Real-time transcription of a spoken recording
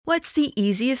What's the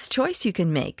easiest choice you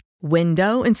can make?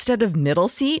 Window instead of middle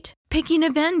seat? Picking a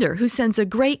vendor who sends a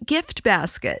great gift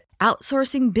basket?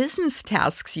 Outsourcing business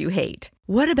tasks you hate?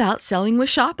 What about selling with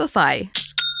Shopify?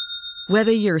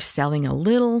 Whether you're selling a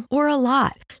little or a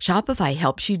lot, Shopify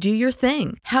helps you do your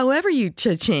thing, however you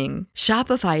cha-ching.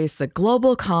 Shopify is the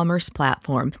global commerce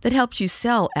platform that helps you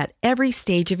sell at every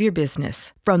stage of your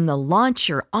business. From the launch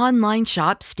your online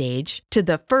shop stage to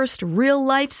the first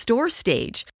real-life store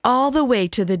stage, all the way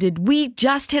to the did we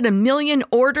just hit a million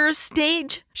orders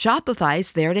stage.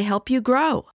 Shopify's there to help you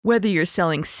grow. Whether you're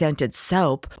selling scented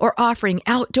soap or offering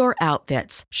outdoor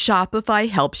outfits, Shopify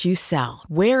helps you sell.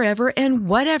 Wherever and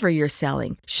whatever you're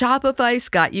selling, Shopify's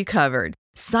got you covered.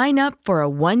 Sign up for a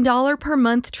 $1 per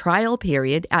month trial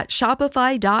period at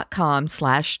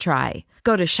shopify.com/try.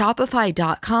 Go to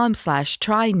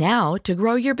shopify.com/try now to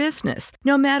grow your business,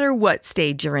 no matter what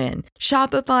stage you're in.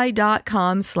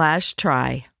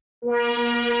 Shopify.com/try.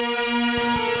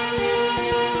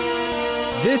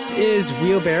 This is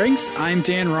Wheel Bearings. I'm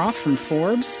Dan Roth from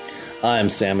Forbes. I'm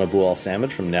Sam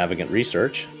Abu-Al-Samad from Navigant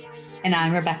Research. And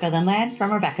I'm Rebecca Lindland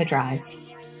from Rebecca Drives.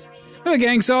 Oh, the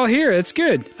gang's all here. It's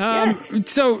good. Yes.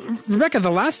 So, Rebecca, the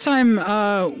last time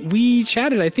we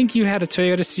chatted, I think you had a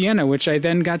Toyota Sienna, which I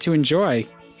then got to enjoy.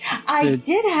 I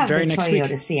did have the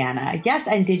Toyota Sienna. Yes,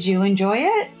 and did you enjoy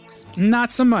it?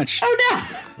 Not so much.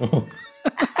 Oh, no.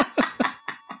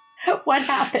 What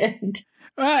happened?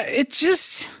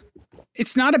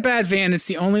 It's not a bad van. It's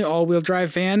the only all-wheel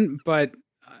drive van, but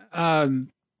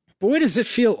boy, does it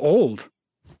feel old.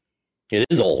 It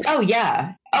is old. Oh,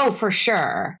 yeah. Oh, for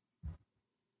sure.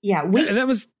 Yeah. That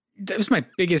was my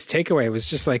biggest takeaway. It was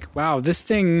just like, wow, this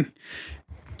thing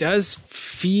does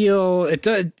feel, it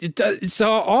does.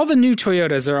 So all the new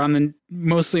Toyotas are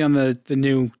mostly on the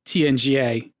new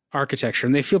TNGA architecture,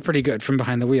 and they feel pretty good from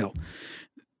behind the wheel.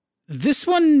 This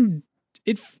one,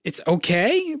 it's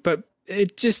okay, but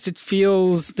it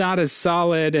feels not as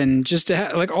solid, and just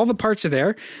like all the parts are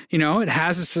there. You know, it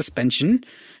has a suspension,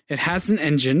 it has an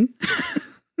engine,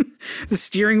 the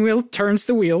steering wheel turns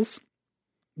the wheels,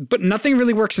 but nothing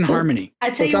really works in harmony.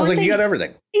 I'd say it sounds like you got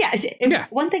everything. Yeah,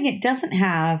 One thing it doesn't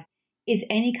have is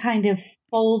any kind of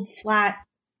fold flat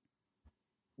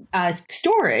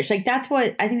storage. Like that's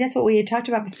what we had talked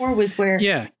about before, was where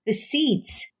the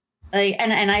seats. Like,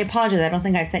 and I apologize, I don't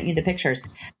think I've sent you the pictures,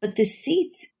 but the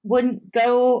seats wouldn't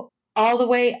go all the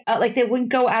way, like they wouldn't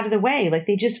go out of the way. Like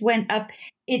they just went up.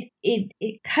 It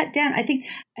cut down. I think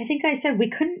I said we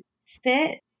couldn't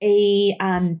fit a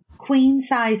queen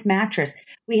size mattress.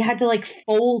 We had to like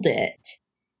fold it.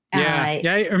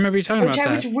 I remember you talking about that. Which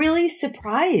I was really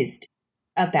surprised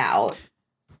about.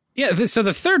 Yeah, so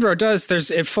the third row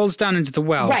it folds down into the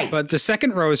well, right. But the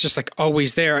second row is just like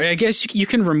always there. I guess you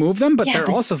can remove them, but they're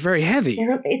also very heavy.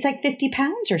 It's like 50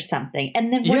 pounds or something.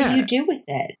 And then what do you do with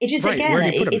it? It's just, again,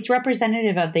 it's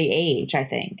representative of the age, I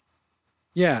think.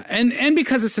 Yeah, and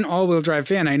because it's an all-wheel drive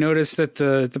van, I noticed that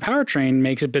the powertrain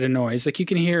makes a bit of noise. Like you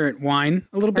can hear it whine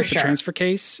a little bit, the transfer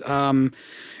case,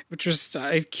 which was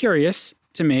curious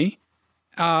to me.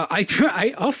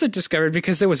 I also discovered,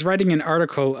 because I was writing an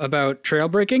article about trail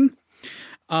braking.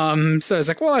 So I was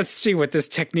like, well, let's see what this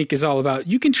technique is all about.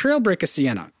 You can trail brake a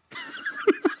Sienna.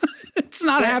 It's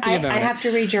not happy about it. I have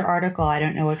to read your article. I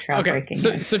don't know what trail braking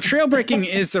is. So trail braking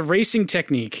is a racing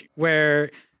technique where,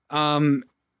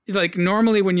 like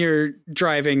normally when you're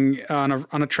driving on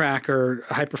a track or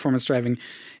high performance driving,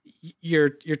 you're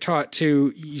taught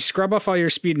you scrub off all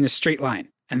your speed in a straight line.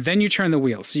 And then you turn the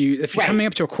wheel. So if you're coming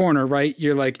up to a corner, right,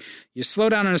 you're like, you slow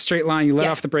down in a straight line, you let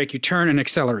off the brake, you turn and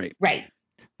accelerate. Right.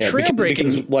 Yeah, trail braking.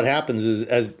 Because what happens is,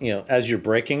 as you're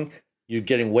braking, you're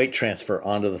getting weight transfer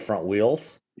onto the front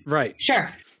wheels. Right. Sure.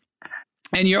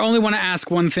 And you only want to ask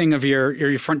one thing of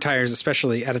your front tires,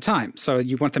 especially at a time. So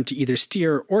you want them to either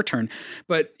steer or turn.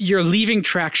 But you're leaving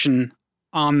traction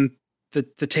on the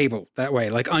table that way,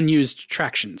 like unused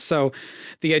traction. So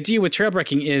the idea with trail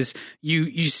braking is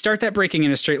you start that braking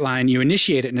in a straight line, you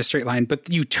initiate it in a straight line, but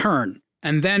you turn.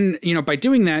 And then, by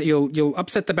doing that, you'll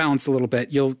upset the balance a little bit.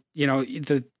 You'll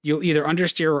either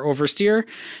understeer or oversteer,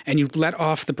 and you let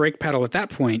off the brake pedal at that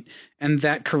point, and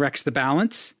that corrects the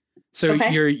balance. So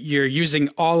you're using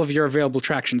all of your available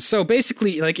traction. So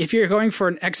basically, like if you're going for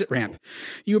an exit ramp,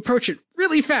 you approach it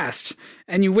really fast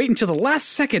and you wait until the last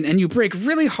second and you brake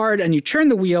really hard and you turn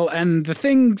the wheel, and the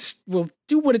thing will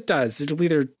do what it does. It'll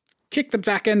either kick the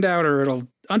back end out or it'll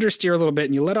understeer a little bit,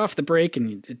 and you let off the brake,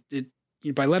 and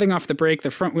by letting off the brake,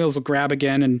 the front wheels will grab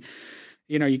again, and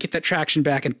you get that traction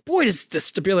back. And boy, does the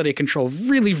stability control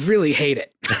really, really hate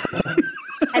it.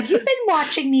 Have you been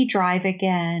watching me drive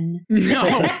again? No.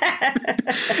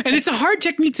 And it's a hard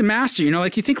technique to master.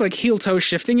 Like you think like heel toe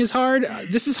shifting is hard.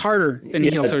 This is harder than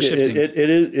heel toe shifting. It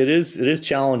is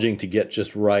challenging to get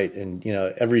just right. And,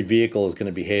 every vehicle is going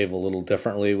to behave a little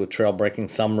differently with trail braking.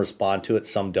 Some respond to it,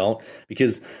 some don't.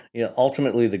 Because,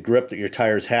 ultimately the grip that your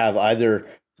tires have, either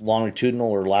longitudinal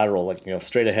or lateral, like,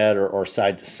 straight ahead or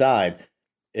side to side,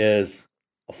 is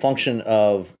a function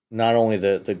of not only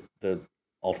the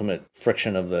ultimate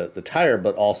friction of the tire,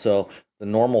 but also the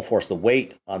normal force, the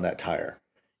weight on that tire.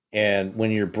 And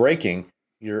when you're braking,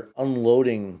 you're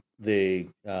unloading the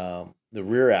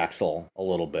rear axle a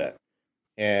little bit.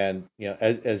 And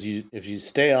if you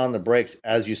stay on the brakes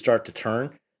as you start to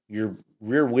turn, your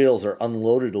rear wheels are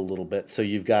unloaded a little bit, so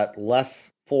you've got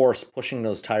less force pushing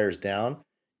those tires down,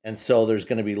 and so there's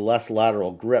going to be less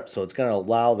lateral grip. So it's going to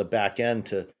allow the back end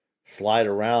to slide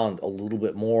around a little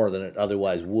bit more than it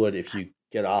otherwise would if you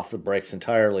get off the brakes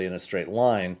entirely in a straight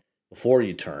line before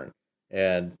you turn.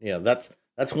 And that's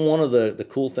one of the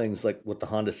cool things, like with the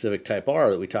Honda Civic Type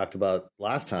R that we talked about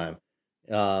last time.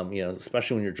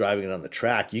 Especially when you're driving it on the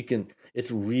track,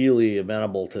 it's really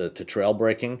amenable to trail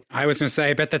braking. I was going to say,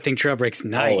 I bet that thing trail brakes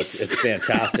nice. Oh, it's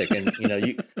fantastic. And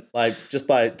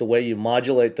by the way you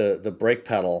modulate the brake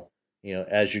pedal,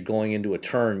 as you're going into a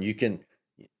turn, you can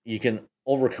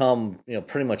overcome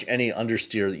pretty much any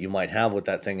understeer that you might have with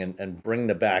that thing, and bring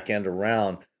the back end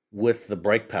around with the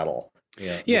brake pedal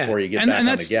before you get back on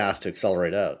the gas to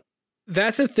accelerate out.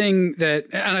 That's a thing that,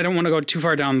 and I don't want to go too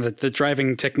far down the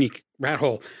driving technique rat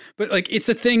hole, but like it's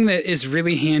a thing that is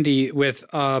really handy with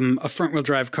a front wheel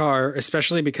drive car,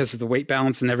 especially because of the weight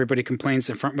balance, and everybody complains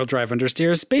that front wheel drive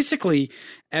understeers. Basically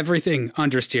everything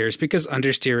understeers because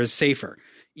understeer is safer.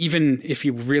 Even if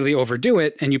you really overdo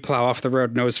it and you plow off the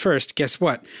road nose first, guess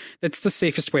what? That's the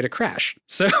safest way to crash.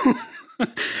 So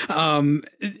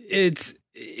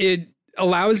it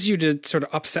allows you to sort of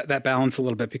upset that balance a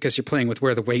little bit because you're playing with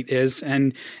where the weight is.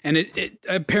 And it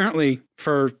apparently,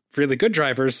 for really good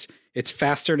drivers, it's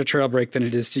faster to trail brake than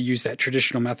it is to use that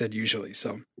traditional method usually.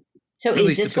 So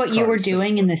is this what you were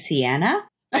doing in the Sienna?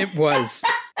 It was.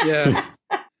 Yeah.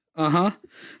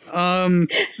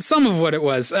 Some of what it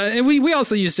was. We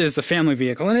also used it as a family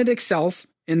vehicle, and it excels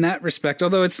in that respect,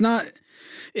 although it's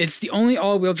the only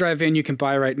all-wheel drive van you can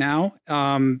buy right now.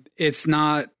 It's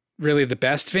not really the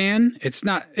best van.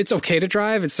 It's okay to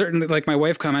drive. It's certainly, like my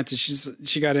wife commented,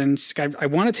 she got in, I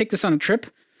want to take this on a trip,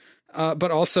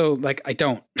 but also like I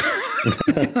don't.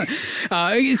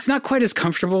 It's not quite as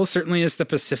comfortable, certainly, as the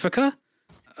Pacifica,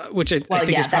 which I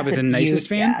think is probably the nicest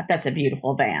van. Yeah, that's a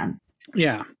beautiful van.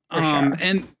 Yeah. For sure.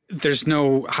 And there's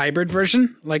no hybrid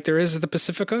version like there is of the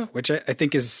Pacifica, which I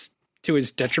think is to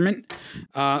his detriment.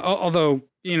 Although,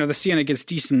 the Sienna gets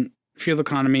decent fuel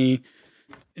economy.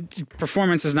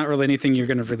 Performance is not really anything you're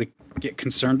going to really get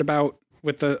concerned about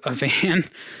with a van,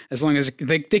 as long as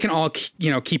they can all,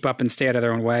 keep up and stay out of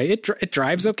their own way. It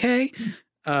drives okay,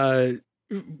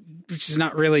 which is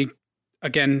not really,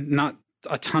 again, not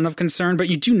a ton of concern, but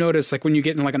you do notice, like when you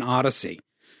get in like an Odyssey,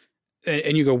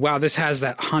 and you go, wow, this has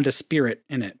that Honda spirit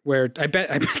in it, where I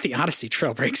bet the Odyssey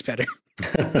trail brakes better.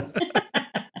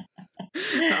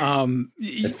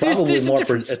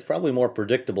 It's probably more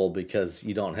predictable because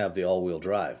you don't have the all-wheel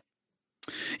drive.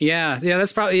 Yeah,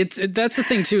 that's probably that's the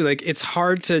thing too. Like it's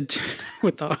hard to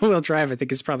with the all-wheel drive. I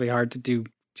think it's probably hard to do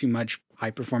too much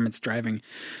high-performance driving,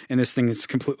 and this thing is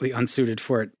completely unsuited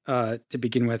for it to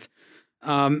begin with.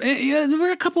 There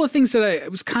were a couple of things that I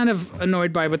was kind of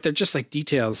annoyed by, but they're just like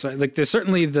details. Like there's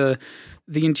certainly the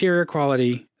interior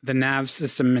quality, the nav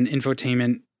system and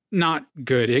infotainment, not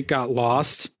good. It got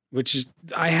lost, which is,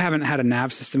 I haven't had a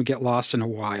nav system get lost in a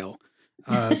while.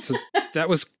 So that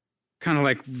was kind of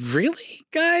like, really,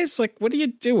 guys? Like, what are you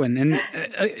doing? And,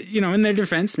 in their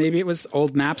defense, maybe it was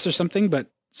old maps or something, but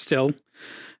still.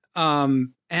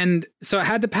 And so I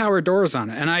had the power doors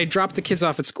on it, and I dropped the kids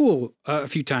off at school a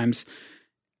few times.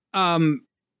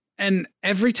 And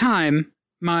every time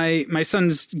my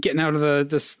son's getting out of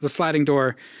the sliding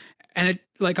door, and it,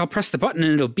 like, I'll press the button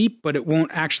and it'll beep, but it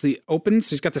won't actually open.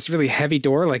 So he's got this really heavy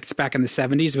door, like it's back in the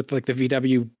 70s with like the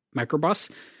VW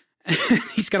microbus.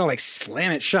 He's got to like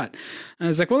slam it shut. And I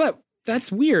was like, well,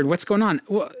 that's weird. What's going on?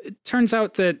 Well, it turns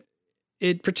out that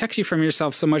it protects you from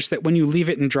yourself so much that when you leave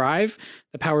it in drive,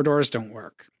 the power doors don't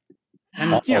work.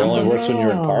 And it only works when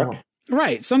you're in park?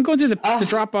 Right. So I'm going through the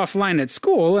drop-off line at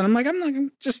school, and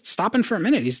I'm just stopping for a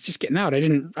minute. He's just getting out. I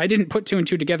didn't put two and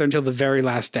two together until the very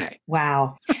last day.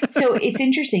 Wow. So it's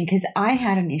interesting because I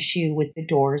had an issue with the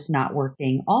doors not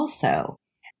working also.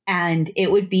 And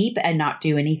it would beep and not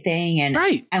do anything. And,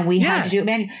 right. And we had to do it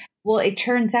manually. Well, it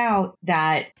turns out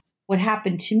that what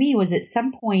happened to me was at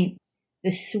some point,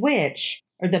 the switch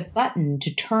or the button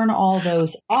to turn all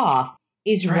those off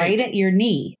is right at your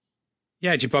knee.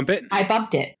 Yeah, did you bump it? I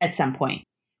bumped it at some point.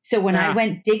 So when I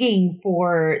went digging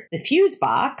for the fuse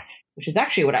box, which is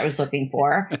actually what I was looking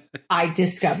for, I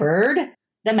discovered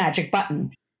the magic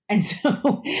button. And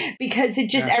so because it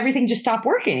just, everything just stopped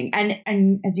working.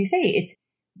 And as you say,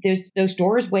 those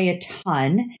doors weigh a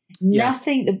ton.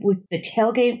 Nothing, the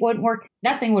tailgate wouldn't work.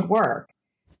 Nothing would work.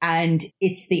 And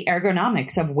it's the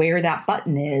ergonomics of where that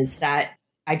button is that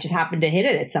I just happened to hit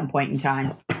it at some point in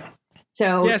time.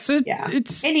 So it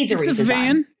needs a redesign. A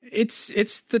van.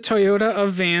 It's the Toyota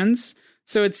of vans,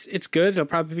 so it's good. It'll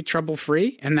probably be trouble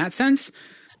free in that sense.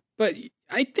 But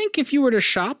I think if you were to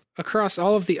shop across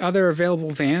all of the other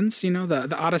available vans,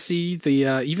 the Odyssey,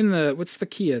 even the what's the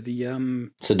Kia, the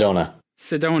Sedona.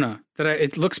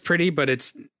 It looks pretty, but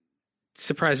it's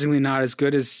surprisingly not as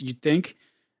good as you'd think.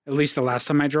 At least the last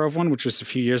time I drove one, which was a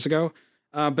few years ago.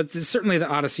 But certainly the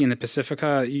Odyssey and the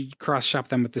Pacifica, you cross shop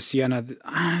them with the Sienna.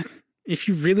 If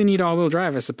you really need all-wheel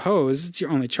drive, I suppose it's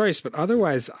your only choice. But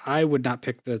otherwise, I would not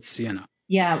pick the Sienna.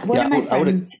 Yeah, one of my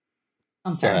friends.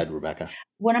 I'm sorry, go ahead, Rebecca.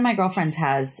 One of my girlfriends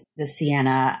has the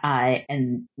Sienna,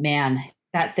 and man,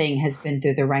 that thing has been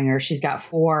through the ringer. She's got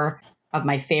 4 of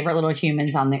my favorite little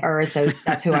humans on the earth.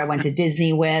 That's who I went to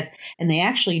Disney with, and they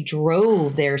actually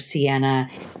drove their Sienna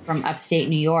from upstate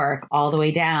New York all the way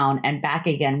down and back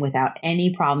again without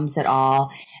any problems at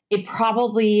all. It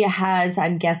probably has,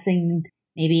 I'm guessing,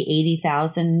 maybe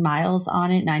 80,000 miles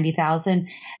on it, 90,000.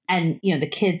 And, the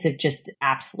kids have just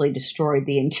absolutely destroyed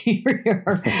the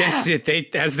interior. That's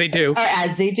it. As they do.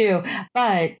 As they do.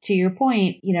 But to your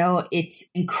point, it's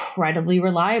incredibly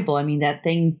reliable. I mean, that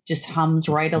thing just hums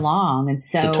right along. And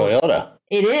so it's a Toyota.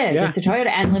 It is. Yeah. It's a Toyota.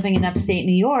 And living in upstate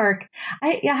New York,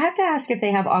 I have to ask if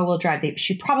they have all-wheel drive.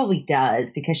 She probably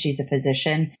does because she's a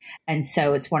physician. And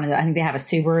so it's one of I think they have a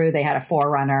Subaru. They had a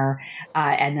 4Runner.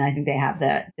 And I think they have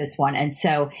this one. And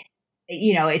so,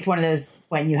 it's one of those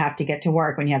when you have to get to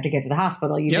work, when you have to get to the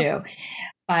hospital, you do.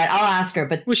 But I'll ask her.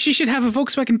 But she should have a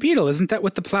Volkswagen Beetle. Isn't that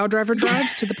what the plow driver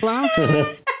drives to the plow?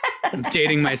 I'm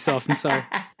dating myself. I'm sorry.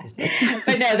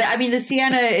 But no, the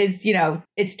Sienna is,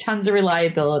 it's tons of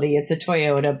reliability. It's a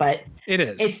Toyota, but it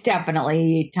is. It's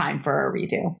definitely time for a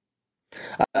redo.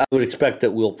 I would expect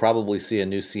that we'll probably see a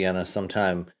new Sienna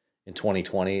sometime in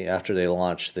 2020 after they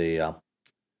launch the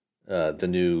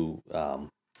new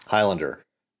Highlander.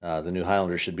 The new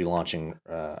Highlander should be launching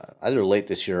either late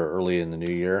this year or early in the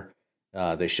new year.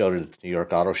 They showed it at the New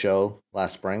York Auto Show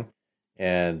last spring,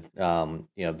 and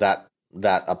that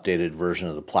updated version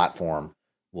of the platform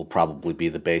will probably be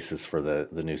the basis for the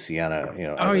new Sienna,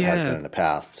 as it has been in the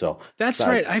past. So that's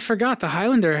right. I forgot the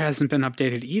Highlander hasn't been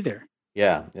updated either.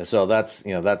 Yeah. So that's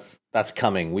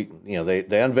coming.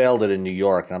 They unveiled it in New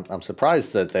York, and I'm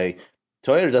surprised that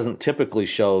Toyota doesn't typically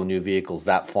show new vehicles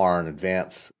that far in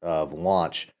advance of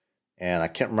launch. And I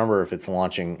can't remember if it's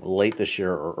launching late this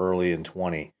year or early in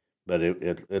 20, but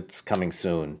it's coming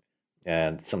soon.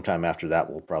 And sometime after that,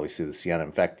 we'll probably see the Sienna.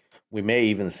 In fact, we may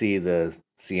even see the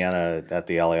Sienna at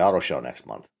the LA Auto Show next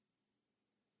month.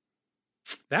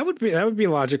 That would be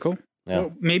logical. Yeah.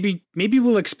 Well, maybe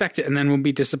we'll expect it, and then we'll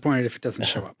be disappointed if it doesn't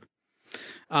show up.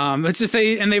 It's just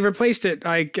they replaced it.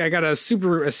 I got a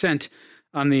Subaru Ascent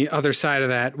on the other side of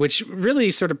that, which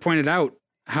really sort of pointed out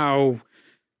how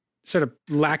sort of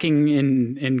lacking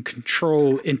in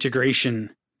control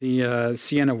integration the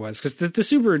Sienna was, because the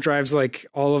Subaru drives like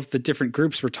all of the different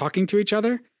groups were talking to each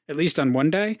other, at least on one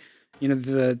day.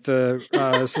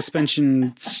 The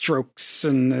suspension strokes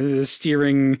and the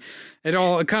steering,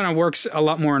 it kind of works a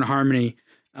lot more in harmony.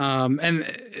 And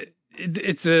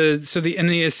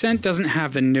the Ascent doesn't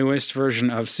have the newest version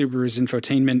of Subaru's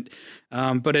infotainment,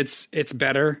 but it's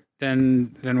better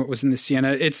than what was in the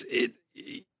Sienna.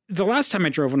 The last time I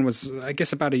drove one was, I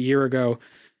guess, about a year ago.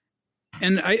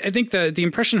 And I think the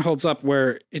impression holds up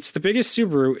where it's the biggest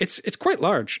Subaru. It's quite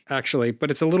large, actually, but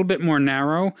it's a little bit more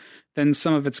narrow than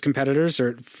some of its competitors, or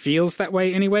it feels that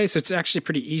way anyway. So it's actually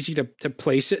pretty easy to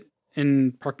place it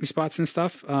in parking spots and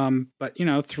stuff. But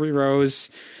 3 rows,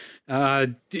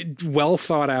 well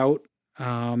thought out.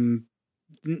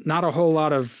 Not a whole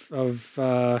lot of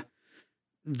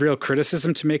real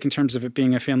criticism to make in terms of it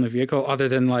being a family vehicle, other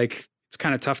than like, it's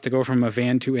kind of tough to go from a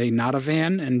van to a not a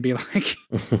van and be like,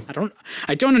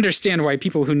 I don't understand why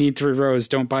people who need 3 rows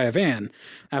don't buy a van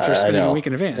after spending a week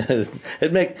in a van.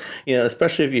 It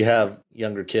especially if you have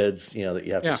younger kids, that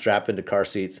you have to strap into car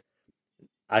seats.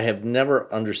 I have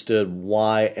never understood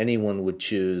why anyone would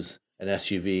choose an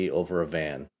SUV over a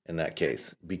van in that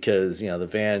case, because, the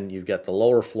van, you've got the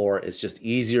lower floor. It's just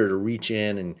easier to reach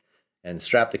in and and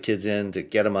strap the kids in to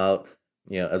get them out,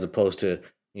 as opposed to,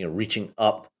 reaching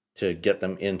up to get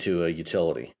them into a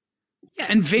utility. Yeah,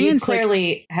 and vans you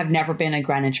clearly have never been a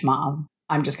Greenwich mom.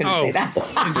 I'm just going to say that.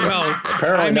 Well,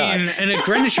 apparently not. And a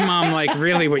Greenwich mom, like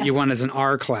really what you want is an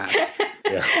R class.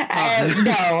 Yeah.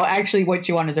 No, actually what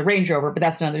you want is a Range Rover, but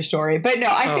that's another story. But no,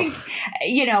 I think,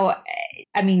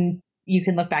 I mean, you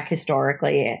can look back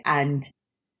historically and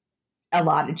a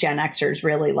lot of Gen Xers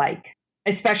really like,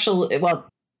 especially, well,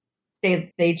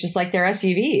 they just like their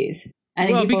SUVs. I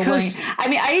think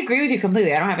I agree with you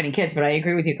completely. I don't have any kids, but I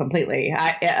agree with you completely.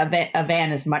 A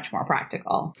van is much more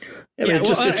practical. Yeah,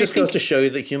 but it just goes to show you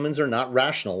that humans are not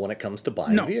rational when it comes to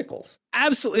buying vehicles.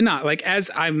 Absolutely not. Like, as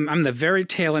I'm the very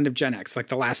tail end of Gen X, like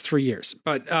the last 3 years.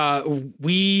 But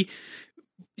we,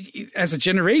 as a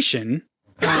generation,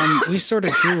 we sort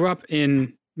of grew up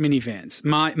in minivans.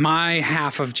 My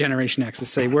half of Generation X, let's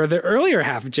say, where the earlier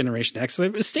half of Generation X,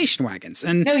 it was station wagons.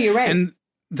 And no, you're right. And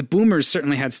the boomers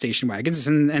certainly had station wagons,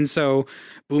 and so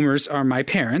boomers are my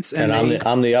parents. And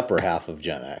I'm the upper half of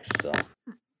Gen X. So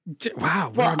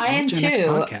wow, well, I am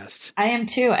too. I am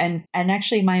too, and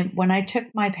actually, when I took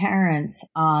my parents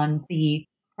on the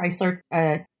Chrysler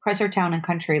Town and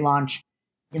Country launch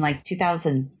in like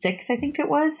 2006, I think it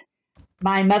was.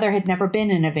 My mother had never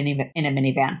been in a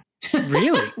minivan.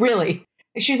 Really? Really.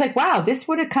 She was like, wow, this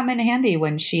would have come in handy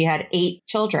when she had 8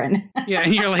 children. Yeah,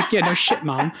 and you're like, yeah, no shit,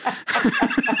 Mom.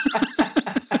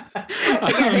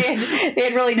 They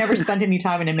had really never spent any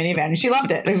time in a minivan. And she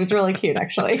loved it. It was really cute,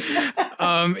 actually.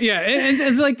 Yeah, and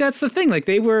it's like, that's the thing. Like,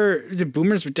 the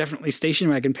boomers were definitely station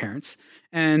wagon parents.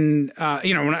 And,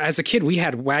 when as a kid, we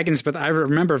had wagons, but I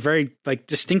remember very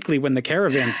distinctly when the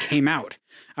Caravan came out.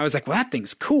 I was like, well, that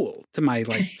thing's cool to my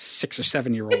 6 or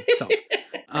 7 year old self.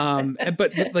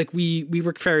 But like we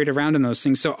were ferried around in those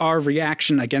things. So our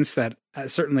reaction against that,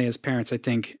 certainly as parents, I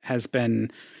think, has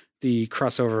been the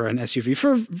crossover and SUV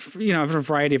for a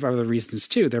variety of other reasons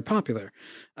too. They're popular.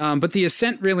 But the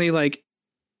Ascent really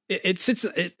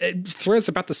it throws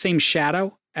about the same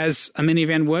shadow as a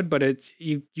minivan would, but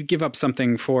you give up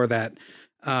something for that,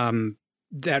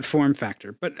 that form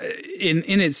factor. But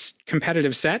in its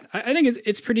competitive set, I think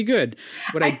it's pretty good.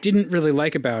 What I didn't really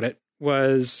like about it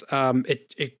was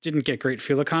it didn't get great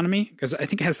fuel economy, because I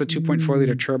think it has the 2.4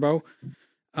 liter turbo.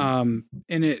 And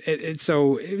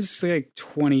so it was like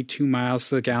 22 miles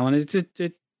to the gallon.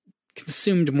 It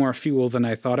consumed more fuel than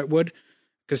I thought it would,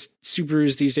 because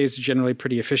Subarus these days are generally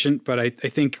pretty efficient. But I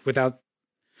think without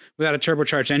a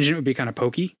turbocharged engine, it would be kind of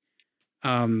pokey.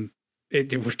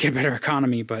 It would get better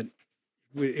economy, but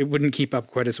it wouldn't keep up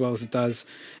quite as well as it does.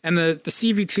 And the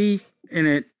CVT in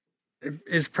it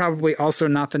is probably also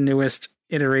not the newest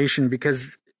iteration,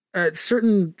 because at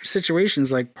certain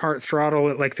situations, like part throttle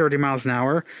at like 30 miles an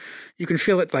hour, you can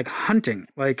feel it like hunting.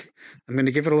 Like, I'm going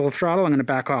to give it a little throttle, I'm going to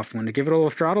back off. I'm going to give it a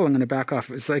little throttle, I'm going to back off.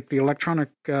 It's like the electronic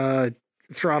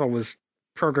throttle was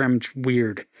programmed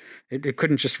weird. It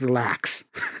couldn't just relax.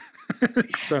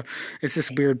 So it's this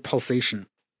weird pulsation.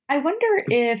 I wonder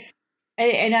if,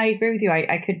 and I agree with you,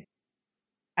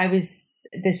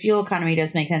 the fuel economy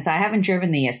does make sense. I haven't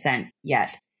driven the Ascent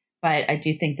yet, but I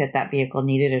do think that vehicle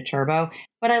needed a turbo.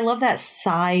 But I love that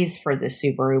size for the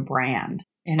Subaru brand.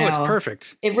 Oh, it's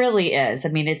perfect. It really is. I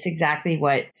mean, it's exactly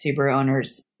what Subaru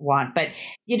owners want. But,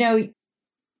 you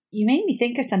made me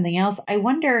think of something else. I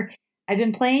wonder, I've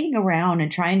been playing around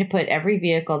and trying to put every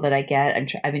vehicle that I get,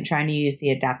 I've been trying to use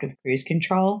the adaptive cruise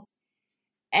control.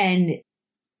 And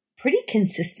pretty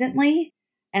consistently,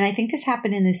 and I think this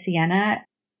happened in the Sienna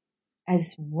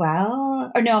as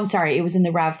well. Or no, I'm sorry. It was in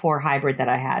the RAV4 hybrid that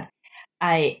I had.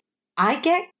 I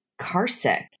get car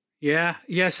sick. Yeah.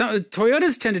 So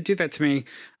Toyotas tend to do that to me.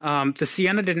 The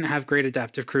Sienna didn't have great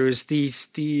adaptive cruise.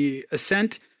 The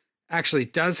Ascent actually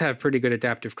does have pretty good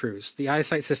adaptive cruise. The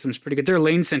EyeSight system is pretty good. Their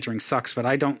lane centering sucks, but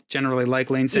I don't generally like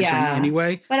lane centering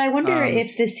anyway. But I wonder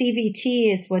if the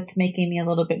CVT is what's making me a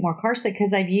little bit more car sick,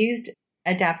 because I've used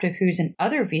adaptive cruise in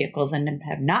other vehicles and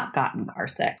have not gotten car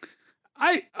sick.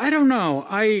 I don't know.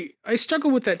 I struggle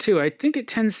with that too. I think it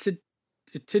tends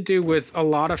to do with a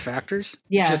lot of factors.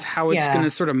 Yeah, just how it's going to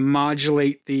sort of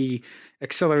modulate the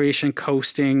acceleration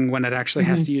coasting when it actually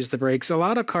has to use the brakes. A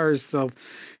lot of cars,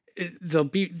 they'll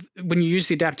be, when you use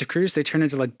the adaptive cruise, they turn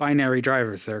into like binary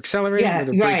drivers. They're accelerating or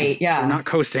they're braking. They're not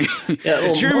coasting.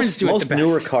 The Germans do it the best. Most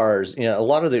newer cars, a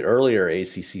lot of the earlier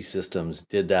ACC systems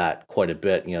did that quite a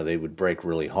bit. They would brake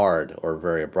really hard or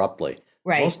very abruptly.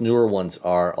 Right. Most newer ones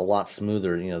are a lot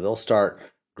smoother. They'll start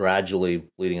gradually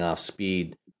bleeding off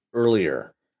speed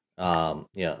earlier. Part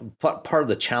of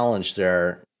the challenge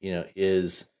there,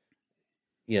 is,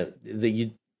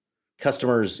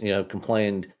 customers,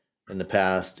 complained in the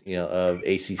past, of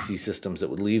ACC systems that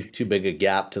would leave too big a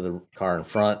gap to the car in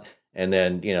front, and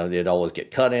then they'd always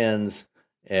get cut-ins,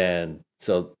 and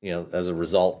so as a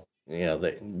result,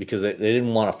 because they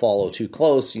didn't want to follow too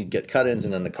close, you'd get cut-ins,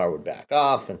 and then the car would back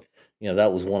off, and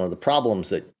that was one of the problems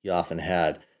that you often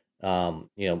had.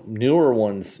 Newer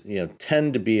ones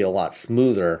tend to be a lot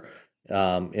smoother,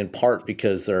 in part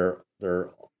because they've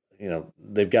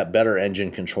got better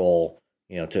engine control,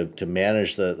 to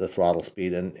manage the throttle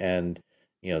speed, and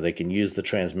they can use the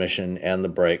transmission and the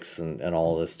brakes and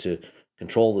all of this to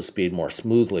control the speed more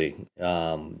smoothly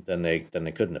than they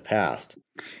could in the past.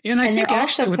 And I think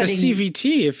actually with the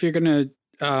CVT, if you're going to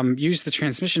use the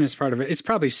transmission as part of it, it's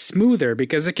probably smoother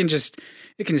because it can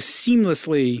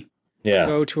seamlessly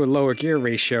go to a lower gear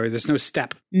ratio. There's no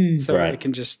step, so they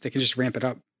can just ramp it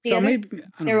up.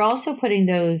 They're also putting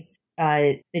those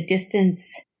the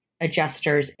distance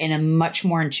adjusters in a much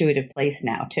more intuitive place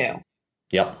now too.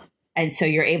 Yep. And so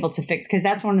you're able to fix, because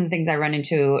that's one of the things I run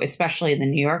into, especially in the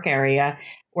New York area,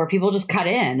 where people just cut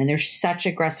in and there's such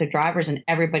aggressive drivers and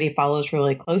everybody follows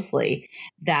really closely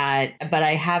but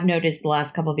I have noticed the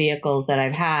last couple of vehicles that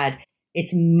I've had,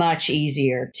 it's much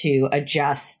easier to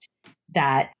adjust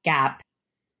that gap.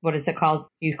 What is it called?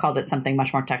 You called it something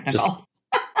much more technical.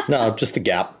 Just the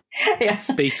gap. Yeah.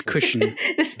 Space cushion.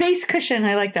 The space cushion.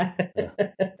 I like that.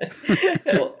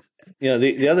 Well,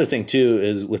 the other thing too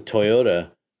is with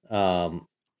Toyota, some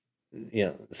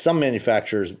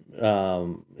manufacturers,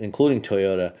 including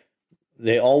Toyota,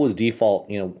 they always default,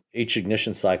 each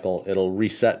ignition cycle, it'll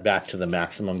reset back to the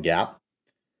maximum gap.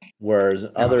 Whereas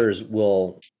others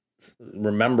will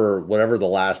remember whatever the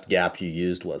last gap you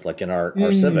used was, like in our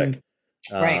Civic.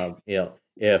 Right.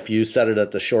 If you set it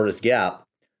at the shortest gap,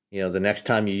 the next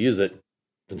time you use it,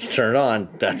 when you turn it on,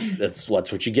 that's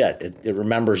what you get. It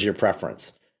remembers your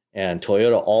preference. And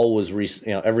Toyota always,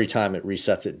 every time it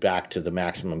resets it back to the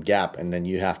maximum gap, and then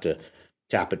you have to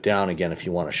tap it down again if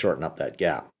you want to shorten up that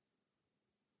gap.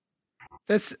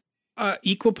 That's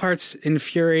equal parts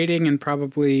infuriating and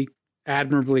probably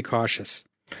admirably cautious.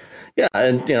 Yeah,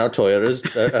 and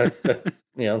Toyota's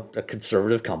a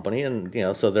conservative company,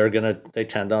 and so they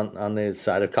tend on the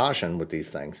side of caution with these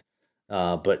things.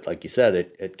 But like you said,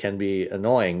 it can be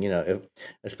annoying,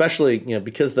 especially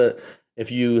because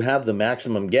if you have the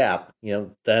maximum gap,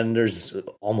 then there's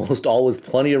almost always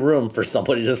plenty of room for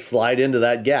somebody to slide into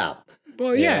that gap.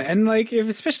 Well, yeah, and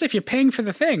especially if you're paying for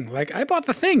the thing, like I bought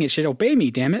the thing, it should obey me,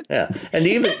 damn it. Yeah, and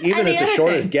even at the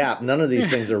shortest gap, none of these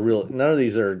things are real. None of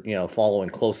these are following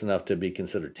close enough to be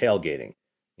considered tailgating.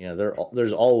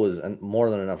 There's always more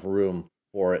than enough room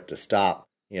for it to stop.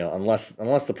 Unless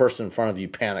the person in front of you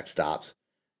panic stops,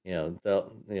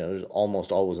 there's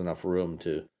almost always enough room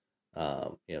to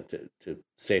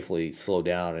safely slow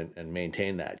down and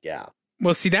maintain that gap.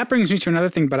 Well, see, that brings me to another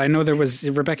thing, but I know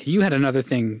Rebecca, you had another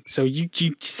thing. So you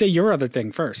say your other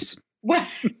thing first. What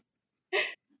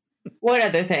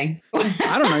other thing?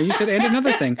 I don't know. You said, and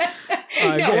another thing.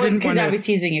 Because I was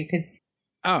teasing you because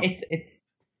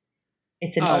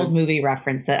it's an old movie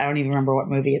reference that I don't even remember what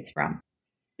movie it's from.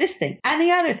 This thing and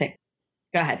the other thing.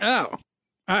 Go ahead. Oh,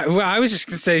 well, I was just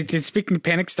going to say, speaking of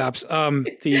panic stops,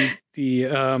 the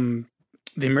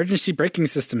emergency braking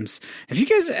systems. Have you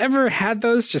guys ever had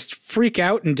those just freak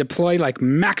out and deploy like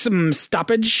maximum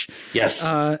stoppage? Yes.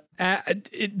 At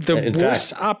the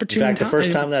worst opportunity. In fact, the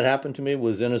first time that happened to me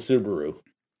was in a Subaru.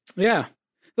 Yeah.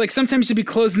 Like sometimes you'll be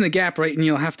closing the gap, right? And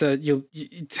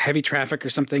it's heavy traffic or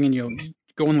something, and you'll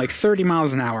going like 30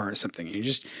 miles an hour or something.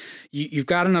 And you've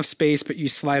got enough space, but you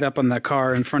slide up on the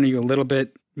car in front of you a little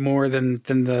bit more than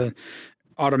the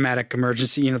automatic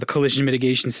emergency, the collision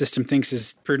mitigation system thinks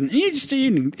is prudent. And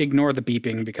you ignore the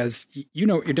beeping because you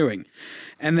know what you're doing.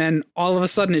 And then all of a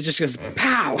sudden it just goes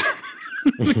pow.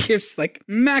 It gives like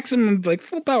maximum, like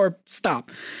full power stop.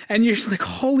 And you're just like,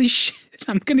 holy shit,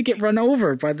 I'm going to get run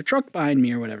over by the truck behind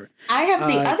me or whatever. I have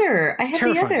the other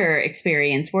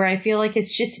experience where I feel like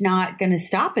it's just not going to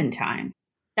stop in time.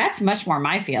 That's much more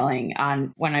my feeling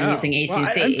on when I'm using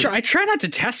ACC. Well, I try not to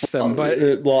test them, but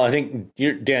I think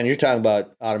you're talking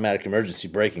about automatic emergency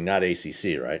braking, not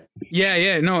ACC, right?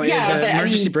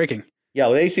 Emergency braking. Yeah,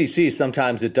 with ACC,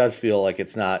 sometimes it does feel like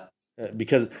it's not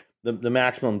because the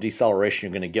maximum deceleration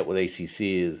you're going to get with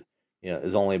ACC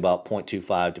is only about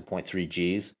 0.25 to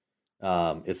 0.3 Gs.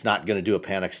 It's not going to do a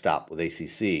panic stop with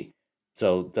ACC.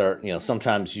 So there,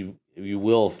 sometimes you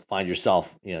will find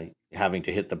yourself, having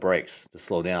to hit the brakes to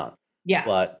slow down. Yeah.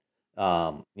 But,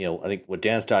 I think what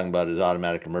Dan's talking about is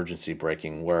automatic emergency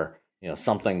braking where,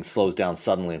 something slows down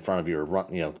suddenly in front of you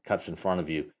or cuts in front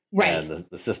of you. Right. And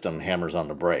the system hammers on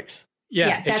the brakes.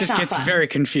 Yeah, it just gets very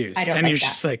confused. And you're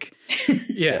just like,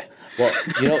 yeah. Well,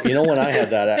 when I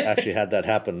actually had that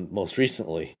happen most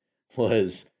recently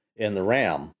was in the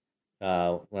Ram.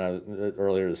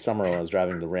 Earlier this summer when I was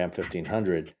driving the Ram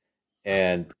 1500,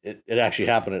 and it actually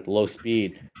happened at low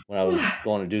speed when I was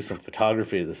going to do some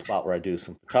photography. The spot where I do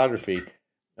some photography,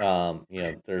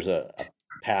 there's a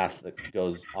path that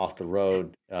goes off the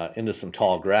road into some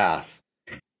tall grass,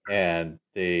 and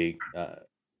it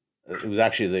was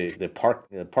actually the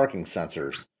parking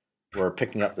sensors were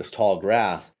picking up this tall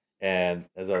grass, and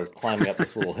as I was climbing up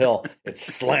this little hill, it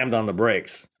slammed on the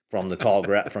brakes from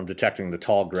detecting the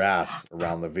tall grass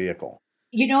around the vehicle.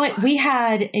 You know what? We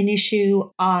had an issue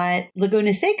at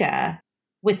Laguna Seca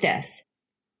with this.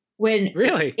 When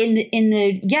really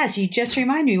yes, you just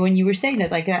remind me when you were saying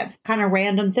that, like that kind of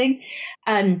random thing.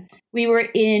 We were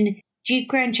in Jeep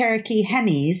Grand Cherokee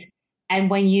Hemis, and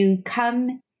when you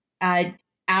come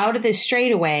out of the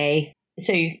straightaway,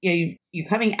 so you're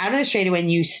coming out of the straightaway and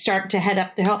you start to head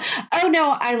up the hill. Oh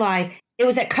no, I lie. It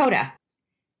was at Coda.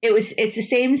 It's the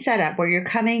same setup where you're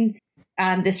coming.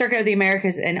 The Circuit of the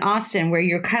Americas in Austin, where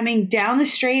you're coming down the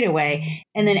straightaway,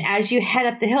 and then as you head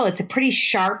up the hill, it's a pretty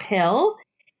sharp hill,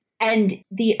 and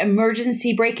the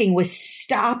emergency braking was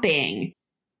stopping,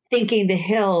 thinking the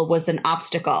hill was an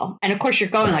obstacle. And of course, you're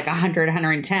going like 100,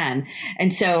 110,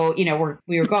 and so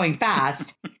we were going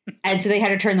fast, and so they had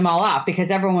to turn them all off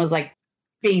because everyone was like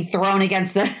being thrown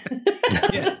against the.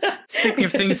 Yeah. Speaking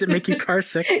of things that make you car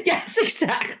sick. Yes,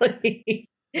 exactly.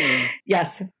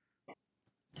 Yes.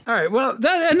 All right. Well,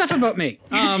 enough about me.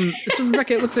 So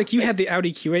Rebecca, it looks like you had the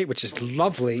Audi Q8, which is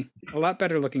lovely, a lot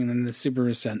better looking than the Subaru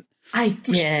Ascent. I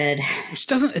did. Which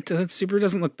doesn't, the Subaru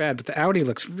doesn't look bad, but the Audi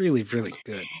looks really, really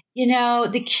good.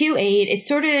 The Q8, it's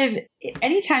sort of,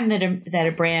 anytime that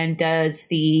a brand does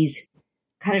these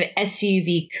kind of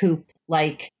SUV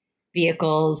coupe-like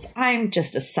vehicles, I'm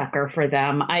just a sucker for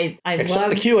them. Except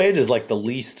the Q8 is like the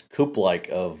least coupe-like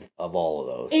of all of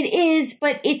those. It is,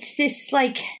 but it's this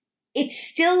like, it's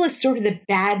still a sort of the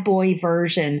bad boy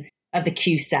version of the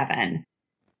Q7,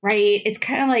 right? It's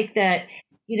kind of like that,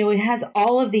 it has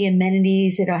all of the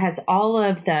amenities. It has all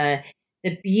of the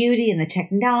beauty and the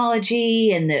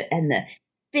technology and the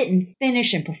fit and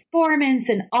finish and performance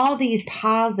and all these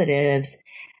positives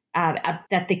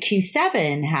that the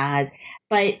Q7 has,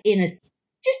 but in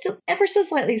just ever so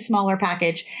slightly smaller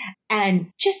package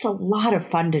and just a lot of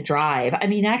fun to drive. I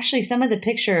mean, actually, some of the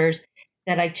pictures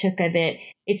that I took of it,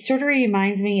 it sort of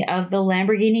reminds me of the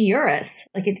Lamborghini Urus.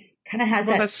 Like it's kind of has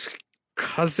that. That's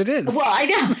because it is. Well, I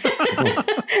know.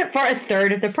 For a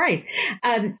third of the price.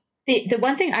 The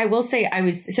one thing I will say I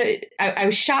was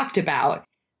shocked about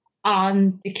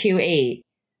on the Q8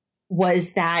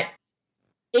 was that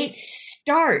it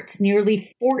starts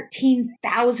nearly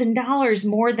 $14,000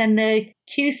 more than the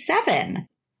Q7.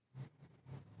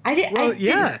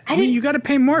 You got to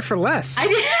pay more for less.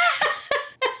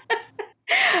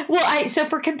 Well, so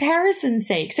for comparison's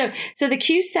sake, so the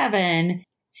Q7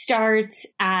 starts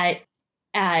at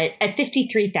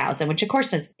 53,000, which of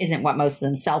course isn't what most of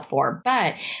them sell for,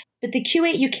 but the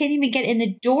Q8 you can't even get in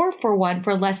the door for one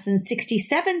for less than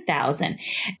 67,000.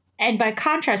 And by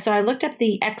contrast, so I looked up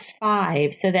the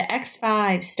X5. So the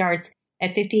X5 starts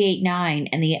at 58.9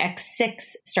 and the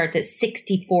X6 starts at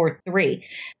 64.3.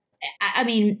 I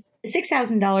mean,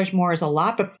 $6,000 more is a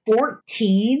lot, but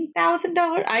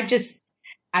 $14,000?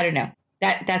 I don't know.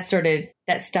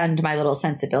 That stunned my little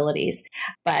sensibilities.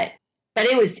 But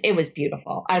it was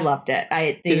beautiful. I loved it.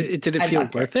 Did it feel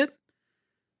worth it?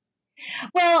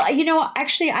 Well,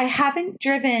 actually I haven't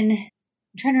driven, I'm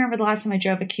trying to remember the last time I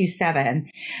drove a Q7,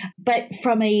 but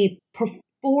from a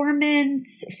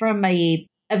performance, from a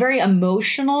very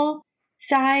emotional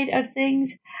side of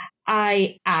things,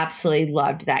 I absolutely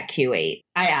loved that Q8.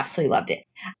 I absolutely loved it.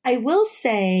 I will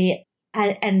say,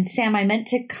 and Sam, I meant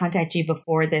to contact you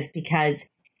before this because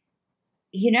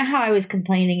you know how I was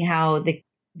complaining how the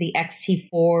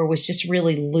XT4 was just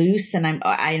really loose, and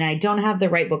I don't have the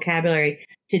right vocabulary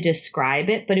to describe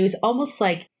it, but it was almost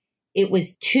like it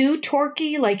was too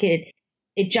torquey, like it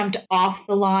jumped off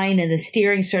the line, and the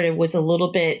steering sort of was a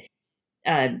little bit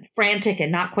frantic and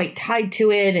not quite tied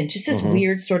to it, and just this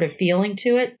weird sort of feeling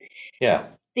to it. Yeah.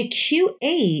 The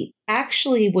Q8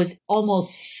 actually was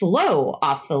almost slow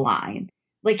off the line.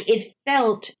 Like it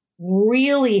felt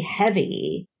really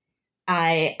heavy.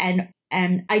 And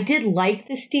I did like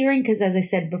the steering because, as I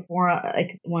said before,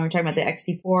 like when we were talking about the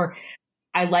XT4,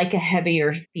 I like a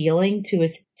heavier feeling to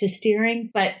steering.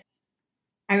 But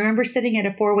I remember sitting at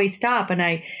a four-way stop, and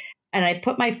I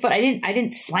put my foot. I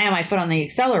didn't slam my foot on the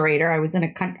accelerator. I was on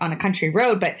a country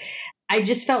road, but I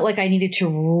just felt like I needed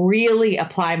to really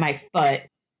apply my foot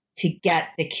to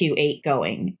get the Q8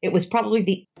 going. It was probably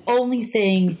the only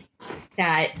thing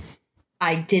that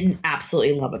I didn't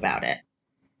absolutely love about it.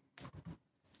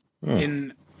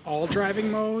 In all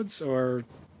driving modes, or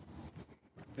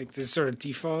like this sort of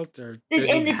default, or does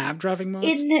it even have driving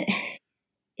modes?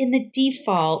 In the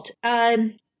default,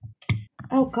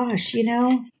 oh gosh,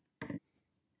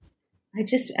 I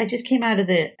just came out of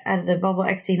the Volvo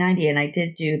XC90 and I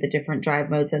did do the different drive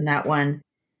modes in that one.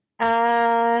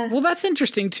 Well, that's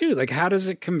interesting too. Like, how does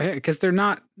it compare? Because they're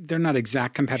not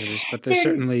exact competitors, but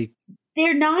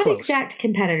they're not close. Exact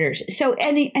competitors. So,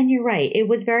 and you're right. It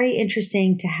was very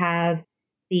interesting to have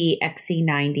the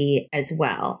XC90 as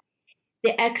well.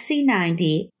 The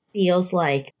XC90 feels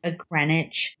like a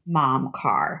Greenwich mom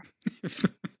car,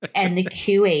 and the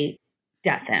Q8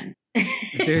 doesn't.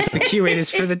 The Q8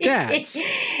 is for the dads.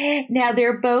 Now,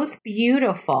 they're both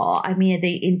beautiful. I mean,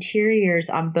 the interiors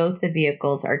on both the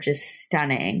vehicles are just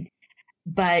stunning.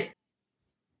 But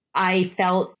I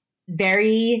felt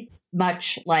very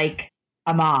much like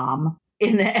a mom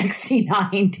in the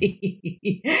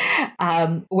XC90.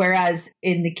 Whereas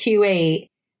in the Q8,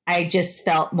 I just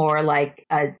felt more like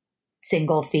a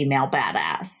single female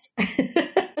badass.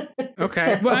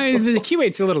 Okay. So. Well, the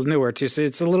Q8's a little newer too, so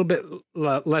it's a little bit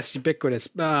less ubiquitous.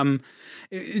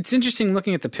 It's interesting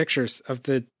looking at the pictures of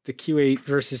the Q8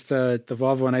 versus the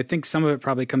Volvo, and I think some of it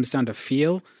probably comes down to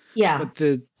feel. Yeah. But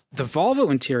the Volvo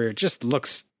interior just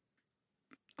looks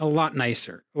a lot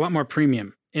nicer, a lot more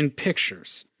premium in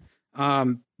pictures.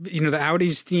 The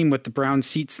Audi's theme with the brown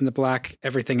seats and the black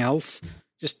everything else,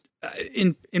 just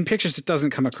in pictures it doesn't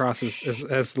come across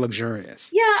as luxurious.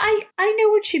 Yeah, I know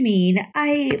what you mean.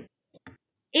 I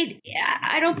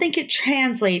don't think it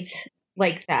translates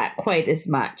like that quite as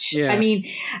much. Yeah. I mean,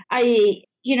 I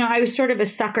was sort of a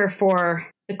sucker for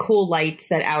the cool lights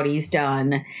that Audi's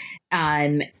done.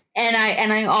 And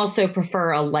I also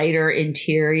prefer a lighter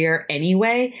interior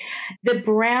anyway. The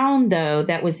brown, though,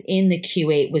 that was in the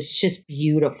Q8 was just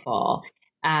beautiful.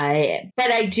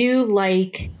 But I do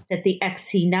like that the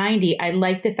XC90, I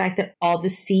like the fact that all the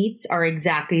seats are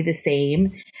exactly the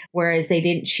same, whereas they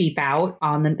didn't cheap out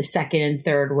on the second and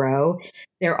third row.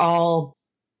 They're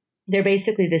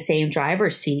basically the same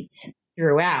driver's seats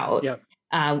throughout, yep.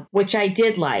 Which I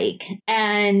did like.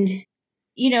 And,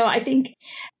 I think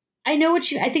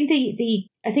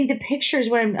the pictures,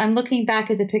 when I'm looking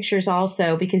back at the pictures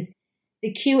also, because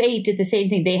the Q8 did the same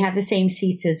thing. They have the same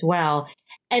seats as well.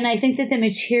 And I think that the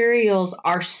materials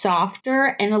are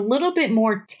softer and a little bit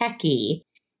more techy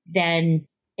than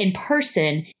in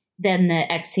person than the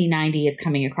XC90 is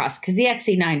coming across. Because the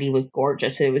XC90 was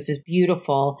gorgeous. It was just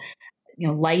beautiful,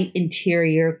 light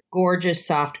interior, gorgeous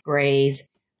soft grays.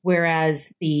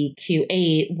 Whereas the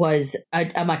Q8 was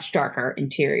a much darker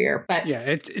interior. But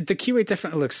yeah, the Q8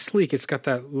 definitely looks sleek. It's got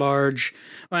that large,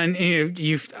 and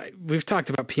we've talked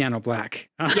about piano black.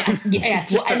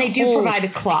 Yes, well, and they do provide a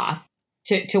cloth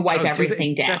to wipe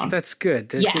everything down. That's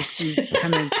good. Yes,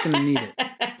 it's going to need it.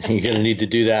 You're going to need to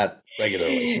do that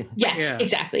regularly. Yes,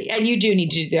 exactly, and you do need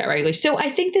to do that regularly. So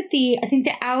I think the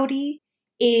Audi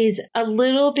is a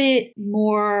little bit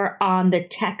more on the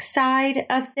tech side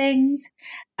of things,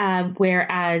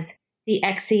 whereas the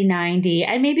XC90,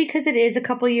 and maybe because it is a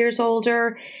couple years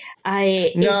older,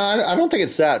 I don't think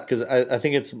it's that, because I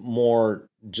think it's more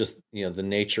just the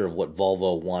nature of what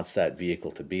Volvo wants that vehicle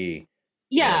to be.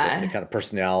 Yeah, the kind of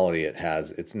personality it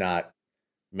has. It's not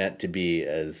meant to be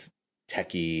as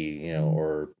techy,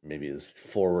 or maybe as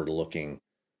forward looking.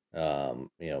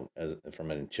 As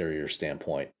from an interior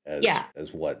standpoint,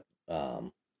 as what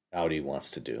Audi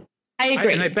wants to do. I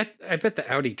agree, and I bet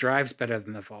the Audi drives better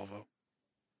than the Volvo.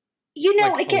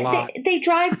 They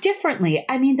drive differently.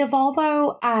 I mean, the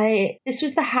Volvo, this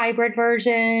was the hybrid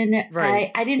version.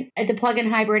 Right. I didn't the plug-in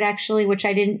hybrid actually, which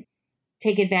I didn't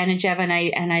take advantage of, and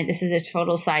I this is a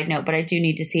total side note, but I do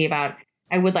need to see about.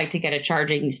 I would like to get a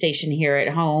charging station here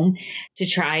at home to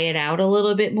try it out a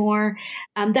little bit more.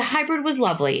 The hybrid was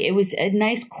lovely. It was a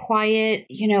nice, quiet,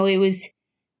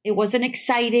 it wasn't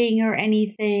exciting or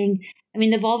anything. I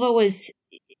mean, the Volvo was,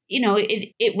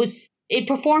 it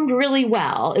performed really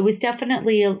well. It was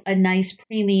definitely a nice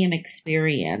premium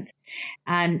experience.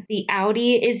 The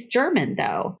Audi is German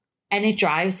though, and it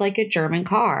drives like a German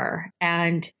car.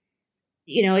 And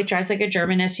it drives like a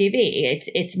German SUV.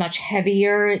 It's much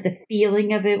heavier. The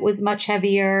feeling of it was much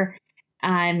heavier.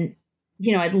 I'd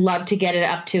love to get it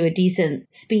up to a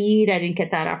decent speed. I didn't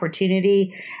get that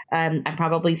opportunity. I'm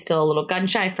probably still a little gun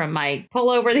shy from my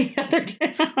pullover the other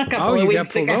day. You got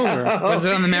pulled over. Was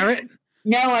it on the Merit?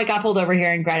 No, I got pulled over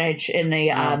here in Greenwich in the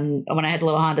when I had the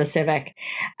little Honda Civic.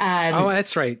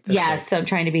 That's right. Yes, so I'm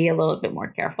trying to be a little bit more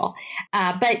careful.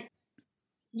 But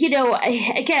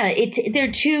again, they're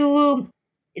two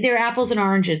they're apples and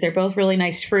oranges. They're both really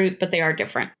nice fruit, but they are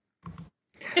different.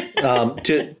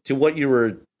 To what you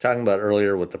were talking about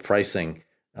earlier with the pricing,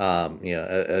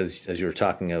 as you were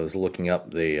talking, I was looking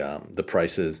up the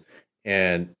prices,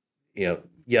 and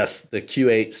yes, the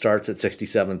Q8 starts at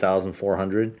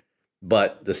 $67,400,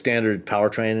 but the standard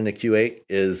powertrain in the Q8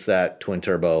 is that twin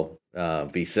turbo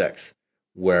V6,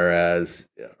 whereas,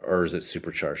 or is it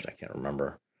supercharged? I can't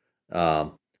remember.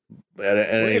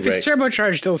 If it's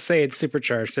turbocharged, they'll say it's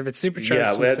supercharged. If it's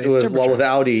supercharged, yeah. It's supercharged. Well, with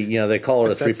Audi, they call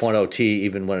it a 3.0T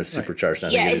even when it's supercharged.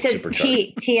 Right. Yeah, it says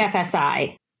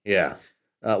TFSI. Yeah.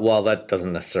 Well, that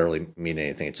doesn't necessarily mean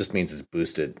anything. It just means it's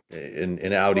boosted.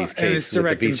 In Audi's case,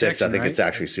 with the V6, I think it's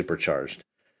actually supercharged.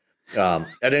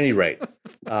 At any rate,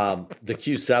 the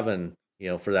Q7,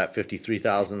 for that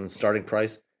 $53,000 starting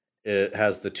price, it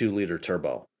has the 2-liter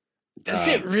turbo. Does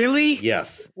it really?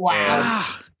 Yes. Wow.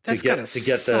 That's gotta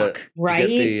suck. Right?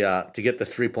 To get the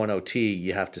 3.0T,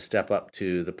 you have to step up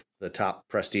to the top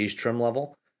prestige trim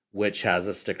level, which has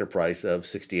a sticker price of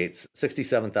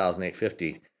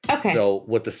 $67,850. Okay. So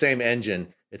with the same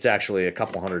engine, it's actually a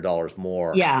couple $100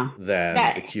 more than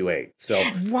the Q8. So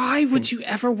why would you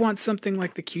ever want something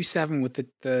like the Q7 with the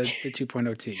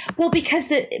 2.0T? Well, because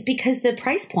the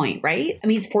price point, right? I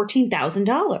mean, it's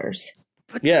 $14,000.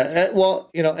 Yeah, well,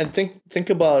 and think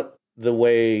about the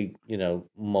way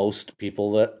most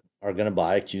people that are going to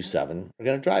buy a Q7 are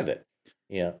going to drive it.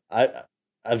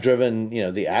 I've driven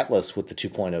the Atlas with the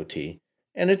 2.0T,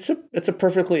 and it's a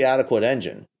perfectly adequate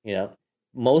engine.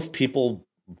 Most people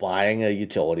buying a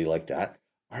utility like that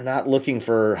are not looking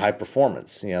for high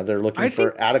performance. They're looking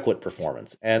for adequate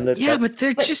performance. And but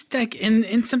they're just like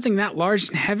in something that large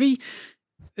and heavy.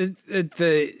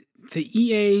 The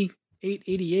EA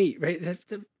 888, right?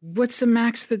 What's the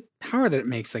max power that it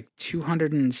makes? Like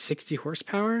 260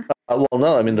 horsepower? Well,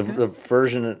 no. I mean, the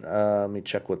version. Let me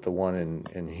check what the one in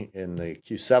the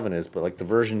Q7 is, but like the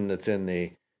version that's in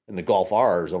the Golf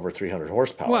R is over 300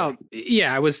 horsepower. Well,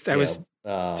 yeah, I was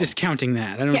discounting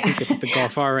that. I don't think they put the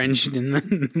Golf R engine in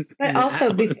the. But also,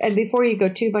 and before you go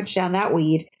too much down that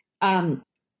weed,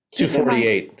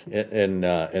 248 in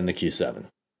the Q7.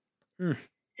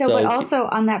 So, but also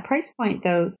on that price point,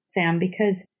 though, Sam,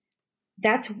 because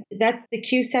that's the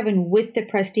Q7 with the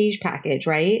Prestige package,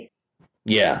 right?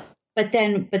 Yeah. But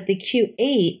the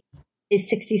Q8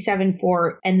 is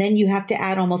 $67,400, and then you have to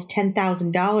add almost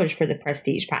 $10,000 for the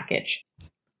Prestige package.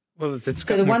 Well,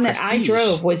 so the one that I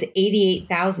drove was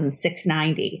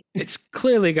 $88,690. It's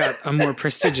clearly got a more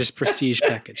prestigious Prestige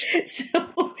package.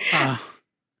 So, I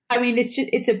mean,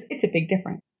 it's a big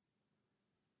difference.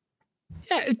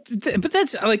 Yeah, but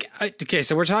that's like, okay,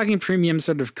 so we're talking premium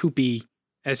sort of coupé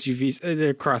SUVs,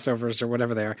 they're crossovers or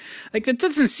whatever they are. Like, that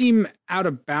doesn't seem out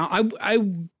of bounds.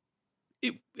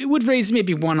 It would raise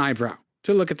maybe one eyebrow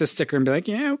to look at the sticker and be like,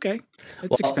 yeah, okay,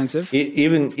 it's expensive.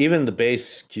 Even the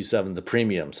base Q7, the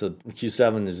premium. So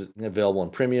Q7 is available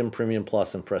in premium, premium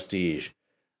plus, and prestige.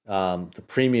 The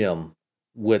premium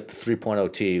with the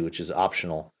 3.0T, which is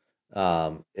optional,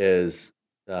 is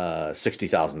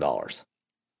 $60,000.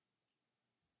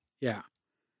 Yeah.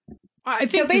 I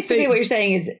think so basically what you're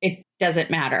saying is it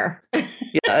doesn't matter. Yeah,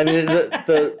 I mean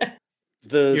the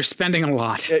you're spending a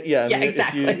lot. Yeah, I mean,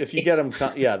 exactly. If you get them,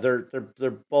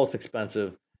 they're both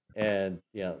expensive, and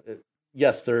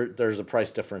yes, there's a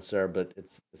price difference there, but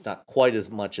it's not quite as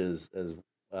much as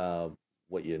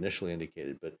what you initially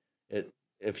indicated. But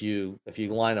if you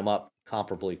line them up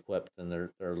comparably equipped, then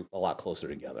they're a lot closer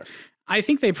together. I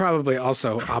think they probably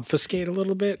also obfuscate a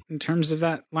little bit in terms of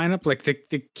that lineup. Like the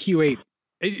Q8,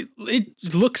 it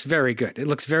looks very good. It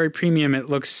looks very premium. It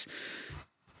looks,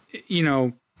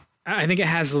 I think it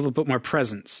has a little bit more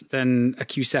presence than a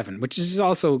Q7, which is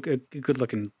also a good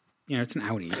looking. It's an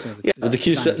Audi. So the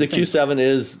Q7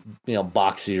 is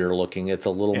boxier looking. It's a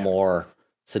little more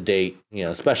sedate.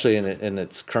 Especially in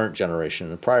its current generation.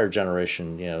 The prior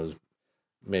generation, was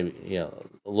maybe a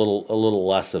little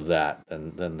less of that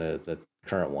than the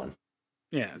current one.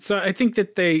 Yeah, so I think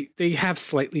that they have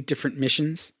slightly different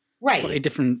missions, right? Slightly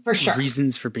different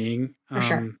reasons for being. For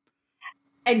sure.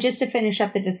 And just to finish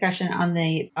up the discussion on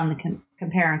the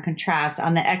compare and contrast,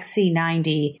 on the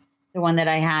XC90, the one that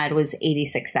I had was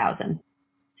 $86,000.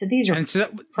 So these are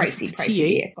pricey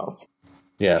vehicles.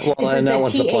 Yeah, well, and that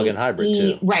one's the plug-in hybrid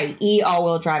too, right?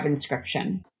 All-wheel drive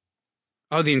Inscription.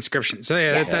 Oh, the Inscription. So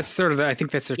yeah, that's sort of I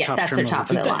think that's their top. That's the top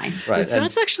of the line. Right.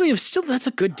 That's actually that's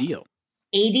a good deal.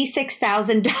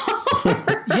 $86,000.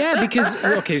 Yeah, because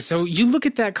so you look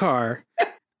at that car,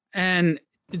 and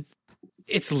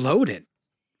it's loaded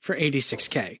for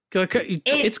 $86K.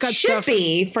 It's got should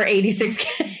be for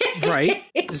 $86K, right?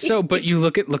 So, but you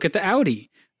look at the Audi.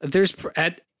 There's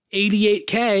at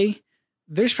 $88K,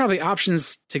 there's probably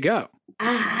options to go.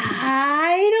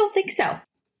 I don't think so.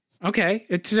 Okay,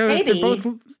 maybe. Both,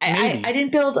 maybe. I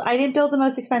didn't build the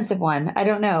most expensive one. I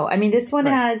don't know. I mean, this one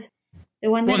has the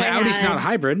one that the Audi's not a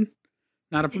hybrid,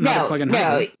 not a plug-in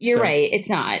hybrid. No, you're right. It's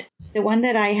not. The one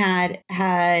that I had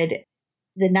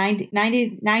the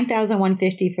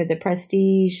 99,150 for the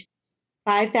Prestige,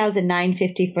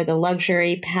 5,950 for the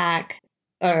luxury pack,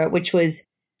 which was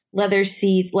leather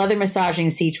seats, leather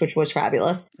massaging seats, which was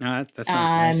fabulous. That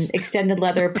sounds nice. Extended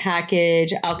leather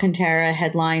package, Alcantara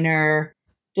headliner,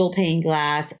 dual pane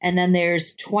glass, and then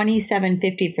there's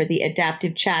 2,750 for the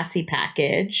adaptive chassis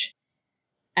package,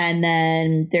 and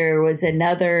then there was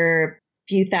another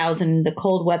few thousand. The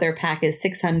cold weather pack is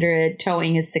 600,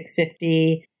 towing is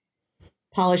 650,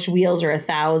 polished wheels are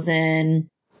 1,000.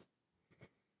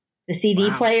 The CD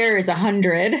player is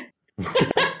 100.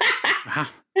 Wow,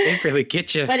 they really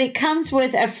get you. But it comes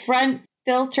with a front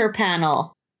filter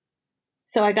panel.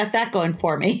 So I got that going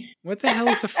for me. What the hell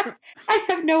is a front? I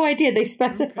have no idea. They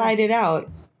specified it out.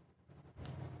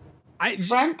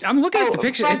 I'm looking at the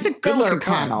picture. It's a good looking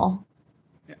panel.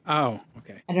 Oh,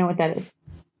 okay. I don't know what that is.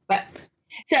 But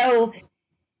so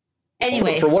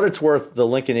anyway. For what it's worth, the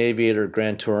Lincoln Aviator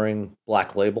Grand Touring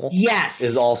Black Label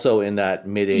is also in that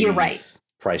mid-80s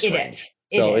price range.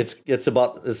 So it's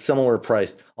about a similar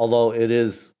price, although it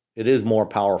is more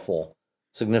powerful,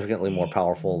 significantly more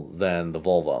powerful than the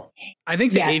Volvo. I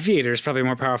think the Aviator is probably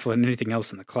more powerful than anything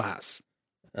else in the class.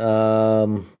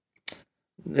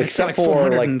 Except for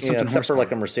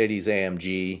like a Mercedes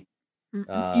AMG.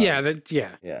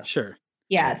 Sure.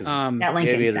 Yeah, that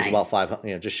Lincoln's Aviator's nice. about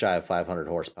 500, just shy of 500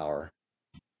 horsepower.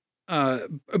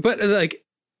 But like,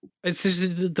 it's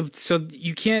just so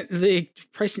you can't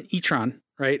price an e-tron.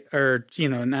 Right. Or,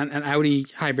 an Audi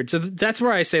hybrid. So that's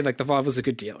where I say like the Volvo's a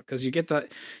good deal because you get the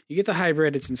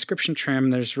hybrid. It's inscription trim.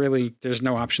 There's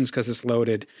no options because it's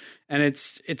loaded and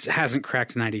it hasn't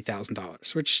cracked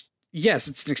 $90,000, which yes,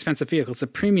 it's an expensive vehicle. It's a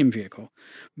premium vehicle,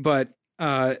 but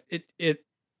it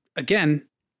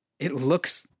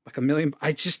looks like $1 million.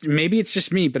 Maybe it's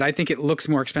just me, but I think it looks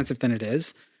more expensive than it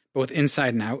is, both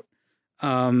inside and out.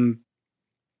 And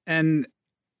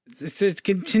it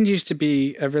continues to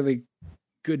be a really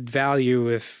good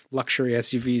value if luxury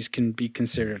SUVs can be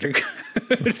considered a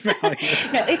good value.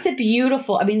 No, it's a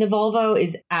beautiful, the Volvo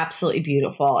is absolutely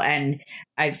beautiful. And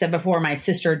I've said before, my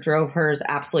sister drove hers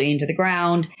absolutely into the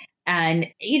ground. And,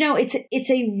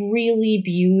 it's a really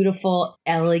beautiful,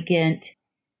 elegant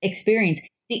experience.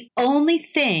 The only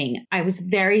thing I was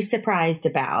very surprised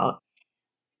about,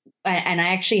 and I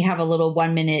actually have a little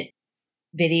 1-minute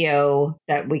video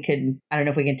that I don't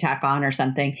know if we can tack on or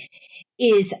something,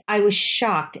 is I was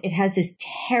shocked. It has this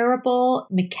terrible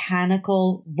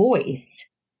mechanical voice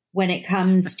when it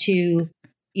comes to,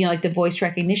 like the voice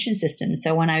recognition system.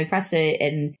 So when I pressed it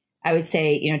and I would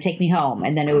say, take me home,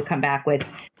 and then it would come back with,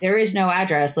 there is no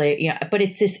address. But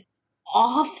it's this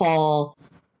awful,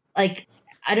 like,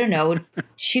 I don't know,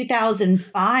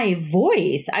 2005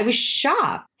 voice. I was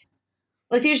shocked.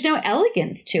 Like there's no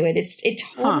elegance to it. It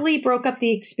totally broke up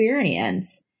the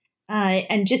experience.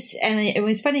 And it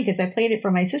was funny because I played it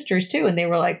for my sisters too. And they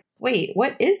were like, wait,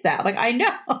 what is that? Like, I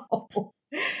know.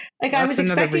 Like I was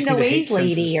expecting the Waze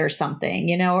lady or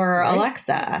something, or right?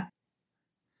 Alexa.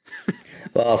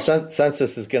 Well,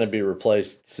 Sensus is going to be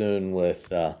replaced soon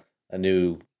with a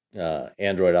new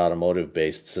Android Automotive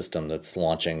based system that's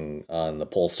launching on the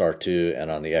Polestar 2 and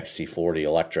on the XC40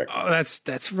 electric. Oh,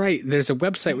 that's right. There's a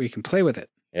website where you can play with it.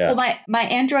 Yeah. Well, my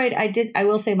Android, I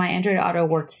will say my Android Auto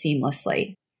worked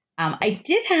seamlessly. I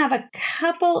did have a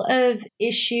couple of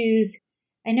issues.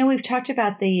 I know we've talked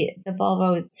about the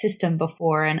Volvo system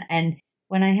before, and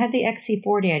when I had the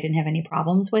XC40, I didn't have any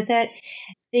problems with it.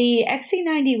 The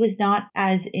XC90 was not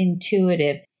as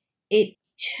intuitive. It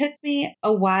took me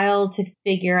a while to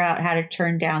figure out how to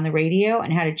turn down the radio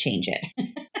and how to change it.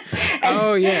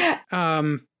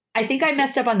 I think I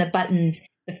messed up on the buttons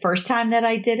the first time that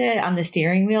I did it on the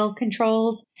steering wheel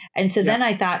controls. And so then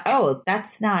I thought, oh,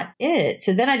 that's not it.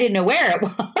 So then I didn't know where it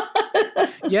was.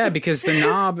 Yeah, because the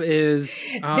knob is...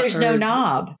 there's no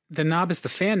knob. The knob is the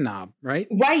fan knob, right?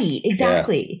 Right,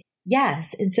 exactly. Yeah.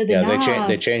 Yes. And so the knob...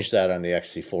 they changed that on the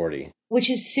XC40. Which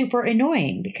is super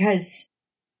annoying because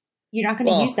you're not going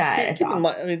to use that as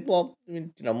often.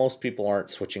 Most people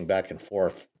aren't switching back and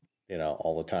forth,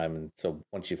 all the time. And so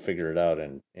once you figure it out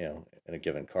and, in a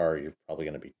given car, you're probably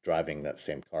going to be driving that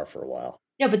same car for a while.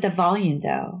 No, but the volume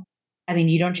though,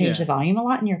 you don't change the volume a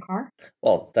lot in your car?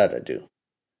 Well, that I do.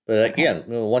 But again,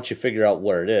 once you figure out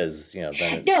where it is, then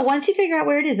it's... No, once you figure out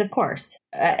where it is, of course,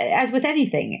 as with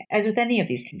anything, as with any of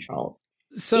these controls.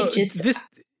 So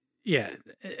Yeah,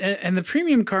 and the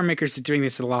premium car makers are doing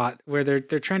this a lot, where they're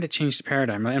trying to change the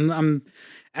paradigm. I'm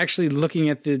actually looking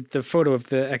at the photo of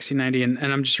the XC90,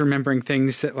 and I'm just remembering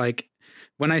things that, like,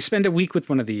 when I spend a week with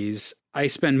one of these, I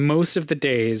spend most of the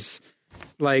days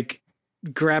like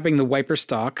grabbing the wiper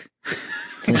stalk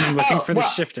when I'm looking for the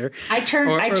shifter. I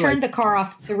turned the car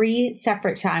off 3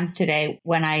 separate times today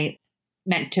when I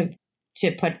meant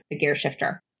to put the gear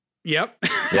shifter. Yep.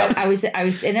 I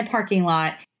was in a parking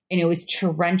lot and it was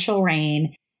torrential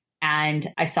rain,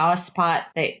 and I saw a spot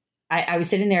that I was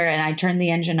sitting there and I turned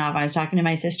the engine off. I was talking to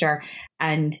my sister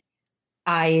and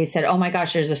I said, "Oh my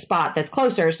gosh, there's a spot that's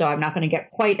closer, so I'm not going to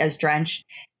get quite as drenched."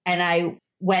 And I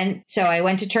went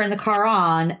to turn the car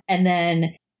on, and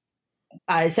then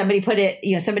somebody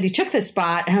took the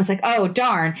spot, and I was like, "Oh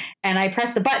darn!" And I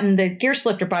pressed the button, the gear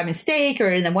shifter by mistake,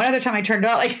 and then one other time I turned it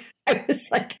on. Like I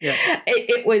was like,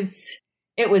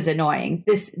 it was annoying.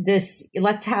 This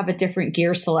let's have a different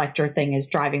gear selector thing is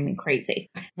driving me crazy.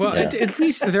 Well, at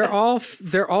least they're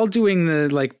all doing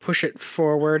the like push it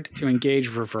forward to engage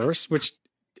reverse, which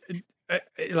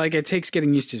like it takes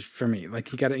getting used to for me.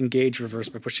 Like you got to engage reverse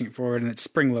by pushing it forward, and it's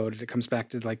spring loaded. It comes back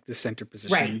to like the center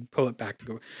position. Right. You pull it back to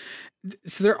go.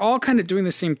 So they're all kind of doing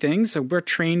the same thing. So we're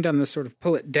trained on the sort of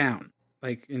pull it down,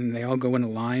 like, and they all go in a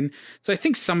line. So I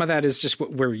think some of that is just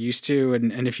what we're used to,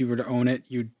 and if you were to own it,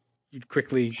 you'd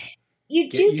quickly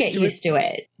get used to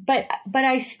it. But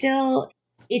I still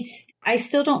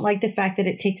don't like the fact that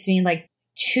it takes me like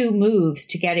 2 moves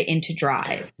to get it into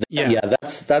drive. Yeah,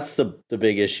 that's the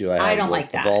big issue I don't with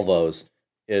like the that. Volvos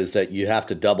is that you have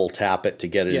to double tap it to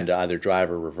get it into either drive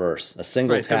or reverse. A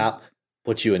single tap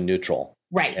puts you in neutral.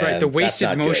 Right. Right. The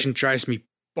wasted motion drives me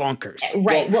bonkers.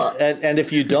 Right. Well, and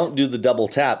if you don't do the double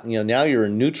tap, now you're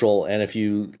in neutral, and if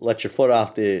you let your foot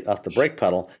off the brake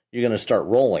pedal, you're going to start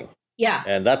rolling. Yeah.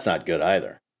 And that's not good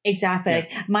either. Exactly.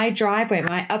 Yeah. My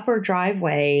upper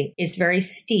driveway is very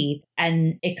steep,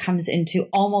 and it comes into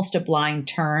almost a blind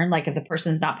turn. Like if the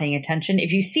person's not paying attention,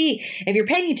 if you're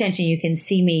paying attention, you can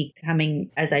see me coming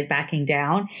as I'm backing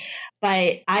down,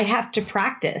 but I have to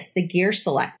practice the gear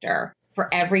selector for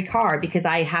every car because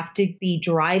I have to be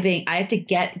driving. I have to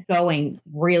get going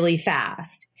really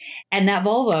fast. And that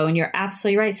Volvo, and you're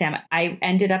absolutely right, Sam, I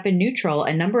ended up in neutral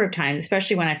a number of times,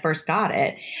 especially when I first got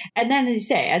it. And then, as you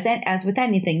say, as with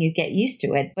anything, you get used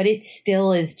to it, but it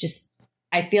still is just,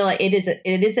 I feel like it is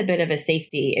a bit of a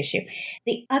safety issue.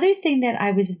 The other thing that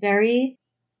I was very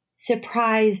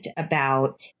surprised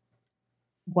about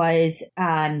was,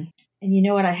 and you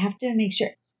know what, I have to make sure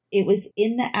it was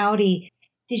in the Audi.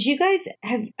 Did you guys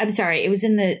have? I'm sorry, it was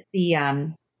in the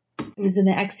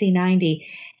XC90.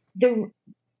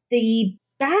 The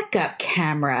backup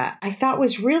camera I thought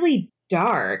was really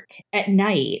dark at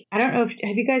night. I don't know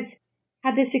have you guys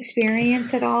had this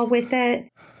experience at all with it?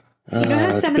 So you know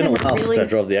how some it's been of them a while really, since I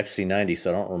drove the XC90,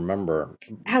 so I don't remember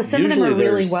how some of them are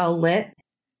really well lit.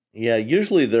 Yeah,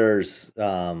 usually there's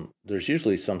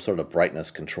usually some sort of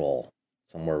brightness control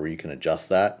somewhere where you can adjust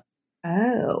that.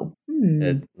 Oh,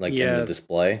 in the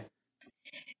display.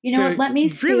 You know what? Let me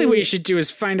see. Really, what you should do is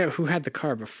find out who had the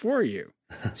car before you,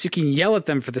 so you can yell at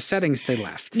them for the settings they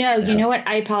left. No, you know what?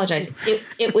 I apologize.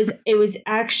 It was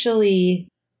actually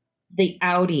the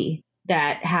Audi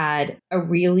that had a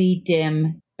really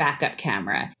dim backup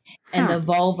camera, and the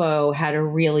Volvo had a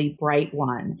really bright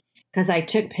one. Because I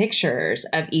took pictures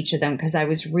of each of them because I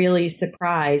was really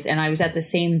surprised, and I was at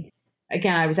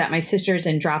I was at my sister's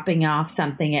and dropping off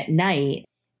something at night,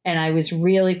 and I was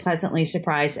really pleasantly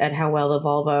surprised at how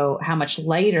much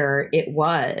lighter it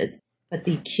was. But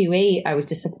the Q8, I was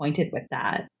disappointed with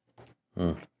that.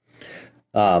 On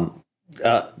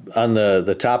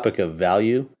the topic of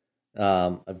value,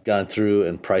 I've gone through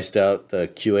and priced out the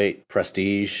Q8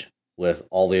 Prestige with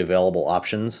all the available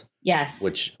options. Yes.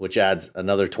 Which adds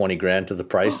another $20,000 to the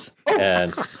price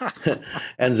and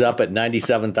ends up at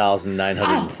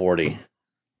 $97,940.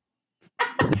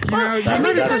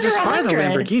 That's just buy the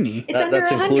Lamborghini.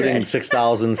 That's including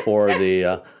 $6,000 for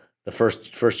the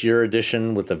first year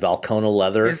edition with the Valcona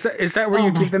leather. Is that where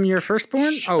you give them your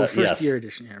firstborn? Oh, first year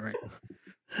edition. Yeah, right.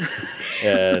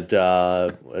 And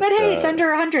but hey, it's under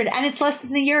 100, and it's less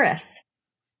than the Urus,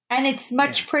 and it's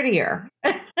much prettier.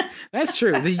 That's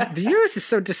true. The Urus is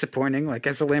so disappointing. Like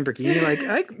as a Lamborghini, like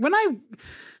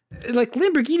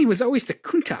Lamborghini was always the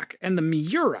Countach and the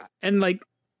Miura, and like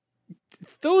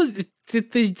those.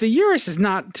 The Urus is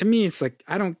not, to me. It's like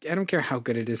I don't care how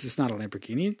good it is. It's not a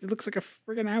Lamborghini. It looks like a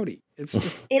friggin' Audi. It's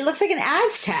just. It looks like an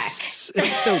Aztec. It's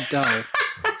so dull.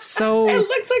 So it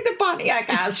looks like the Pontiac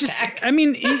Aztec.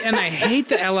 And I hate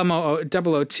the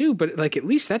LMO 002, but like at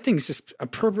least that thing's just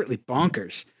appropriately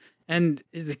bonkers. And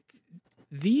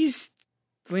these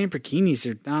Lamborghinis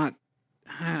are not.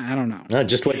 I don't know. No,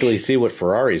 just wait till you see what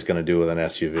Ferrari's going to do with an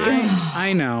SUV.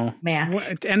 I know, man.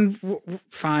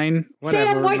 Fine,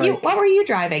 whatever. Sam, what were you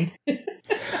driving?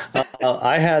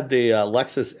 I had the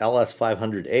Lexus LS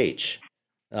 500H.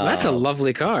 That's a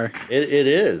lovely car. It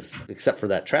is, except for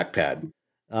that trackpad.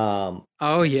 That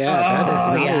is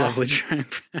not a lovely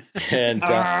trackpad. And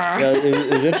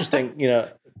it was interesting.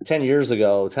 10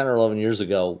 or 11 years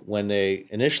ago, when they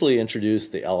initially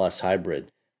introduced the LS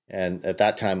Hybrid, and at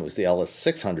that time it was the LS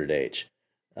 600H.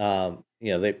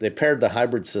 They paired the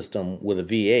hybrid system with a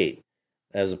V8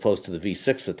 as opposed to the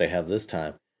V6 that they have this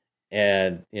time.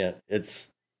 And in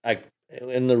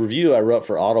the review I wrote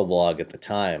for Autoblog at the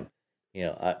time,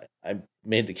 I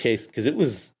made the case because it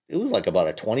was like about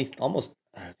I think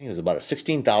it was about a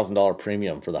 $16,000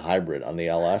 premium for the hybrid on the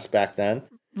LS back then.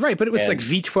 Right, but it was like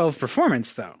V12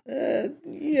 performance though.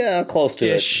 Yeah, close to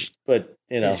it. But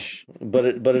but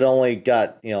it only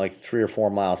got like 3 or 4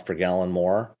 miles per gallon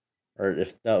more, or I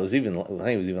think it was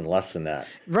even less than that.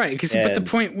 Right, but the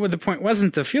point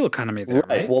wasn't the fuel economy there,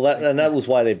 right? Well, that was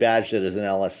why they badged it as an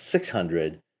LS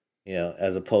 600,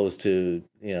 as opposed to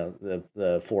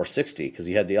the 460, because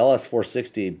you had the LS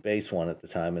 460 base one at the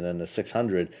time, and then the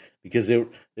 600 because they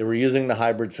were using the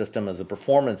hybrid system as a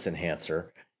performance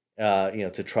enhancer,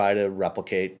 to try to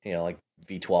replicate like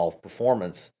V12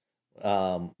 performance,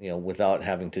 without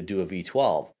having to do a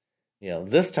V12.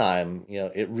 This time,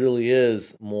 it really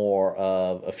is more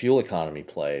of a fuel economy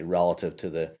play relative to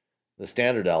the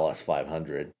standard LS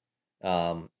 500.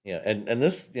 And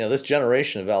this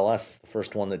generation of LS is the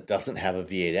first one that doesn't have a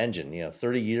V8 engine.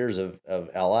 30 years of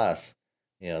LS,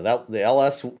 that the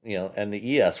LS, and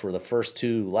the ES were the first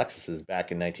two Lexuses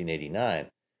back in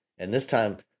 1989. And this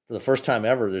time, for the first time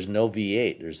ever, there's no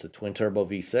V8. There's the twin turbo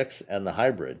V6 and the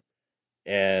hybrid.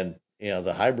 And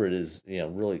the hybrid is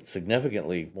really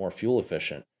significantly more fuel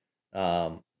efficient,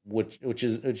 which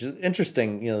is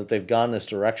interesting. That they've gone this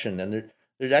direction, and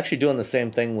they're actually doing the same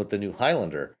thing with the new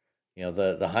Highlander.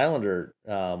 The Highlander,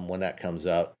 when that comes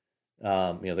out,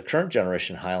 the current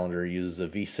generation Highlander uses a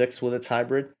V6 with its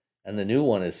hybrid, and the new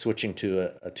one is switching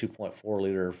to a 2.4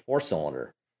 liter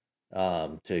 4-cylinder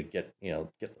to get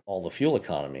all the fuel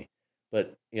economy.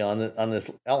 But on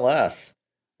this LS,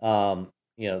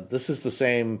 this is the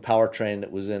same powertrain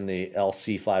that was in the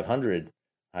LC 500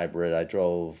 hybrid I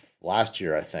drove last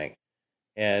year, I think,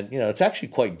 and it's actually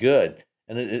quite good.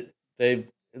 And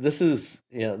this is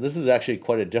actually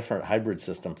quite a different hybrid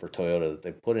system for Toyota that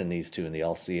they put in these two, in the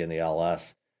LC and the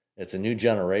LS. It's a new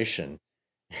generation,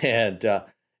 and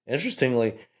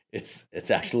interestingly, it's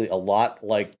actually a lot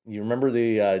like, you remember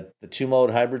the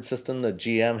 2-mode hybrid system that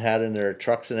GM had in their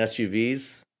trucks and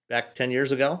SUVs back 10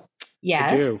 years ago?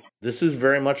 Yes. I do. This is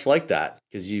very much like that,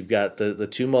 because you've got the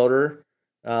 2-motor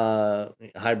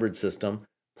hybrid system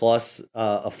plus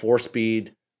a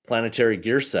 4-speed planetary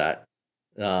gear set,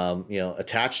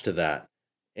 attached to that.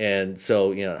 And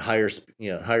so,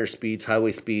 higher speeds,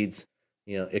 highway speeds,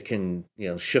 it can,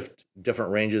 shift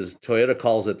different ranges. Toyota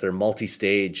calls it their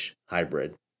multi-stage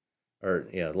hybrid, or,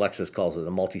 Lexus calls it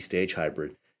a multi-stage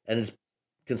hybrid. And it's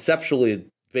conceptually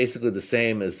basically the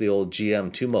same as the old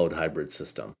GM 2-mode hybrid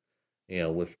system,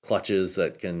 with clutches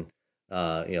that can,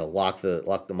 lock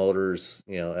the motors,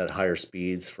 at higher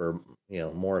speeds for,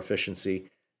 more efficiency.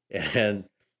 And it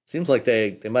seems like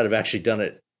they might have actually done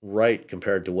it right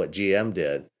compared to what GM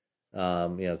did,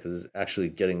 because it's actually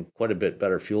getting quite a bit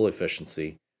better fuel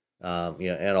efficiency,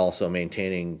 and also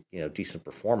maintaining, decent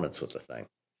performance with the thing.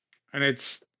 And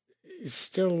it's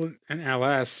still an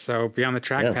LS, so beyond the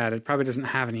trackpad, it probably doesn't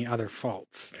have any other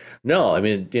faults. No, I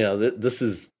mean, this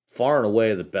is far and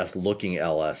away the best looking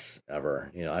LS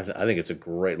ever. I think it's a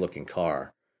great looking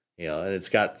car, and it's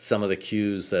got some of the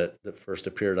cues that first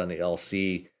appeared on the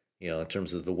LC, in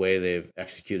terms of the way they've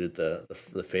executed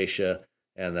the fascia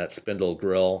and that spindle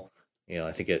grille.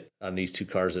 I think on these two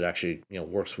cars, it actually,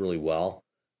 works really well.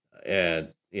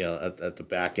 And, at the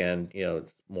back end,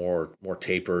 it's more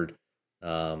tapered.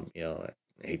 I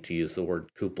hate to use the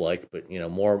word coupe-like, but,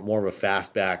 more of a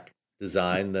fastback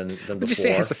design than before. Would you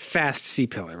say it has a fast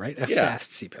C-pillar, right?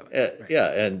 Fast C-pillar. Right.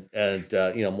 Yeah,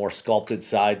 and more sculpted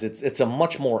sides. It's a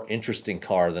much more interesting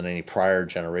car than any prior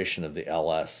generation of the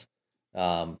LS.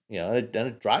 And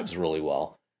it drives really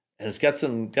well, and it's got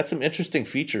some interesting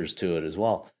features to it as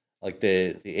well, like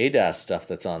the ADAS stuff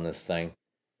that's on this thing.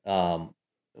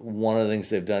 One of the things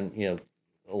they've done,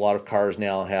 a lot of cars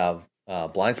now have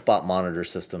blind spot monitor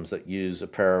systems that use a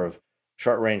pair of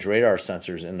short range radar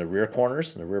sensors in the rear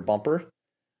corners, in the rear bumper,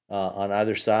 on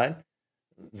either side.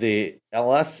 The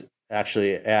LS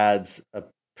actually adds a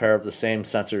pair of the same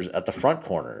sensors at the front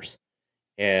corners.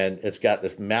 and it's got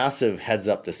this massive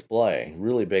heads-up display,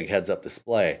 really big heads-up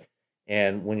display.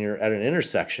 And when you're at an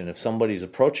intersection, if somebody's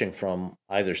approaching from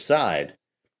either side,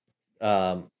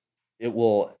 it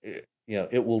will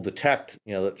detect,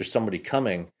 that there's somebody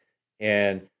coming,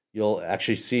 and you'll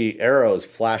actually see arrows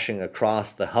flashing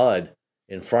across the HUD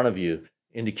in front of you,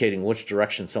 indicating which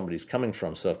direction somebody's coming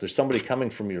from. So if there's somebody coming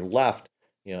from your left,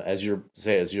 as you're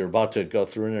about to go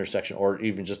through an intersection, or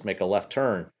even just make a left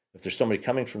turn, if there's somebody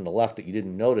coming from the left that you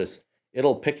didn't notice,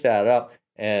 it'll pick that up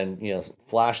and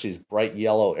flash these bright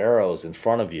yellow arrows in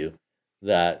front of you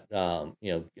that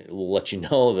it will let you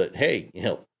know that, hey,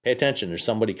 pay attention, there's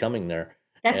somebody coming there.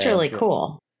 That's really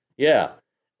cool. Yeah.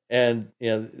 And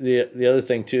the other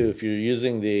thing too, if you're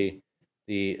using the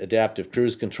adaptive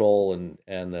cruise control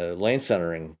and the lane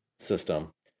centering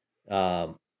system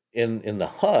in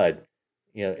the HUD,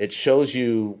 it shows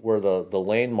you where the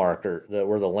lane marker,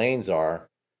 where the lanes are,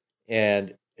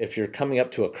 and if you're coming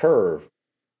up to a curve,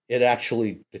 it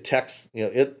actually detects,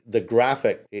 the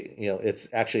graphic, it's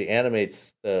actually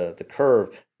animates the curve,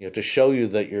 to show you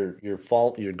that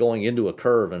you're going into a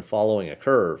curve and following a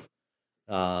curve,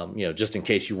 just in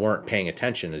case you weren't paying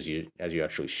attention as you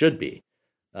actually should be.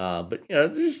 But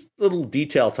these little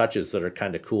detail touches that are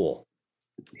kind of cool.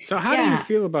 So how do you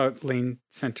feel about lane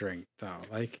centering though?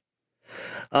 Like,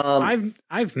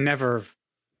 I've never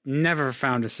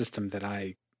found a system that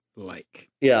I like.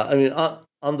 Yeah, I mean,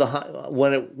 on the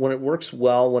when it works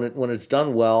well, when it's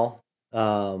done well,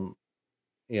 on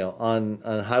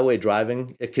highway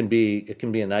driving, it can be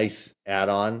a nice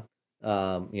add-on,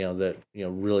 that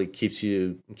really keeps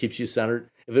you centered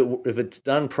if it's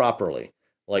done properly.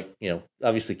 Like,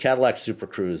 obviously Cadillac Super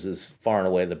Cruise is far and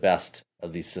away the best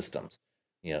of these systems.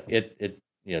 It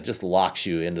just locks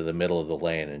you into the middle of the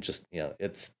lane and just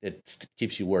it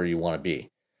keeps you where you want to be.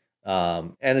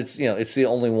 And it's the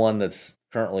only one that's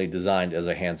currently designed as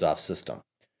a hands-off system.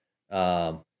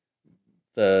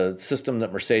 The system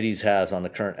that Mercedes has on the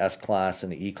current S-Class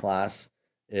and the E-Class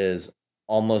is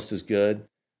almost as good.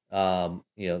 The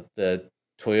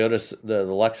Toyota, the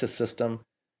Lexus system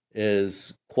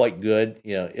is quite good.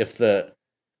 If the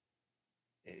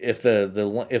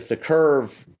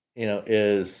curve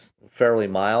is fairly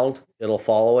mild, it'll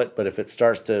follow it. But if it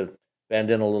starts to bend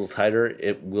in a little tighter,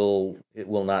 it will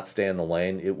not stay in the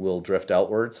lane. It will drift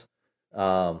outwards.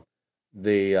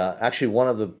 Actually one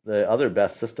of the other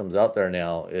best systems out there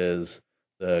now is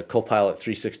the Copilot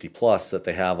 360 Plus that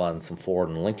they have on some Ford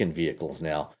and Lincoln vehicles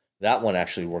now. That one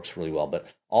actually works really well. But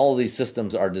all of these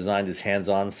systems are designed as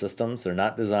hands-on systems. They're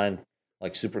not designed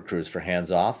like Super Cruise for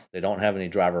hands-off. They don't have any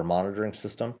driver monitoring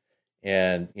system,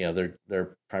 and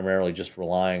they're primarily just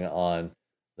relying on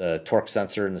the torque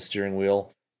sensor in the steering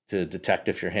wheel to detect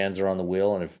if your hands are on the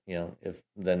wheel, and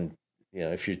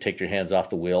if you take your hands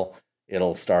off the wheel,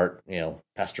 it'll start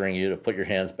pestering you to put your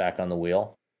hands back on the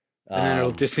wheel, and then it'll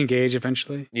disengage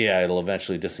eventually. Yeah, it'll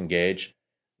eventually disengage.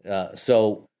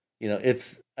 So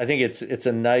I think it's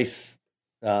a nice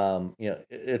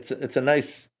it's a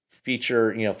nice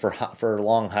feature for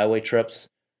long highway trips,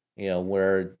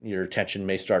 where your attention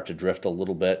may start to drift a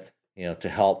little bit, to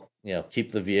help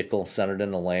keep the vehicle centered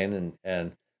in the lane.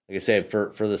 And like I say,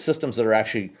 for the systems that are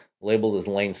actually labeled as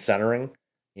lane centering,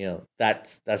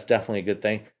 that's definitely a good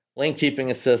thing. Lane keeping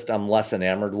assist, I'm less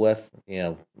enamored with,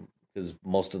 because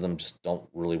most of them just don't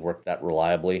really work that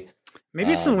reliably.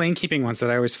 Maybe it's the lane keeping ones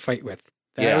that I always fight with.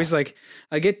 I always I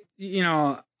get,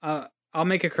 I'll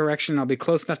make a correction. I'll be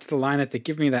close enough to the line that they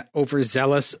give me that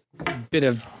overzealous bit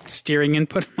of steering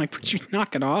input. I'm like, would you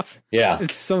knock it off? Yeah.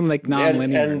 It's so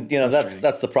non-linear. And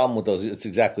that's the problem with those. It's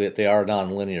exactly it. They are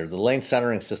non-linear. The lane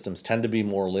centering systems tend to be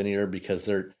more linear because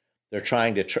they're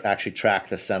trying to actually track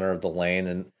the center of the lane,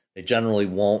 and they generally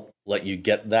won't let you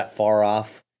get that far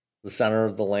off the center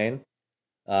of the lane.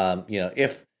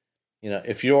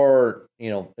 If you're,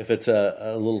 if it's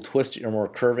a little twisty or more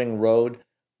curving road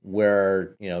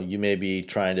where, you may be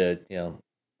trying to,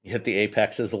 hit the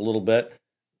apexes a little bit,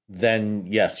 then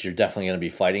yes, you're definitely going to be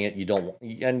fighting it.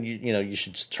 You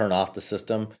should just turn off the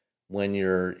system when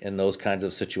you're in those kinds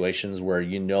of situations where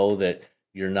that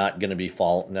you're not going to be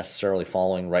necessarily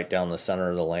following right down the center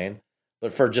of the lane.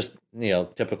 But for just,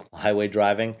 typical highway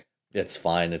driving, it's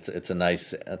fine. It's a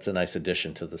nice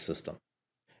addition to the system.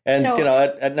 And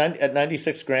at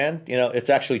 $96,000, it's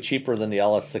actually cheaper than the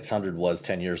LS600 was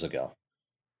 10 years ago.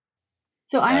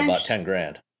 So I'm about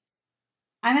 $10,000.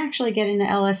 I'm actually getting the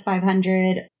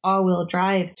LS500 all-wheel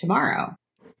drive tomorrow.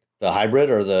 The hybrid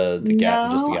or just the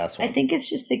gas one? I think it's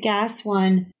just the gas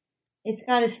one. It's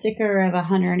got a sticker of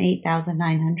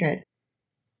 108,900.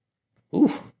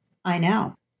 Ooh. I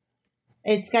know.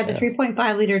 It's got the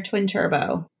 3.5 liter twin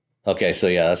turbo. Okay, so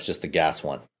yeah, that's just the gas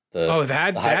one.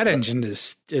 That engine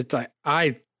is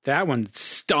that one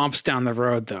stomps down the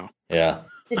road though. Yeah,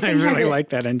 I really like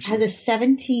that engine. Has a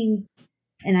 17,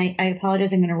 and I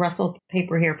apologize, I'm going to rustle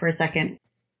paper here for a second.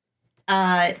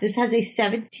 This has a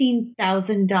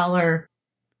 $17,000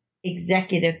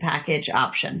 executive package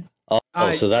option.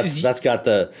 So that's got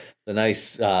the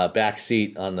nice back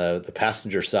seat on the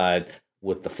passenger side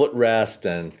with the footrest,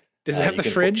 and does it have the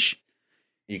fridge?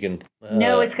 You can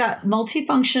no, it's got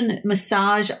multifunction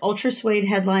massage, ultra suede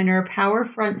headliner, power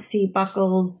front seat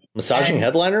buckles, massaging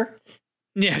headliner.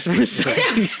 Yes,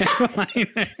 massaging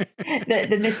headliner.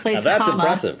 The misplaced. Now that's comma.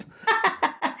 Impressive.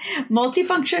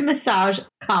 Multifunction massage,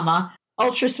 comma,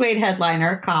 ultra suede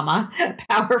headliner, comma,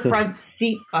 power front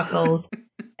seat buckles,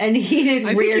 and heated rear seats.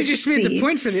 I think you just made the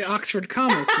point for the Oxford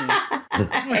comma scene.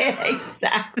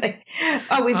 Exactly.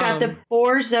 Oh, we've got the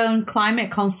 4-zone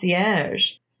climate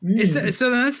concierge.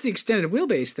 So that's the extended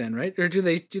wheelbase then, right? Or do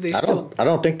they still? I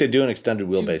don't think they do an extended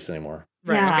wheelbase anymore.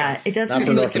 Right, yeah, okay. It doesn't. Not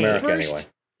for North America anyway.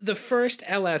 The first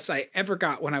LS I ever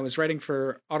got when I was writing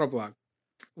for Autoblog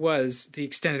was the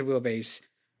extended wheelbase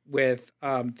with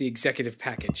the executive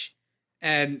package,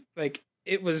 and like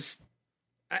it was,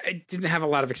 I didn't have a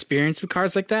lot of experience with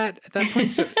cars like that at that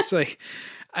point, so it's like.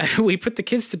 We put the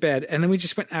kids to bed, and then we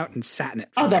just went out and sat in it.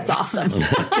 Oh, that's awesome! In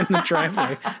the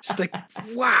driveway, it's like,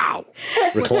 wow.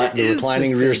 The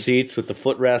reclining rear seats with the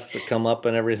foorests that come up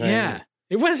and everything. Yeah,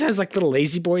 it has like little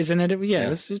lazy boys in it.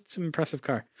 It's an impressive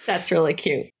car. That's really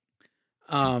cute.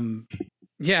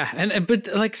 Yeah, but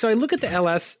like, so I look at the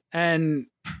LS, and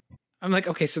I'm like,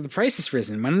 okay, so the price has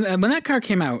risen. When that car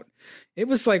came out, it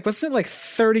was like, wasn't it like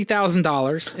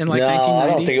 $30,000 in like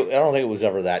 1990? I don't think it was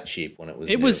ever that cheap when it was.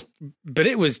 But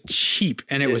it was cheap,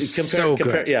 and it was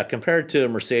good. Yeah, compared to a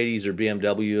Mercedes or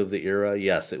BMW of the era,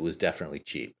 yes, it was definitely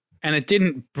cheap. And it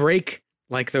didn't break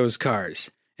like those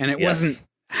cars, and it wasn't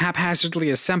haphazardly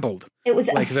assembled. It was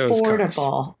like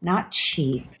affordable, not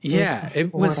cheap.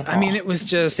 It was. I mean, it was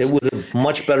just. It was a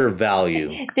much better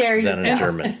value than a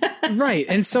German. Right,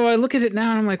 and so I look at it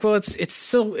now, and I'm like, well, it's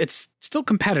still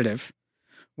competitive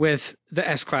with the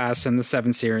S-Class and the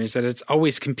 7 Series that it's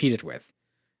always competed with.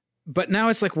 But now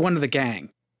it's like one of the gang,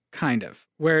 kind of,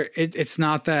 where it's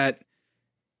not that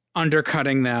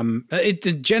undercutting them.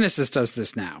 The Genesis does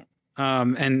this now,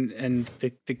 and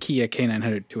the Kia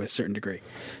K900 to a certain degree,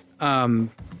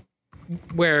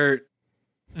 where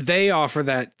they offer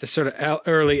the sort of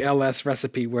early LS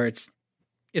recipe where it's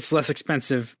less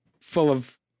expensive, full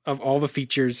of all the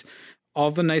features,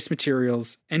 all the nice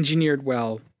materials, engineered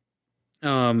well.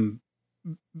 So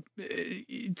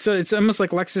it's almost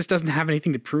like Lexus doesn't have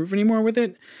anything to prove anymore with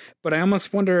it, but I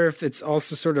almost wonder if it's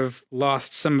also sort of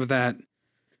lost some of that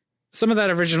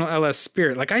original LS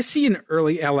spirit. Like I see an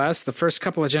early LS, the first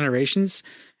couple of generations,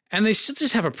 and they still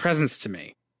just have a presence to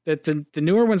me that the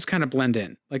newer ones kind of blend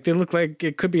in. Like they look like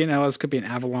it could be an LS, could be an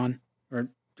Avalon or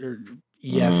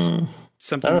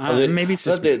something. Maybe it's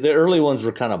just the early ones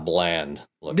were kind of bland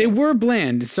looking. They were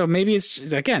bland, so maybe it's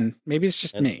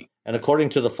just me. And according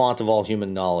to the font of all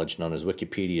human knowledge, known as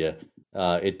Wikipedia,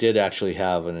 it did actually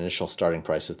have an initial starting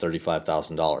price of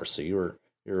 $35,000. So you're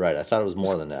right. I thought it was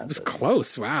more than that. It was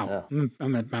close. Wow, yeah.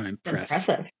 I'm impressed.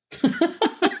 Impressive.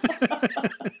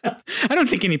 I don't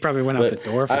think any probably went out the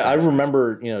door. For I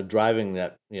remember, driving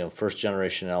that, first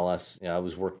generation LS. I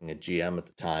was working at GM at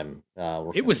the time.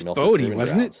 It was Bodie,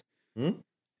 wasn't it? It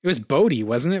was Bodie,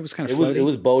 wasn't it? It was kind of floaty. It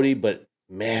was Bodie, but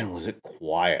man, was it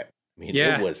quiet. I mean,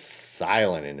 it was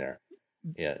silent in there.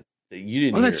 Yeah. You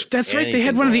didn't. Well, that's right. They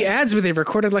had one of the ads where they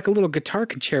recorded like a little guitar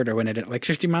concerto in it at like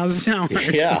 50 miles an hour.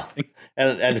 Yeah.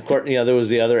 And of course, there was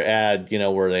the other ad,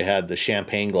 where they had the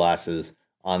champagne glasses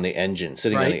on the engine,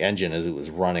 sitting on the engine as it was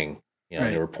running.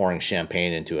 They were pouring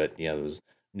champagne into it. There was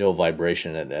no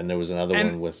vibration. And there was another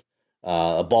one with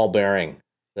a ball bearing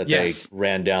that they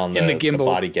ran down the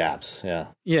body gaps. Yeah.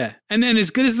 Yeah. And then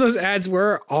as good as those ads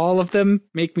were, all of them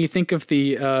make me think of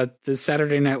the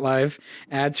Saturday Night Live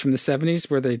ads from the 70s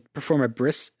where they perform a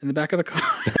bris in the back of the car.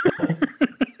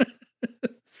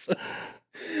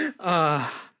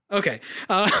 Okay.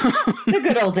 The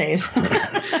good old days.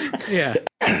 Yeah.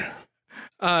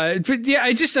 But yeah,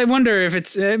 I wonder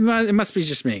if it must be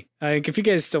just me. Like if you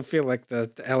guys still feel like the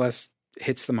LS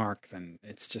hits the mark, then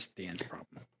it's just the N's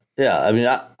problem. Yeah, I mean,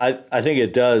 I think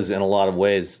it does in a lot of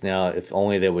ways. Now, if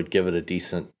only they would give it a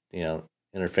decent,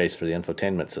 interface for the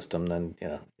infotainment system, then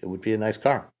it would be a nice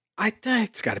car.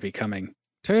 It's got to be coming.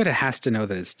 Toyota has to know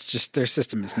that it's just their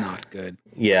system is not good.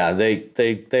 Yeah,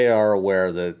 they are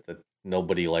aware that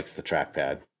nobody likes the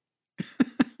trackpad.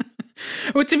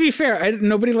 Well, to be fair,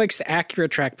 nobody likes the Acura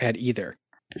trackpad either.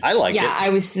 I like it. Yeah, I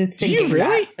was thinking. Do you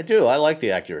really? I do. I like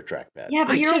the Accurate Trackpad. Yeah,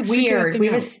 but you're weird.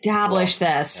 We've established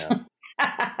this.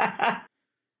 Yeah.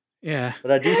 Yeah.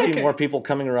 But I do see more people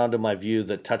coming around to my view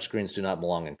that touchscreens do not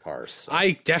belong in cars. So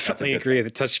I definitely agree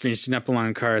that touchscreens do not belong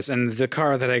in cars. And the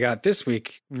car that I got this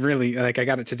week, really, like I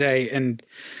got it today, and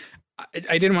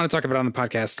I didn't want to talk about it on the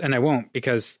podcast, and I won't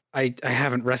because I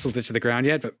haven't wrestled it to the ground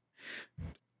yet, but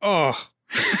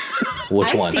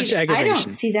Which one? I don't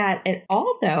see that at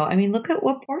all, though. I mean, look at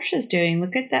what Porsche's doing.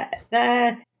 Look at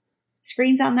the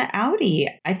screens on the Audi.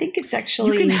 I think it's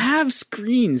actually... You can have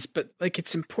screens, but like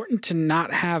it's important to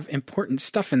not have important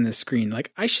stuff in the screen.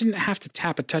 Like I shouldn't have to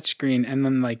tap a touch screen and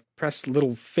then like press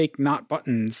little fake not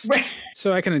buttons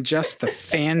so I can adjust the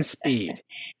fan speed.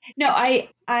 No, I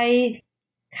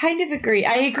kind of agree.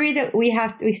 I agree that we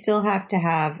still have to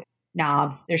have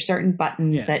knobs. There's certain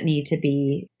buttons that need to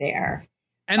be there.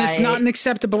 And it's not an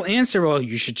acceptable answer. Well,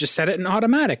 you should just set it in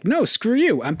automatic. No, screw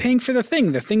you. I'm paying for the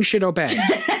thing. The thing should obey.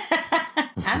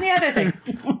 And the other thing.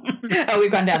 Oh,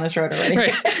 we've gone down this road already.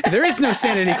 Right. There is no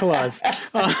sanity clause.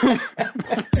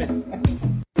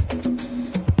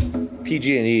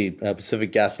 PG&E,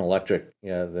 Pacific Gas and Electric,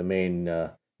 the main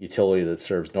utility that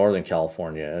serves Northern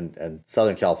California and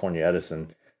Southern California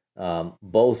Edison,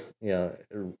 both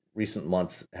recent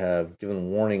months have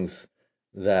given warnings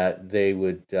that they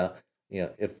would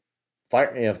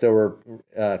if there were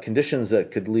conditions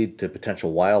that could lead to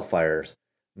potential wildfires,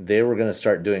 they were going to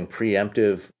start doing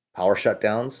preemptive power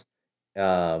shutdowns.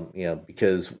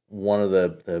 Because one of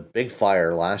the big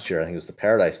fire last year, I think it was the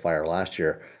Paradise Fire last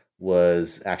year,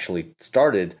 was actually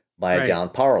started by a down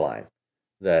power line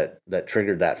that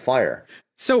triggered that fire.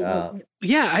 So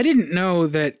I didn't know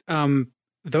that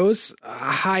those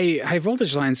high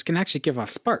voltage lines can actually give off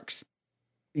sparks.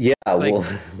 Yeah, well,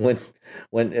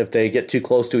 when if they get too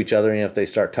close to each other, if they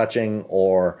start touching,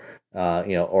 or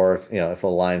if a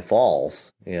line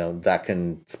falls, that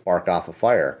can spark off a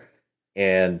fire.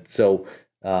 And so,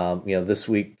 this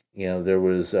week, there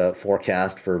was a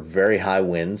forecast for very high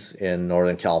winds in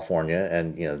Northern California,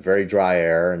 and very dry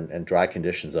air and dry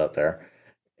conditions out there.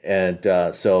 And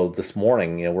so this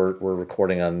morning, we're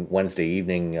recording on Wednesday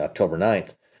evening, October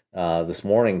 9th. This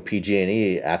morning,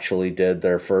 PG&E actually did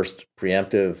their first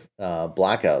preemptive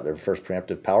blackout, their first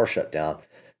preemptive power shutdown.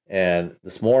 And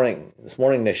this morning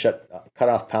they cut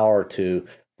off power to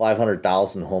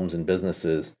 500,000 homes and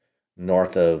businesses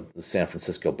north of the San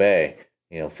Francisco Bay,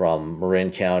 from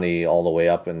Marin County all the way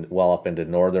up and well up into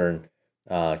Northern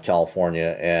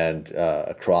California and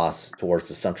across towards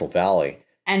the Central Valley.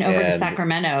 And over to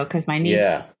Sacramento, because my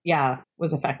niece,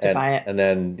 was affected by it. And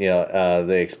then,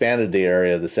 they expanded the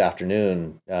area this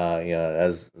afternoon.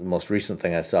 As the most recent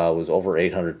thing I saw was over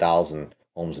 800,000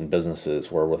 homes and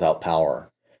businesses were without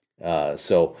power. One of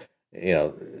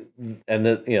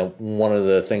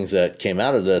the things that came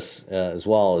out of this as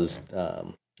well is,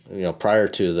 prior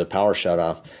to the power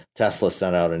shutoff, Tesla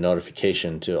sent out a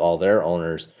notification to all their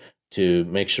owners to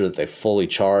make sure that they fully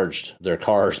charged their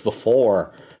cars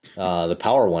before the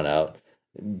power went out,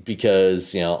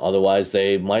 because otherwise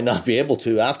they might not be able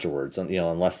to afterwards,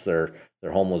 unless their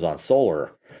home was on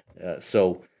solar. This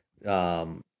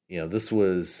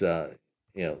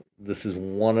is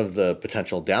one of the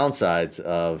potential downsides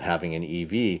of having an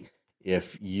EV.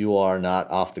 If you are not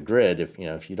off the grid,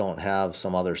 if you don't have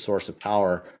some other source of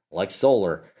power like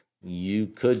solar, you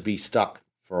could be stuck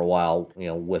for a while,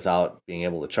 without being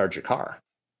able to charge your car.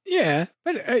 Yeah,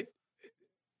 but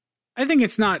I think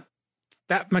it's not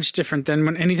that much different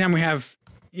than anytime we have,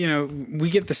 we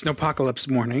get the snowpocalypse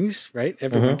mornings, right?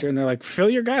 Every winter, and they're like, fill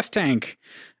your gas tank.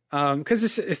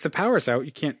 Because if the power's out,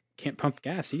 you can't pump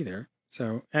gas either.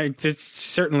 So it's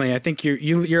certainly, I think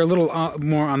you're a little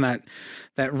more on that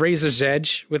razor's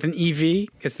edge with an EV,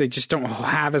 because they just don't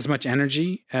have as much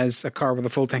energy as a car with a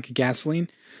full tank of gasoline.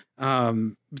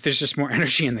 There's just more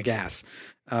energy in the gas.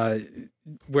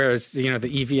 Whereas,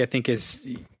 the EV, I think, is,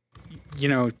 you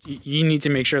need to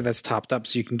make sure that's topped up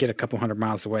so you can get a couple hundred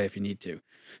miles away if you need to.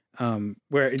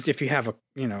 Where if you have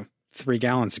 3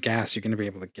 gallons of gas, you're going to be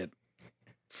able to get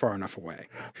far enough away.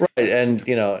 Right. And,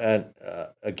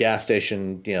 a gas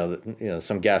station,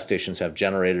 some gas stations have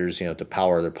generators, to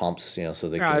power their pumps, so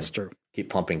they can keep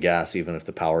pumping gas even if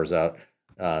the power's out.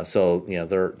 So,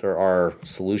 there are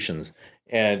solutions.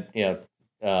 And,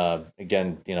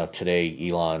 again, today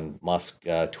Elon Musk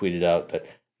tweeted out that,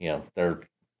 they're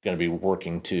going to be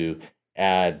working to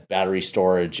add battery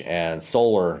storage and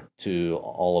solar to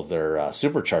all of their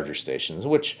supercharger stations,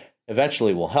 which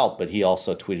eventually will help. But he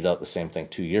also tweeted out the same thing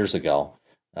 2 years ago.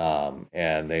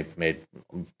 And they've made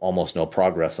almost no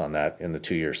progress on that in the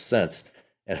 2 years since.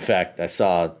 And in fact, I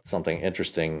saw something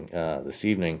interesting this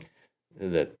evening.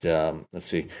 that let's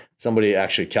see, somebody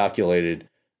actually calculated,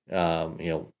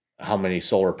 how many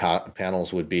solar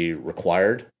panels would be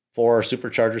required for a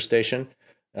supercharger station.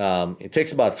 It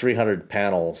takes about 300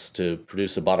 panels to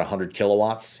produce about 100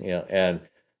 kilowatts, and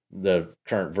the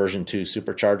current version 2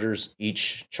 superchargers,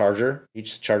 each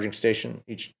charging station,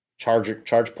 each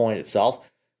charge point itself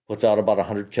puts out about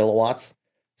 100 kilowatts.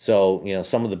 So,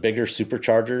 some of the bigger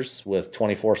superchargers with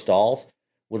 24 stalls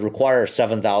would require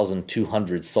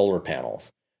 7,200 solar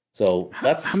panels. So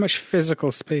that's how much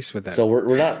physical space would that? So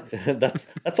we're not,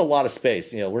 that's a lot of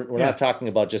space. We're not talking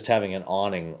about just having an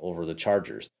awning over the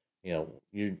chargers. You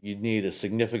need a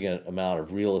significant amount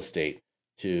of real estate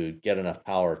to get enough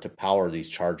power to power these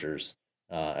chargers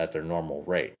at their normal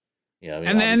rate.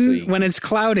 And then when it's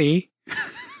cloudy.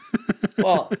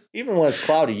 Well, even when it's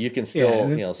cloudy, you can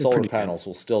still, solar panels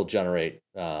will still generate,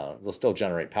 they'll still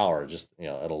generate power, just,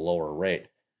 at a lower rate.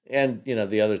 And,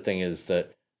 the other thing is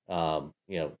that,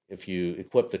 if you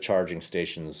equip the charging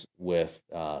stations with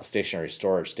stationary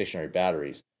storage, stationary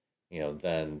batteries,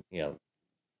 then,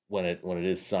 when it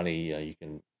is sunny, you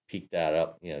can peak that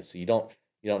up, so you don't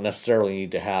necessarily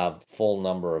need to have the full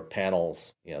number of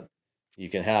panels. You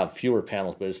can have fewer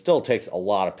panels, but it still takes a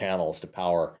lot of panels to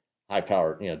power high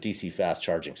power, DC fast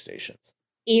charging stations.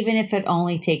 Even if it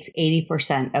only takes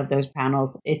 80% of those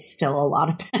panels, it's still a lot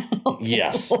of panels.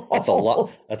 Yes, that's a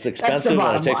lot. That's expensive,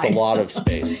 and it takes a lot of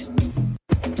space.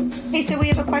 Hey, so we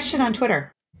have a question on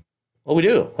Twitter. Oh, we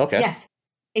do? Okay. Yes.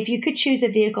 If you could choose a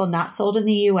vehicle not sold in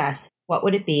the U.S., what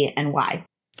would it be and why?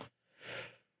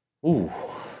 Ooh.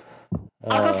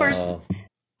 I'll go first.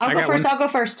 I'll go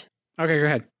first. Okay, go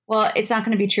ahead. Well, it's not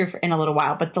going to be true in a little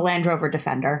while, but the Land Rover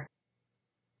Defender.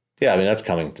 Yeah, that's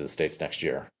coming to the States next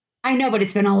year. I know, but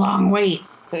it's been a long wait.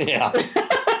 Yeah.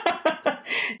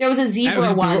 There was a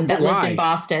zebra one that lived in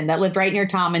Boston, that lived right near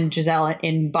Tom and Giselle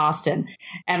in Boston.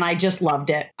 And I just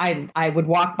loved it. I would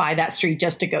walk by that street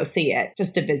just to go see it,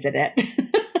 just to visit it.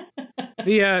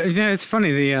 It's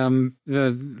funny.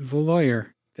 The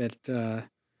lawyer that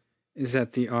is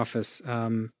at the office.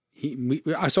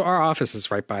 So our office is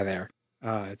right by there.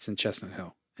 It's in Chestnut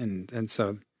Hill. And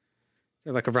so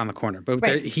they're like around the corner, but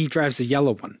right. He drives a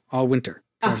yellow one all winter.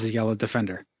 Drives a yellow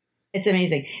Defender. It's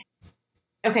amazing.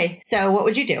 Okay, so what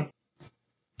would you do?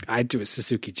 I'd do a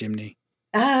Suzuki Jimny.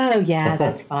 Oh yeah,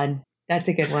 that's fun. That's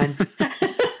a good one.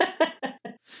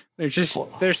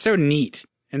 they're so neat,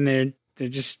 and they're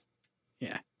just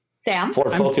Sam?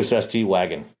 Ford Focus ST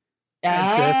wagon.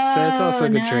 That's also a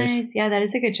good choice. Yeah, that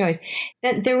is a good choice.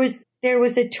 There was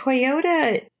a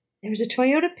Toyota. There was a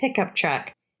Toyota pickup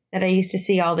truck that I used to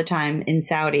see all the time in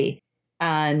Saudi.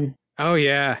 Oh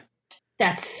yeah,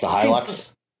 that's the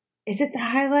Hilux. Is it the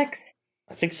Hilux?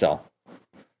 I think so.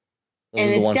 Those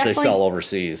are the ones they sell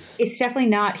overseas. It's definitely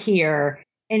not here,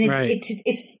 and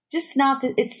it's just not.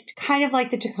 It's kind of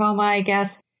like the Tacoma, I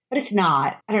guess, but it's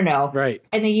not. I don't know. Right.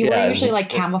 And then were usually like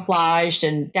camouflaged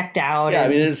and decked out. Yeah,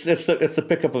 it's the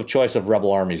pickup of choice of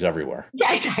rebel armies everywhere.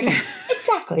 Yeah, exactly.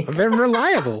 Exactly. They're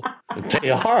reliable. They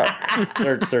are.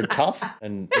 They're tough,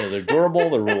 and they're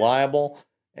durable. They're reliable,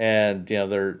 and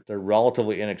they're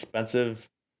relatively inexpensive.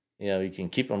 You can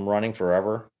keep them running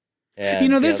forever.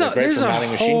 And there's there's a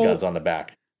machine guns on the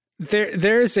back.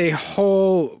 There's a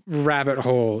whole rabbit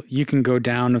hole you can go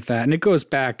down with that, and it goes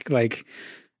back like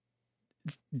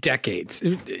decades.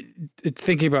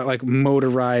 Thinking about like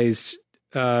motorized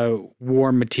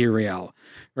war material,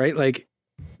 right? Like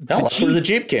that's where the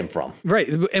Jeep came from, right?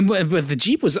 But the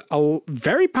Jeep was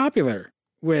very popular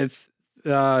with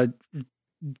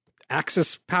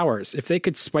Axis powers. If they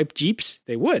could swipe Jeeps,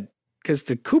 they would, because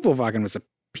the Kubelwagen was a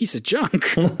piece of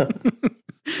junk.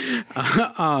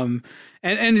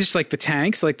 And just like the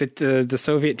tanks, like the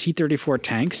Soviet T-34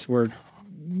 tanks were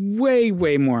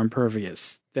way more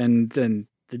impervious than the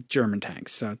German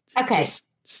tanks. So just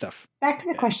stuff. Back to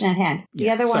the question at hand. The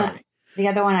other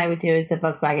one I would do is the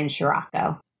Volkswagen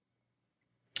Scirocco.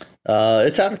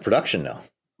 It's out of production now.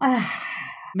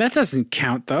 That doesn't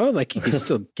count though. Like you can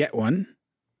still get one.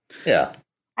 Yeah.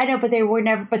 I know, but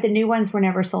the new ones were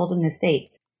never sold in the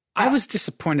States. I was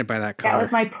disappointed by that car. That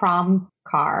was my prom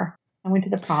car. I went to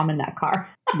the prom in that car.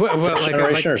 First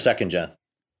generation or second gen?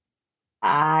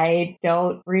 I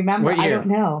don't remember. I don't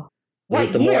know. Was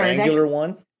it the more angular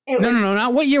one? No.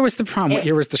 Not what year was the prom? What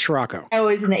year was the Scirocco? Oh,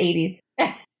 it was in the 80s.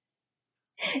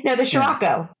 No, the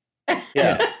Scirocco.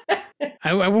 Yeah.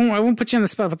 I won't put you on the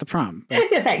spot with the prom.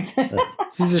 Yeah, thanks.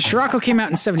 So the Scirocco came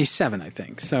out in 1977, I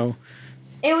think. So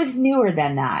it was newer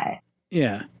than that.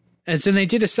 Yeah. And so they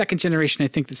did a second generation, I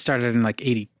think, that started in like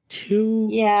 1982.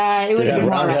 Yeah. Did it have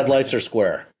round headlights or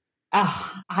square?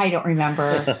 Oh, I don't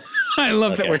remember. I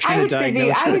love that we're trying to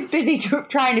diagnose I was busy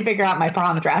trying to figure out my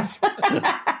prom dress.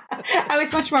 I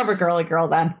was much more of a girly girl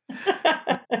then.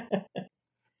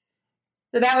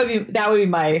 So that would be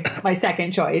my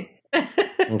second choice.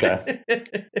 Okay,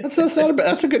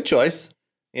 that's a good choice.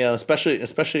 You know,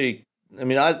 especially. I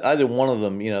mean, either one of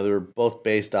them. You know, they were both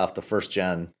based off the first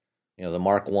gen. You know, the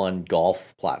Mark I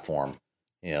Golf platform.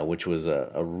 You know, which was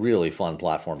a really fun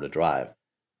platform to drive.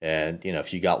 And you know,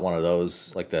 if you got one of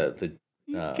those, like the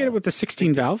you get it with the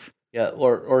 16 valve. Yeah,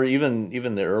 or even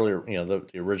the earlier, you know,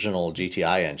 the original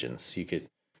GTI engines. You could.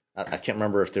 I can't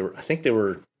remember if they were. I think they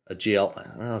were a GL.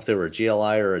 I don't know if they were a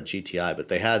GLI or a GTI, but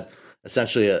they had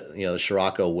essentially the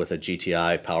Scirocco with a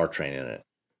GTI powertrain in it.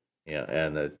 You know,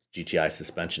 and the GTI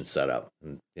suspension setup.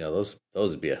 And you know, those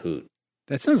would be a hoot.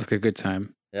 That sounds like a good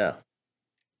time. Yeah.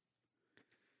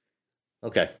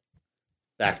 Okay.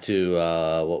 Back to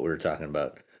what we were talking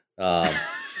about.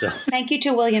 So thank you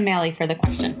to William Malley for the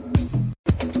question.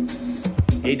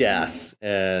 ADAS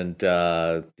and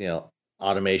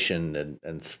automation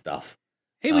and stuff.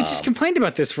 Hey, we just complained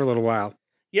about this for a little while.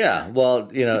 Yeah, well,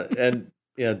 and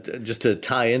just to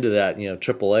tie into that,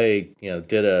 AAA,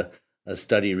 did a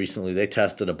study recently. They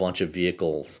tested a bunch of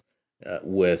vehicles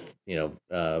with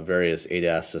various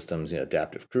ADAS systems,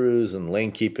 adaptive cruise and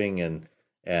lane keeping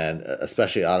and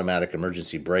especially automatic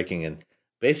emergency braking, and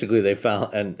basically they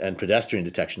found and pedestrian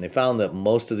detection. They found that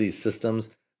most of these systems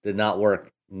did not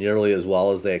work nearly as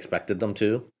well as they expected them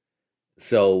to.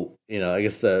 So, I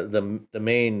guess the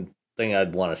main thing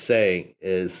I'd want to say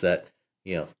is that,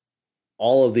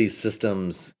 all of these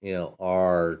systems,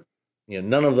 are,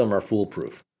 none of them are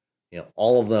foolproof.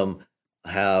 All of them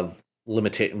have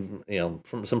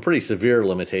from some pretty severe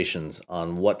limitations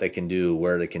on what they can do,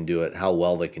 where they can do it, how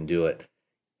well they can do it.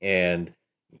 And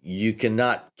you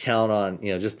cannot count on,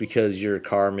 just because your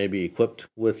car may be equipped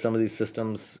with some of these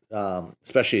systems,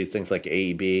 especially things like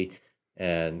AEB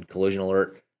and collision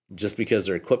alert, just because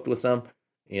they're equipped with them,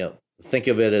 think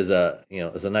of it as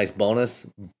a nice bonus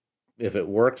if it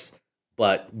works,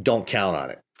 but don't count on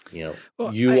it.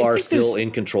 Well, you are still in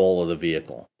control of the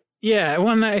vehicle. Yeah.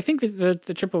 Well, I think that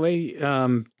the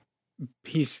AAA,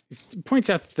 he points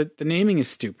out that the naming is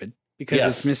stupid because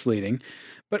it's misleading,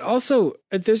 but also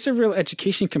there's a real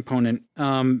education component.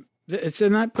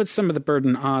 And that puts some of the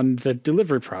burden on the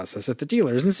delivery process at the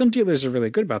dealers. And some dealers are really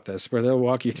good about this, where they'll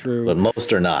walk you through. But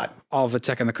most are not. All the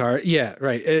tech in the car. Yeah,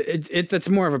 right. That's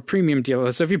more of a premium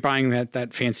deal. So if you're buying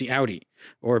that fancy Audi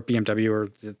or BMW or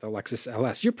the Lexus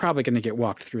LS, you're probably going to get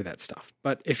walked through that stuff.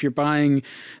 But if you're buying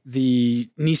the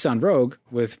Nissan Rogue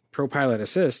with ProPilot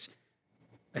Assist,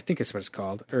 I think that's what it's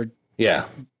called.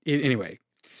 Anyway.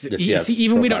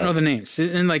 Even we don't know the names,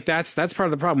 and that's part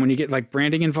of the problem when you get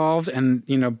branding involved, and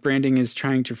branding is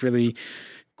trying to really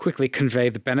quickly convey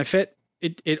the benefit.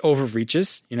 It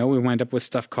overreaches. We wind up with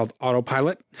stuff called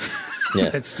autopilot.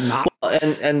 Yeah, it's not. Well,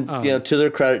 and to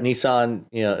their credit, Nissan,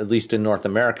 at least in North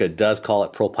America, does call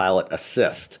it ProPilot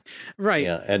Assist. Right.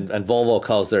 And Volvo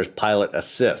calls theirs Pilot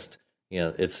Assist.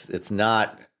 It's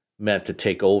not meant to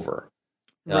take over.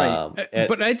 Right.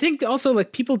 But I think also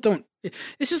people don't.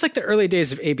 It's just like the early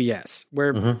days of ABS,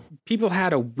 where people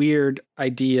had a weird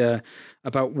idea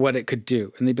about what it could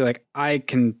do. And they'd be like, I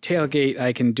can tailgate,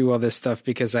 I can do all this stuff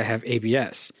because I have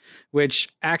ABS, which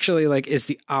actually is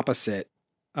the opposite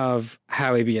of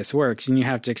how ABS works. And you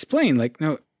have to explain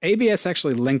no, ABS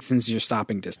actually lengthens your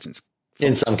stopping distance. Folks.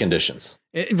 In some conditions.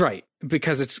 Right.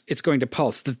 Because it's going to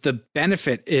pulse. The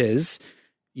benefit is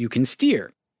you can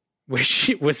steer,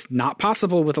 which was not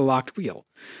possible with a locked wheel.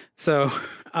 So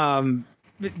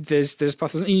there's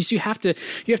pluses. And you have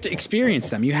to experience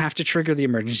them. You have to trigger the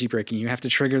emergency braking. You have to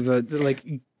trigger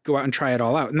the go out and try it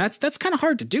all out. And that's kind of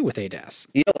hard to do with ADAS.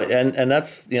 And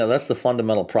that's the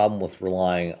fundamental problem with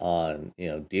relying on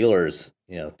dealers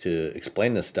to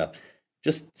explain this stuff.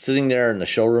 Just sitting there in the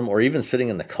showroom or even sitting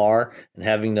in the car and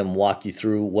having them walk you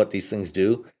through what these things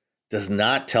do does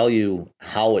not tell you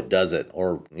how it does it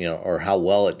or how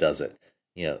well it does it.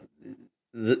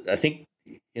 I think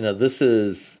this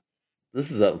is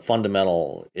a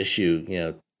fundamental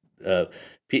issue.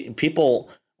 People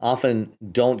often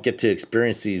don't get to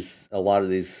experience a lot of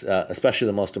these, especially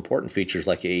the most important features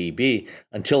like AEB,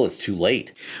 until it's too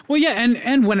late. Well, yeah,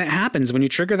 and when it happens, when you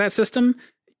trigger that system,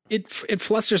 it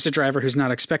flusters the driver who's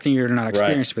not expecting you or not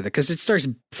experienced with it, because it starts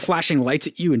flashing lights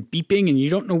at you and beeping, and you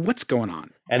don't know what's going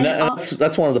on. And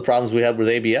that's one of the problems we had with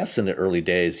ABS in the early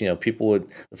days. People would,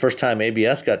 the first time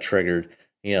ABS got triggered,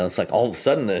 it's like all of a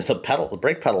sudden the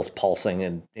brake pedal's pulsing,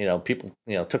 and people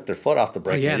took their foot off the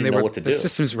brake. And didn't know what to do. The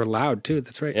systems were loud too.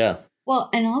 That's right. Yeah. Well,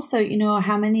 and also,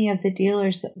 how many of the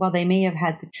dealers, while they may have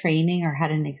had the training or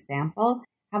had an example,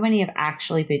 how many have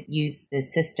actually been used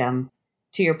this system,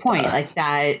 to your point, like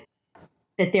that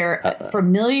they're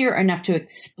familiar enough to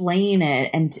explain it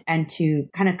and to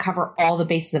kind of cover all the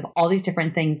bases of all these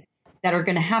different things that are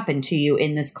going to happen to you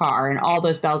in this car, and all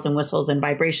those bells and whistles and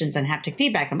vibrations and haptic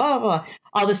feedback and blah, blah, blah,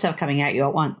 all this stuff coming at you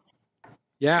at once.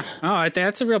 Yeah. Oh,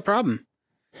 that's a real problem.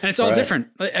 And it's all different.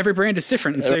 Every brand is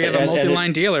different. And so you have a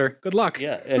multi-line dealer. Good luck.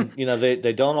 Yeah. And,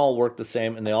 they don't all work the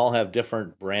same, and they all have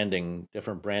different branding,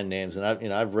 different brand names. And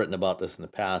I've written about this in the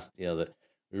past, that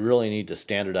we really need to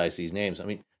standardize these names. I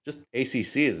mean, just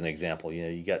ACC is an example.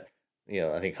 You got,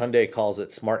 I think Hyundai calls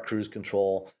it Smart Cruise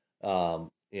Control. Toyota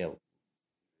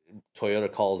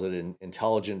calls it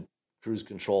Intelligent Cruise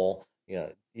Control.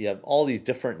 You have all these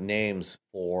different names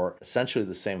for essentially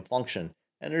the same function,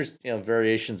 and there's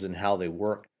variations in how they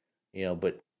work.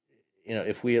 But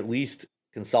if we at least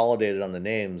consolidated on the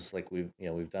names like we've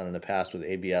done in the past with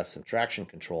ABS and traction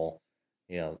control,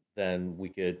 then we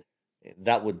could.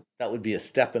 That would be a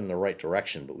step in the right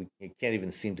direction, but we can't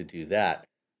even seem to do that.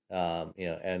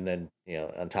 And then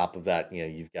on top of that,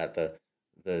 you've got the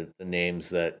names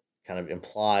that kind of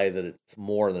imply that it's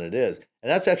more than it is.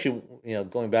 And that's actually,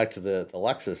 going back to the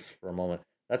Lexus for a moment,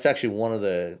 that's actually one of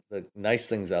the nice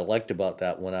things I liked about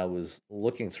that when I was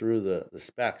looking through the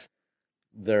specs.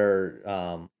 Their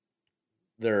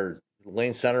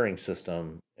lane centering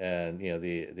system and,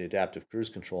 the adaptive cruise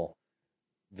control,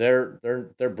 their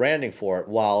branding for it,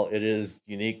 while it is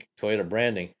unique Toyota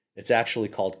branding, it's actually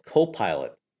called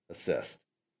Co-Pilot Assist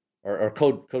or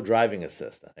co-driving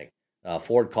assist, I think.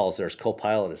 Ford calls theirs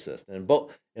Co-Pilot Assist, and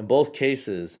in both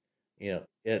cases,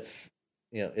 it's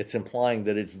implying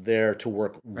that it's there to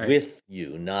work with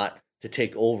you, not to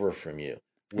take over from you,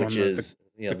 which is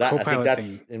that I think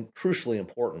that's crucially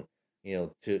important.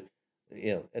 And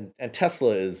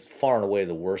Tesla is far and away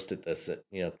the worst at this, at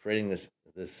creating this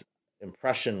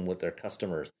impression with their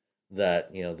customers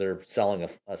that they're selling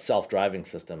a self-driving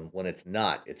system when it's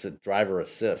not. It's a driver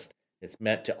assist. It's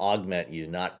meant to augment you,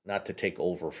 not to take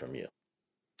over from you.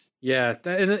 Yeah,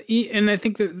 and I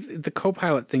think that the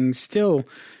co-pilot thing still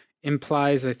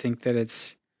implies, I think,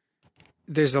 that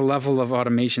there's a level of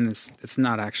automation that's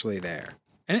not actually there,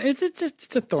 and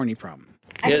it's a thorny problem.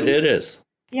 It is.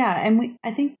 Yeah, and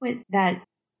I think with that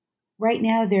right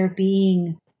now they're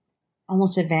being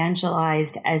almost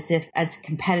evangelized as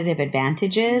competitive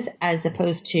advantages as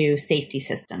opposed to safety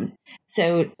systems.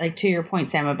 So, like to your point,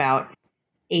 Sam, about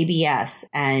ABS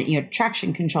and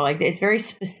traction control, like it's very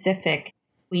specific.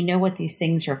 We know what these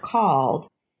things are called,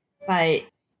 but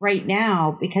right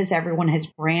now, because everyone has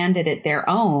branded it their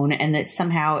own and that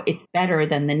somehow it's better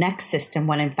than the next system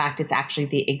when in fact it's actually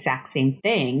the exact same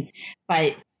thing,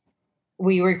 but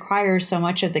we require so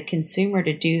much of the consumer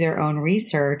to do their own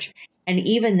research. And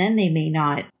even then they may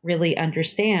not really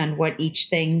understand what each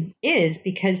thing is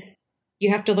because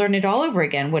you have to learn it all over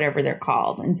again, whatever they're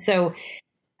called. And so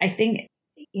I think,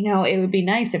 it would be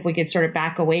nice if we could sort of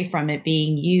back away from it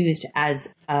being used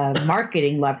as a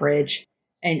marketing leverage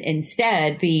and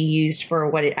instead being used for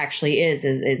what it actually is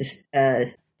a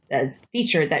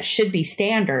feature that should be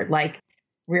standard, like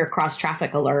rear cross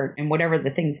traffic alert and whatever the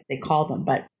things they call them.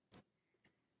 But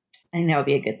I think that would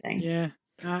be a good thing. Yeah.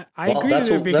 I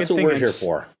agree. That's what we're here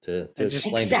for, to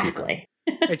explain to people.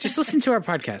 Just listen to our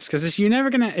podcast, because it's never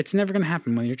gonna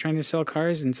happen when you're trying to sell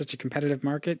cars in such a competitive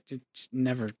market.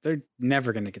 They're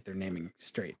never gonna get their naming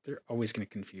straight. They're always gonna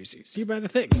confuse you. So you buy the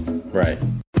thing. Right.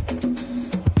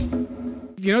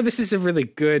 This is a really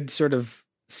good sort of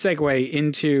segue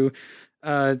into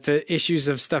the issues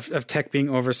of tech being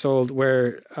oversold,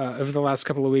 where over the last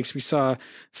couple of weeks we saw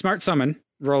Smart Summon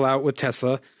roll out with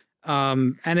Tesla.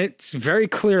 And it's very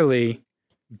clearly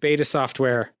beta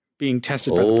software being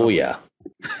tested by the public. Oh, yeah.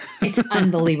 It's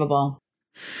unbelievable.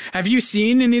 Have you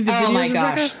seen any of the videos? Oh my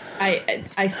gosh.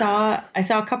 I saw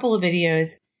a couple of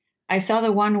videos. I saw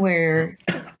the one where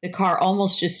the car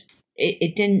almost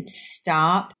it didn't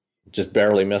stop. Just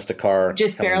barely missed a car.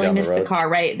 Just barely missed the car,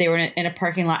 right? They were in a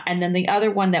parking lot. And then the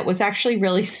other one that was actually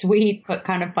really sweet but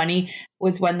kind of funny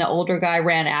was when the older guy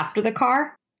ran after the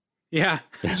car. Yeah.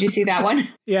 Did you see that one?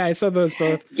 Yeah, I saw those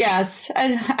both. Yes.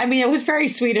 I mean, it was very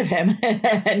sweet of him.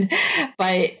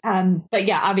 But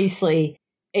yeah, obviously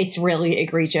it's really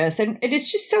egregious and it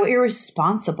is just so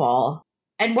irresponsible.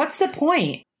 And what's the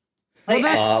point? Like,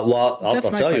 I'll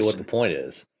tell you what the point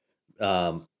is.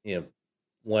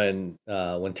 When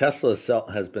Tesla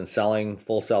has been selling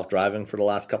full self-driving for the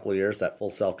last couple of years, that full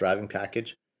self-driving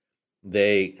package,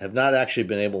 they have not actually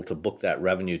been able to book that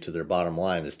revenue to their bottom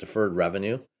line. It's deferred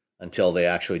revenue until they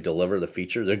actually deliver the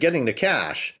feature. They're getting the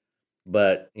cash,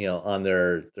 but on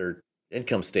their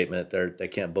income statement, they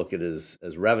can't book it as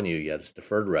revenue yet. It's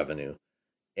deferred revenue,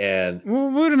 And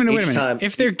wait a minute.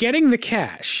 If they're getting the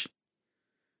cash,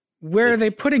 where are they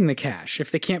putting the cash?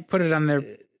 If they can't put it on their,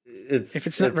 if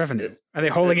it's not revenue, are they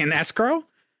holding it in escrow?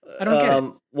 I don't get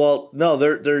it. Well, no,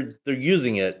 they're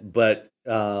using it, but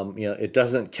it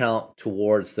doesn't count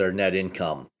towards their net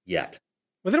income yet.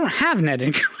 Well, they don't have net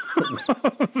income.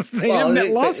 They have net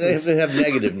losses. They have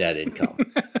negative net income.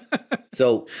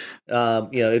 So,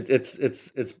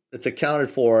 it's accounted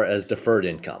for as deferred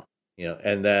income.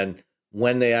 And then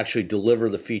when they actually deliver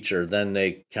the feature, then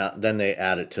they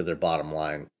add it to their bottom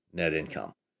line net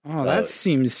income. Oh, that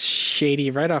seems shady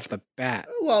right off the bat.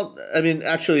 Well, I mean,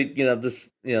 actually,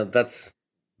 that's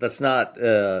not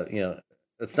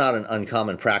that's not an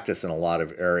uncommon practice in a lot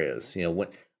of areas.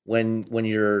 When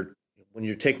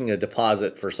you're taking a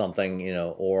deposit for something,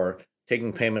 or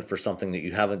taking payment for something that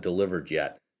you haven't delivered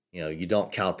yet, you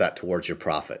don't count that towards your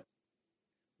profit.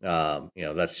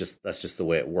 That's just the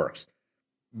way it works.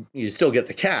 You still get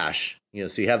the cash,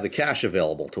 so you have the cash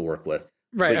available to work with.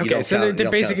 Right. Okay. So they're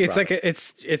basically,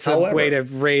 it's a way to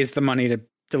raise the money to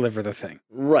deliver the thing.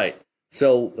 Right.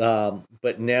 So,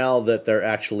 but now that they're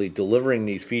actually delivering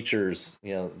these features,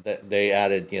 that they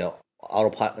added,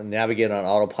 autopilot, navigate on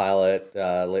autopilot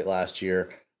late last year.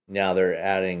 Now they're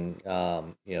adding,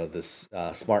 this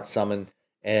smart summon,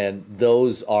 and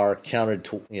those are counted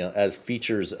to, as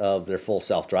features of their full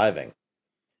self-driving.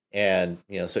 And,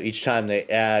 so each time they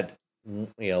add,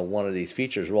 one of these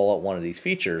features, roll out one of these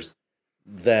features,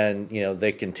 then,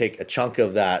 they can take a chunk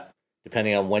of that,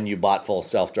 depending on when you bought full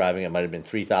self-driving. It might have been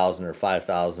 $3,000 or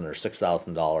 $5,000 or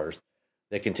 $6,000.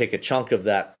 They can take a chunk of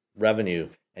that revenue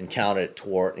and count it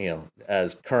toward,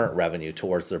 as current revenue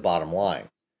towards their bottom line.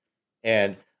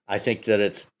 And I think that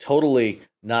it's totally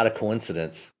not a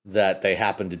coincidence that they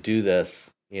happen to do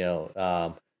this,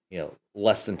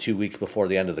 less than 2 weeks before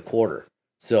the end of the quarter.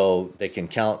 So they can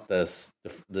count this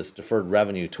deferred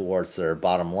revenue towards their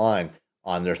bottom line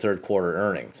on their third quarter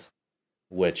earnings,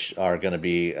 which are going to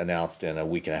be announced in a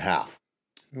week and a half.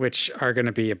 Which are going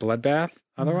to be a bloodbath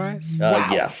otherwise? Wow.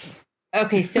 Yes.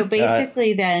 Okay, so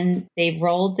basically then they've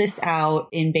rolled this out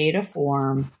in beta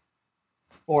form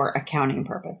for accounting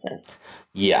purposes.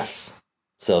 Yes.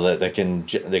 So that they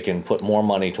can put more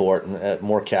money toward,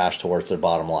 more cash towards their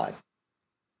bottom line.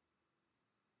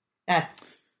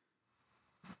 That's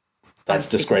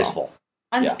disgraceful.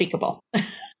 Unspeakable. Yeah.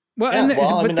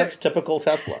 Well, that's typical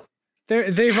Tesla.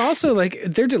 They've also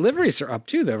their deliveries are up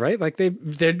too, though, right? Like they're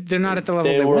not at the level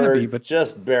they want to be, but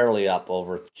just barely up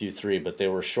over Q3, but they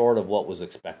were short of what was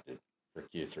expected for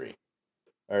Q3,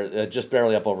 or just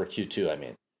barely up over Q2. I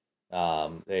mean,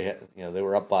 they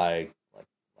were up by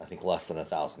I think less than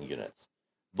 1,000 units,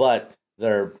 but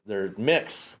their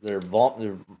mix, their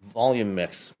volume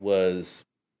mix was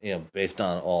based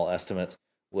on all estimates,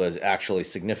 was actually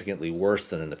significantly worse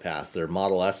than in the past. Their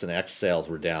Model S and X sales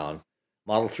were down.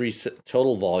 Model 3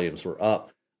 total volumes were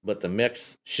up, but the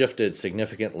mix shifted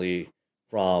significantly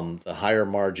from the higher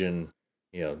margin,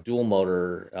 dual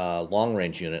motor long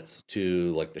range units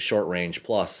to like the short range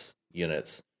plus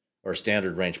units or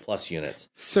standard range plus units.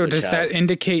 So does that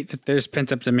indicate that there's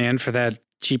pent up demand for that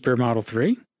cheaper Model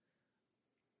 3?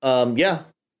 Yeah.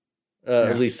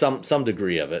 At least some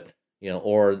degree of it,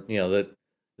 that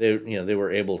they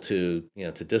were able to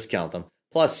to discount them.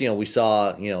 Plus, we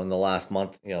saw in the last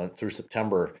month, through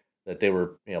September, that they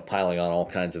were piling on all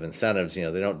kinds of incentives. They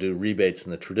don't do rebates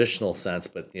in the traditional sense,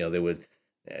 but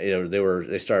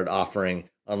they started offering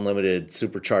unlimited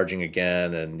supercharging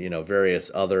again, and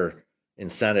various other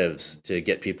incentives to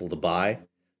get people to buy.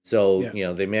 So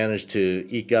they managed to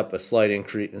eke out a slight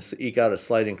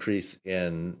increase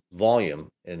in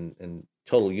volume in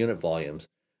total unit volumes.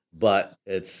 But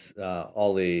it's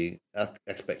all the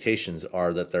expectations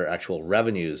are that their actual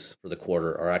revenues for the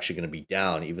quarter are actually going to be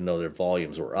down, even though their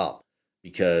volumes were up,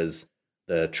 because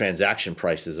the transaction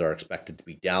prices are expected to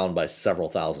be down by several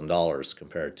 $1,000s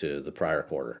compared to the prior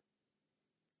quarter.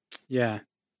 Yeah.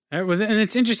 And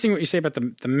it's interesting what you say about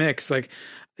the mix. Like,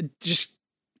 just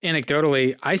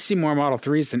anecdotally, I see more Model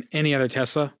 3s than any other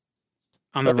Tesla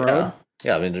on the road.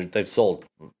 Yeah, I mean, they've sold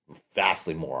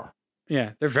vastly more.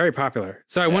 Yeah, they're very popular.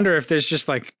 So I wonder if there's just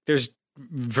there's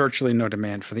virtually no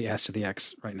demand for the S or the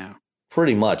X right now.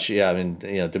 Pretty much, yeah. I mean,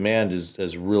 demand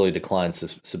has really declined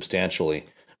substantially,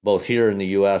 both here in the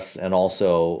U.S. and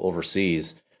also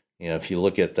overseas. If you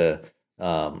look at the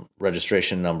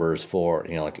registration numbers for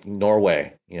like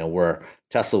Norway, where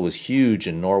Tesla was huge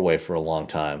in Norway for a long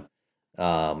time,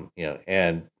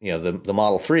 and the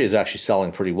Model 3 is actually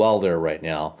selling pretty well there right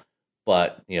now.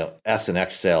 But, S and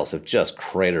X sales have just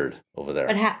cratered over there.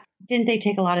 But didn't they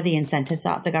take a lot of the incentives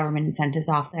off, the government incentives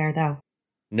off there, though?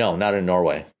 No, not in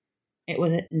Norway. It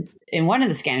was in one of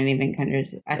the Scandinavian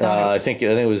countries. I think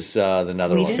it was the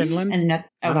Netherlands, Finland.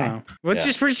 Okay, we're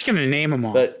just gonna name them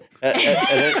all. But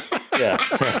it's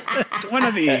one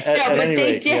of these. At any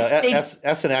rate,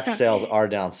 S and X sales are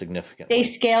down significantly. They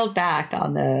scaled back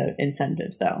on the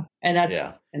incentives, though, and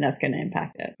that's going to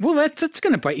impact it. Well, that's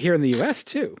going to bite here in the U.S.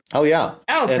 too. Oh yeah,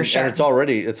 for sure. And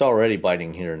it's already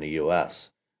biting here in the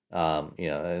U.S.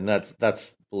 And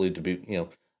that's believed to be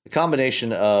the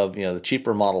combination of the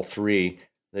cheaper Model 3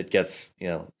 that gets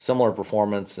similar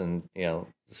performance and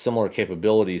similar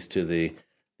capabilities to the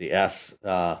S,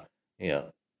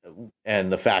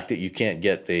 and the fact that you can't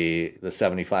get the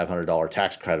 $7,500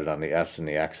 tax credit on the S and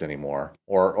the X anymore,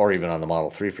 or even on the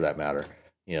Model 3 for that matter,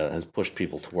 has pushed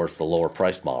people towards the lower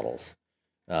priced models,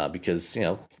 because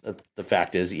the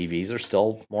fact is EVs are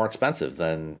still more expensive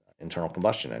than internal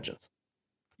combustion engines.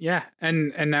 Yeah,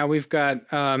 and now we've got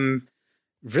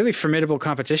really formidable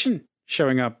competition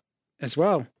showing up as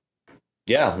well.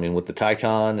 Yeah, I mean with the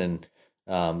Taycan, and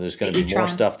there's going to be more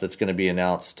stuff that's going to be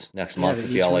announced next month at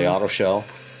the LA Auto Show.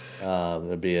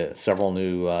 There'll be several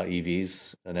new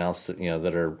EVs announced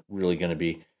that are really going to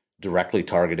be directly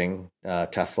targeting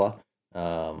Tesla,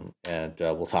 and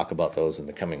we'll talk about those in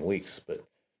the coming weeks. But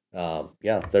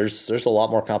there's a lot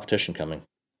more competition coming.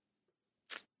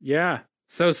 Yeah.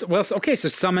 So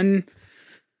Summon.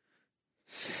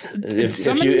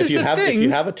 If you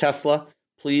have a Tesla,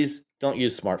 please don't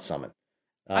use Smart Summon.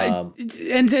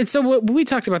 And so we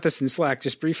talked about this in Slack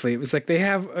just briefly. It was like they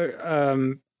have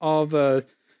all the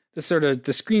sort of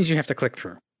the screens you have to click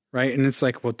through, right? And it's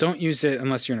like, well, don't use it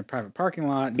unless you're in a private parking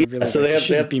lot. And so they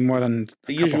have be more than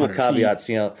the usual caveats.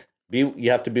 Feet.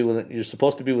 You have to be within. You're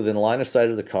supposed to be within line of sight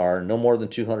of the car, no more than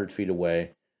 200 feet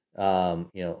away.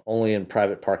 Only in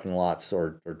private parking lots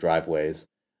or driveways.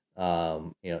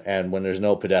 And when there's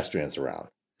no pedestrians around.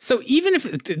 So even if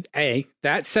A,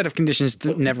 that set of conditions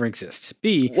never exists.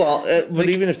 B, but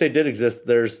even if they did exist,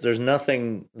 there's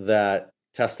nothing that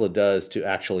Tesla does to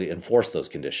actually enforce those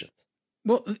conditions.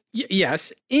 Well,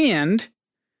 yes, and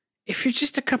if you're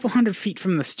just a couple hundred feet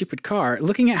from the stupid car,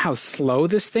 looking at how slow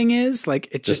this thing is, like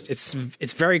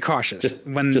it's very cautious.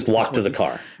 Just walk to the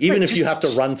car, even if you have to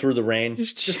run through the rain.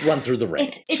 Just run through the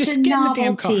rain. It's a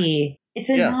novelty. It's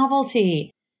a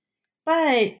novelty, but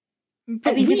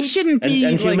I mean, we shouldn't be.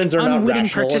 And humans are not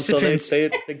rational, participants. so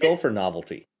they go for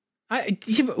novelty. I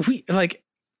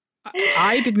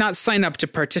did not sign up to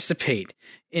participate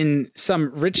in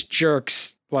some rich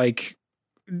jerks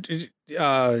beta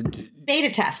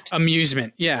test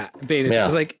amusement. Yeah, beta test. I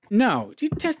was like, no, you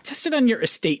test it on your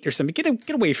estate or something. Get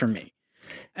away from me.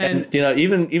 And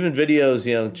even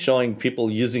videos, showing people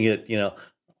using it,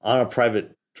 on a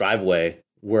private driveway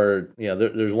where,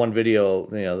 there's one video,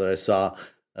 that I saw,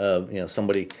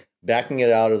 somebody backing it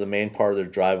out of the main part of their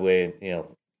driveway,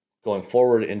 going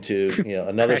forward into,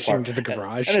 another part into the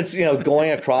garage. And it's,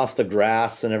 going across the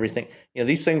grass and everything.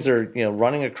 These things are,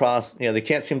 running across, they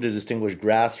can't seem to distinguish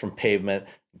grass from pavement,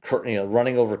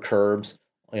 running over curbs,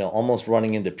 almost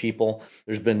running into people.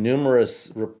 There's been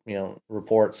numerous,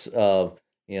 reports of,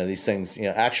 these things,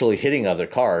 actually hitting other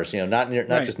cars, not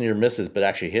just near misses, but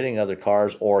actually hitting other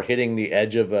cars or hitting the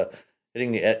edge of the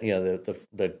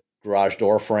garage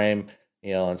door frame,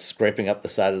 and scraping up the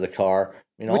side of the car.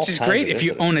 Which is great if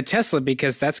you own a Tesla,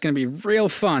 because that's going to be real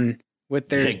fun with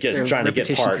their trying to get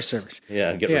parts for service.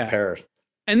 Get repairs.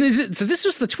 And so this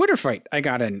was the Twitter fight I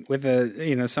got in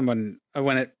with someone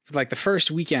when it the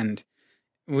first weekend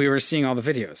we were seeing all the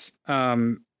videos.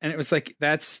 And it was like,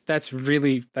 that's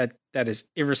really, that is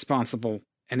irresponsible,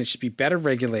 and it should be better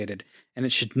regulated, and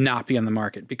it should not be on the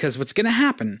market, because what's going to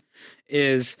happen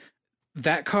is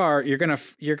that car, you're going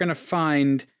to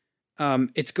find,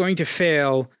 it's going to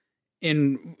fail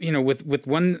in, with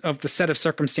one of the set of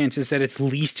circumstances that it's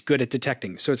least good at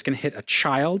detecting. So it's going to hit a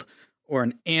child or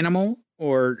an animal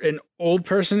or an old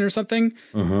person or something.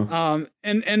 Mm-hmm.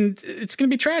 And it's going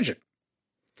to be tragic.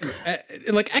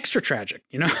 Extra tragic,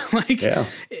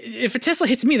 if a Tesla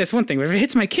hits me, that's one thing. But if it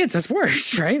hits my kids, that's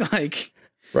worse, right?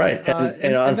 Right.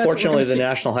 And unfortunately, the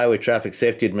National Highway Traffic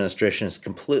Safety Administration has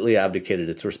completely abdicated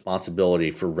its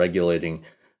responsibility for regulating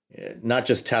not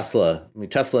just Tesla,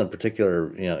 Tesla in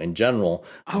particular, in general,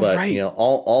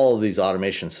 all of these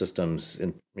automation systems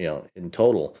in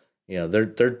total,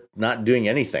 they're not doing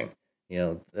anything,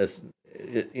 not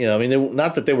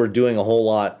that they were doing a whole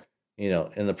lot,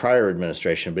 in the prior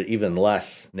administration, but even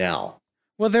less now.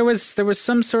 Well, there was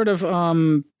some sort of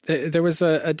there was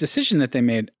a decision that they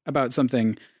made about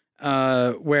something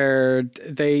where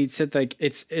they said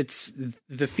it's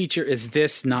the feature is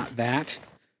this, not that,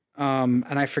 and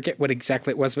I forget what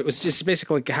exactly it was, but it was just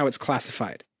basically how it's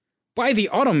classified. by the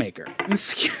automaker.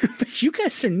 You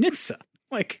guys are NHTSA.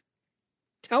 Like,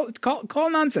 call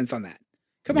nonsense on that.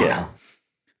 Come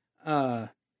on.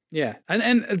 Yeah.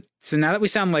 And so now that we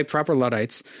sound like proper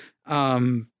Luddites,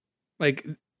 like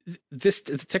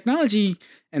the technology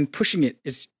and pushing it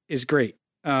is great.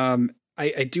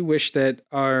 I do wish that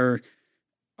our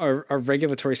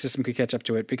regulatory system could catch up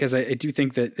to it, because I do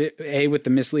think that with the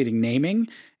misleading naming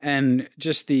and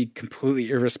just the completely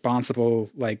irresponsible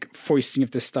like foisting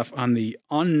of this stuff on the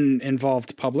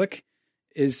uninvolved public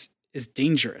is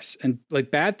dangerous, and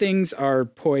like bad things are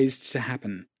poised to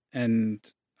happen. And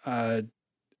I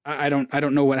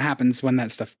don't know what happens when that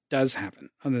stuff does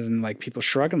happen, other than like people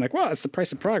shrug and like, well, it's the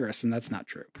price of progress, and that's not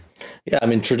true. Yeah, I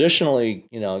mean, traditionally,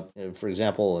 for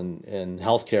example, in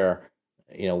healthcare,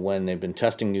 when they've been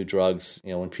testing new drugs,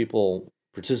 when people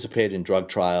participate in drug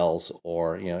trials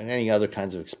or, in any other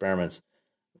kinds of experiments,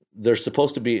 there's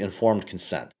supposed to be informed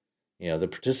consent. The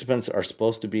participants are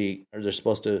supposed to be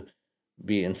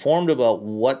informed about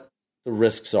what the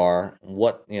risks are,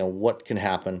 what can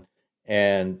happen.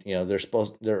 And,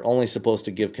 they're only supposed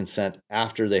to give consent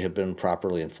after they have been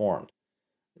properly informed.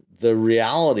 The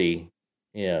reality,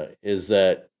 is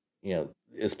that,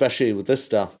 especially with this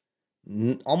stuff,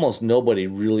 almost nobody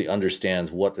really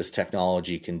understands what this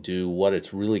technology can do, what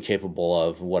it's really capable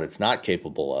of, what it's not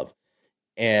capable of.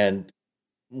 And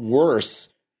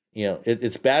worse,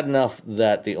 it's bad enough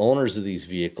that the owners of these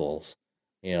vehicles,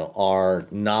 are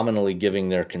nominally giving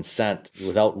their consent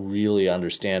without really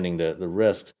understanding the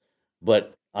risks.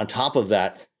 But on top of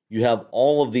that, you have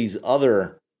all of these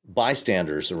other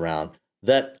bystanders around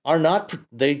that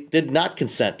they did not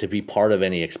consent to be part of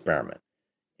any experiment.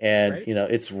 And, right.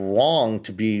 It's wrong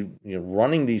to be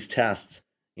running these tests,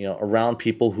 around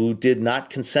people who did not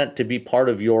consent to be part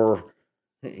of your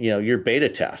beta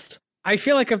test. I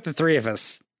feel like of the three of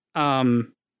us,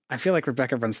 I feel like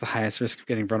Rebecca runs the highest risk of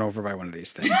getting run over by one of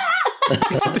these things.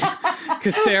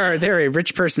 Because they're a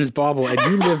rich person's bauble, and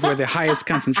you live where the highest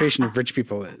concentration of rich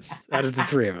people is out of the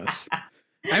three of us.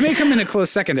 I may come in a close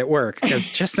second at work, because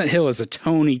Chestnut Hill is a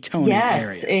Tony area.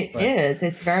 Yes, it is.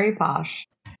 It's very posh.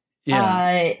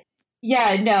 Yeah.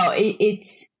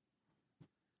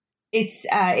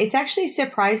 It's actually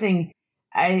surprising.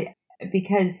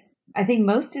 Because I think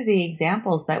most of the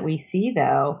examples that we see,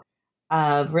 though,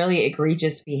 of really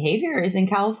egregious behavior is in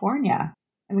California.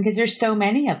 I mean, because there's so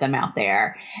many of them out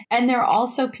there. And there are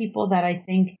also people that I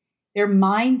think their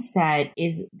mindset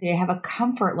is they have a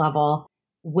comfort level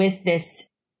with this,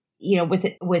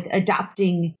 with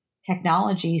adopting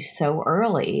technology so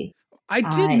early. I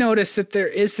did notice that there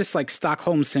is this like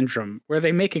Stockholm syndrome where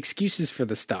they make excuses for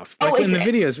the stuff. Like in the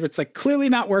videos where it's like clearly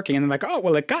not working, and they're like, oh,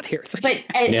 well, it got here. It's like,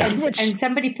 and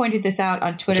somebody pointed this out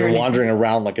on Twitter. You're wandering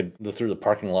around through the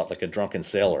parking lot like a drunken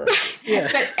sailor. Yeah.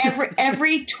 But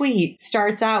every tweet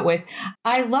starts out with,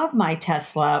 I love my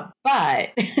Tesla, but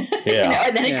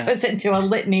and then it goes into a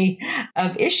litany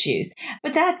of issues.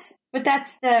 But that's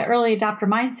the early adopter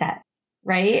mindset.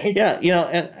 Right?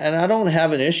 And I don't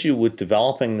have an issue with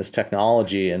developing this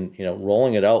technology and,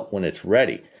 rolling it out when it's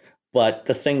ready. But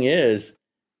the thing is,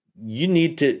 you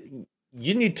need to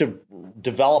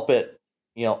develop it,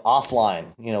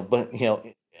 offline, but,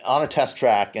 on a test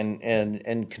track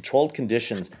and controlled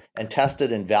conditions, and test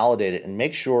it and validate it and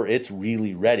make sure it's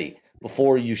really ready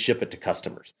before you ship it to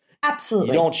customers. Absolutely.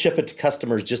 You don't ship it to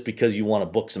customers just because you want to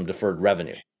book some deferred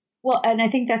revenue. Well, and I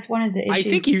think that's one of the issues.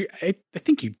 I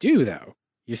think you do, though.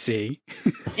 You see,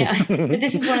 yeah. But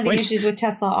this is one of the issues with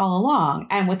Tesla all along,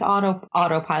 and with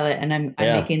autopilot. And I'm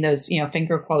making those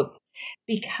finger quotes,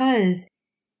 because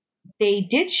they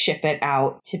did ship it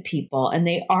out to people, and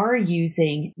they are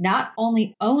using not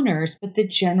only owners but the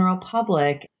general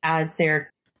public as their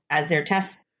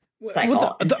test cycle.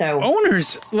 Well, the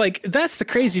owners, like, that's the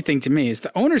crazy thing to me, is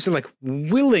the owners are like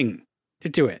willing to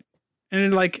do it,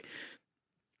 and like.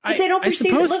 But they don't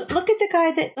perceive it. Look at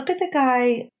the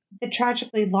guy that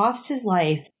tragically lost his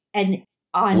life, and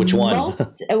on which one?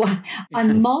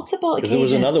 On multiple occasions. Because there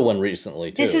was another one recently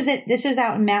too. This was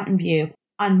out in Mountain View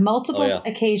on multiple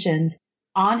occasions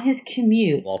on his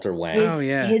commute. Walter Wang.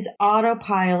 His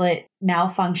autopilot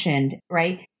malfunctioned.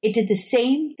 Right, it did the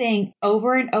same thing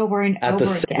over and over and at over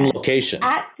the again. same location.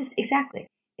 At the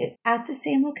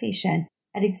same location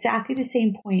at exactly the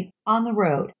same point on the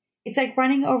road. It's like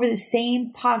running over the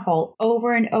same pothole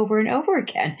over and over and over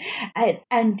again.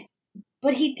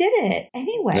 But he did it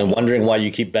anyway. And wondering why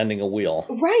you keep bending a wheel.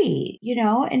 Right.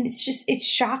 And it's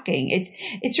shocking.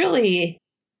 It's really,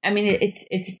 I mean,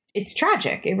 it's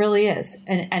tragic. It really is.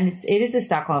 And it is a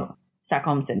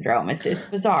Stockholm syndrome. It's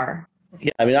bizarre.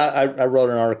 Yeah. I mean, I wrote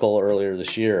an article earlier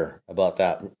this year about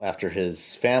that after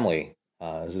his family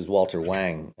This is Walter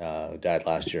Wang, who died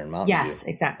last year in Mountain View. Yes,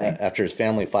 exactly. After his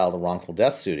family filed a wrongful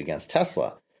death suit against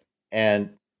Tesla.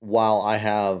 And while I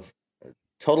have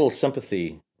total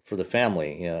sympathy for the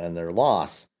family, and their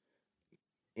loss,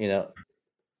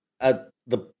 at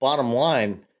the bottom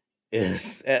line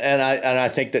is, and I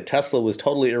think that Tesla was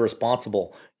totally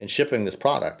irresponsible in shipping this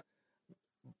product.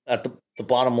 At the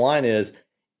bottom line is,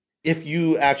 if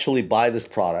you actually buy this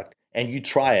product and you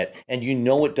try it and you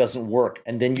know it doesn't work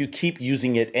and then you keep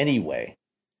using it anyway,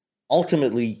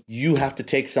 ultimately you have to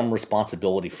take some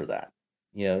responsibility for that.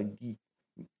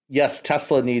 Yes,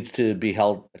 Tesla needs to be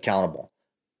held accountable,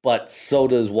 but so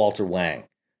does Walter Wang,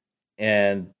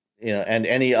 and and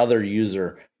any other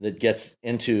user that gets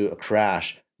into a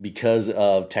crash because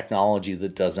of technology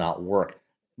that does not work.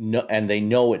 No, and they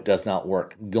know it does not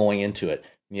work going into it.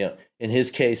 In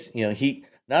his case, he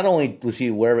not only was he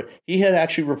aware of it, he had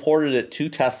actually reported it to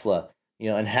Tesla,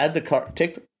 and had the car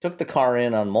took the car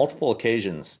in on multiple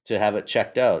occasions to have it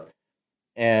checked out,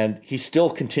 and he still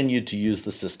continued to use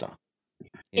the system.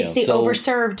 It's the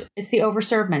overserved. It's the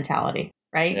overserved mentality,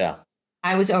 right? Yeah,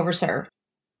 I was overserved.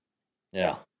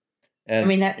 Yeah, and I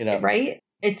mean that right.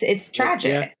 It's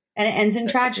tragic, and it ends in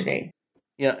tragedy.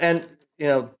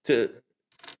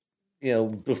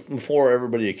 Before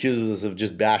everybody accuses us of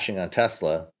just bashing on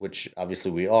Tesla, which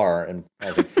obviously we are, and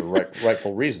I think for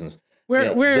rightful reasons.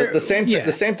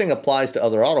 The same thing applies to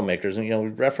other automakers, and we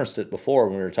referenced it before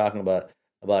when we were talking about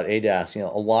ADAS.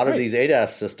 A lot of these ADAS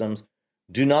systems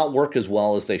do not work as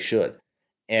well as they should,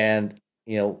 and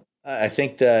I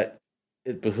think that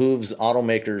it behooves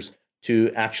automakers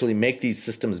to actually make these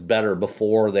systems better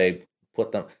before they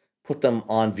put them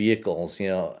on vehicles.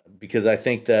 Because I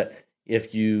think that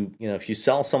if you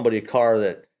sell somebody a car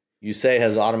that you say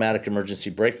has automatic emergency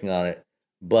braking on it,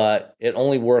 but it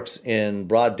only works in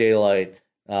broad daylight,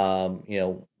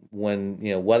 when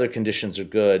weather conditions are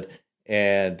good,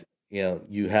 and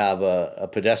you have a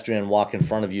pedestrian walk in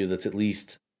front of you that's at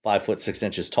least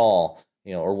 5'6" tall,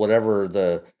 or whatever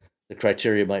the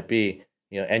criteria might be,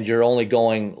 and you're only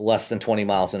going less than 20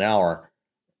 miles an hour,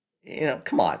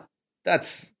 come on,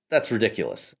 that's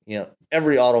ridiculous.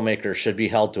 Every automaker should be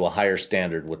held to a higher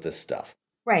standard with this stuff.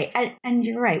 Right. And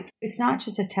you're right. It's not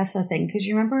just a Tesla thing. Because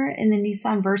you remember in the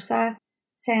Nissan Versa,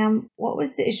 Sam, what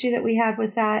was the issue that we had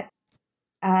with that?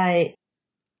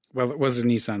 Well, it was a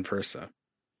Nissan Versa.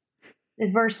 The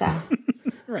Versa.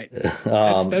 Right. That's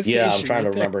I'm trying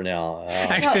to remember now.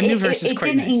 Actually, the new Versa is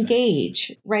quite nice. It didn't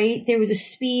engage, right? There was a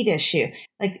speed issue.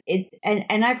 Like it,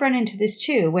 and I've run into this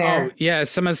too, where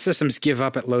some of the systems give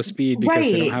up at low speed because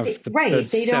they don't have the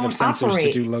set of sensors to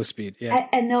do low speed. Yeah,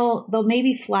 and they'll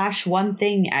maybe flash one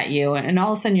thing at you, and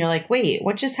all of a sudden you're like, wait,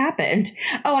 what just happened?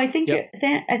 Oh, I think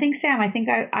Sam,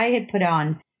 I had put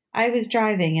on. I was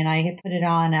driving and I had put it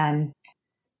on.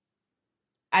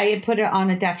 I had put it on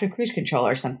adaptive cruise control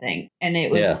or something, and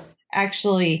it was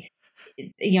actually,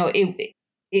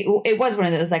 it was one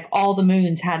of those, like, all the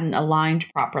moons hadn't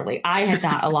aligned properly. I had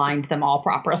not aligned them all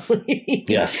properly.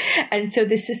 Yes. And so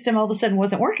the system all of a sudden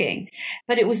wasn't working,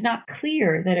 but it was not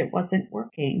clear that it wasn't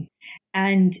working.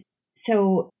 And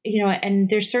so, and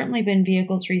there's certainly been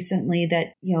vehicles recently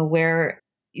that, where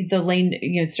the lane,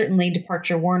 certain lane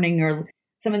departure warning or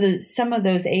some of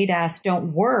those ADAS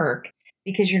don't work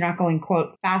because you're not going,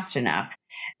 quote, fast enough,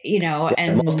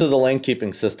 and most of the lane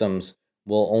keeping systems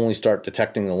will only start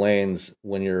detecting the lanes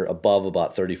when you're above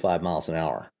about 35 miles an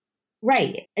hour.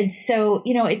 Right. And so,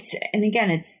 it's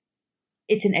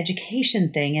an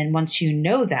education thing. And once you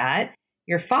know that,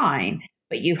 you're fine,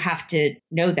 but you have to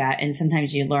know that. And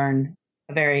sometimes you learn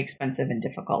a very expensive and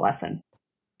difficult lesson.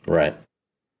 Right.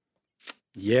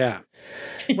 Yeah.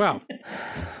 Well,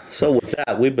 so with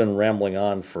that, we've been rambling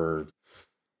on for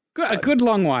a good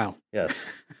long while.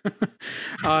 Yes.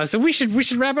 So we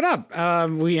should wrap it up.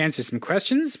 We answered some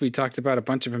questions. We talked about a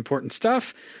bunch of important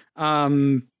stuff.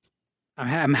 I'm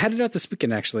headed out this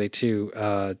weekend actually to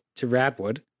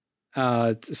Radwood.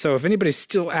 So if anybody's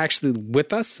still actually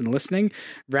with us and listening,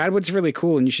 Radwood's really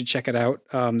cool and you should check it out.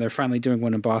 They're finally doing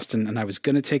one in Boston, and I was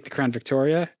going to take the Crown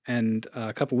Victoria, and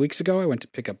a couple weeks ago I went to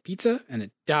pick up pizza and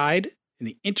it died in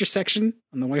the intersection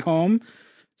on the way home.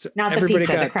 So not the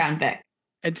pizza, the Crown Vic.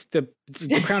 It's the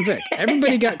Crown Vic.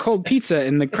 Everybody got cold pizza,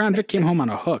 and the Crown Vic came home on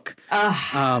a hook.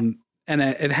 And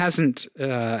it has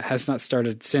not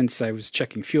started since. I was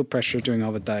checking fuel pressure, doing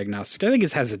all the diagnostics. I think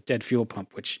it has a dead fuel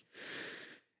pump, which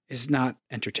is not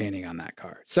entertaining on that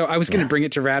car. So I was going to bring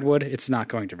it to Radwood. It's not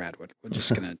going to Radwood. We're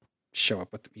just going to show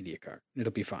up with the media car.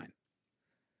 It'll be fine.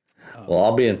 Well,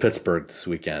 I'll be in Pittsburgh this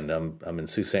weekend. I'm in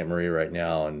Sault Ste. Marie right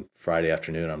now, and Friday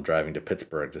afternoon I'm driving to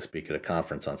Pittsburgh to speak at a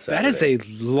conference on Saturday. That is a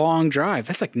long drive.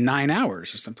 That's like 9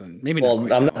 hours or something. Maybe well,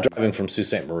 not. I'm not driving from Sault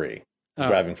Ste. Marie. I'm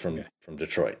driving from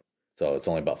Detroit, so it's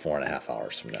only about 4.5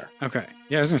 hours from there. Okay.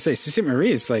 Yeah, I was gonna say Sault Ste.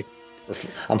 Marie is like.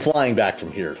 I'm flying back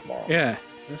from here tomorrow. Yeah,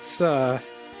 that's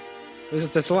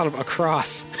there's a lot of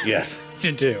across. Yes.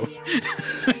 To do.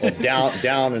 Well,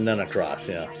 down and then across.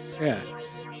 Yeah. Yeah.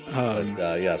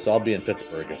 So I'll be in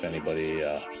Pittsburgh if anybody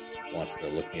wants to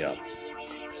look me up.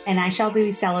 And I shall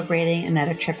be celebrating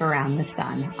another trip around the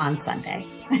sun on Sunday.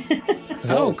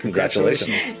 Oh,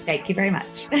 congratulations. Thank you very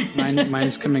much. Mine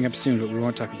is coming up soon, but we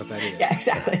won't talk about that either. Yeah,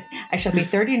 exactly. I shall be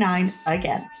 39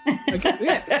 again.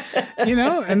 Yeah.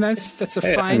 And that's a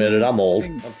fine. I admit it, I'm old.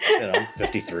 I'm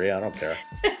 53. I don't care.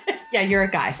 Yeah, you're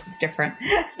a guy. It's different.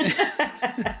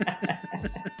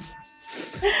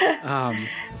 All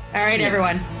right,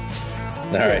 everyone.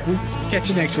 All right. Catch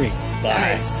you next week.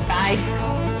 Bye. Right.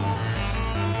 Bye.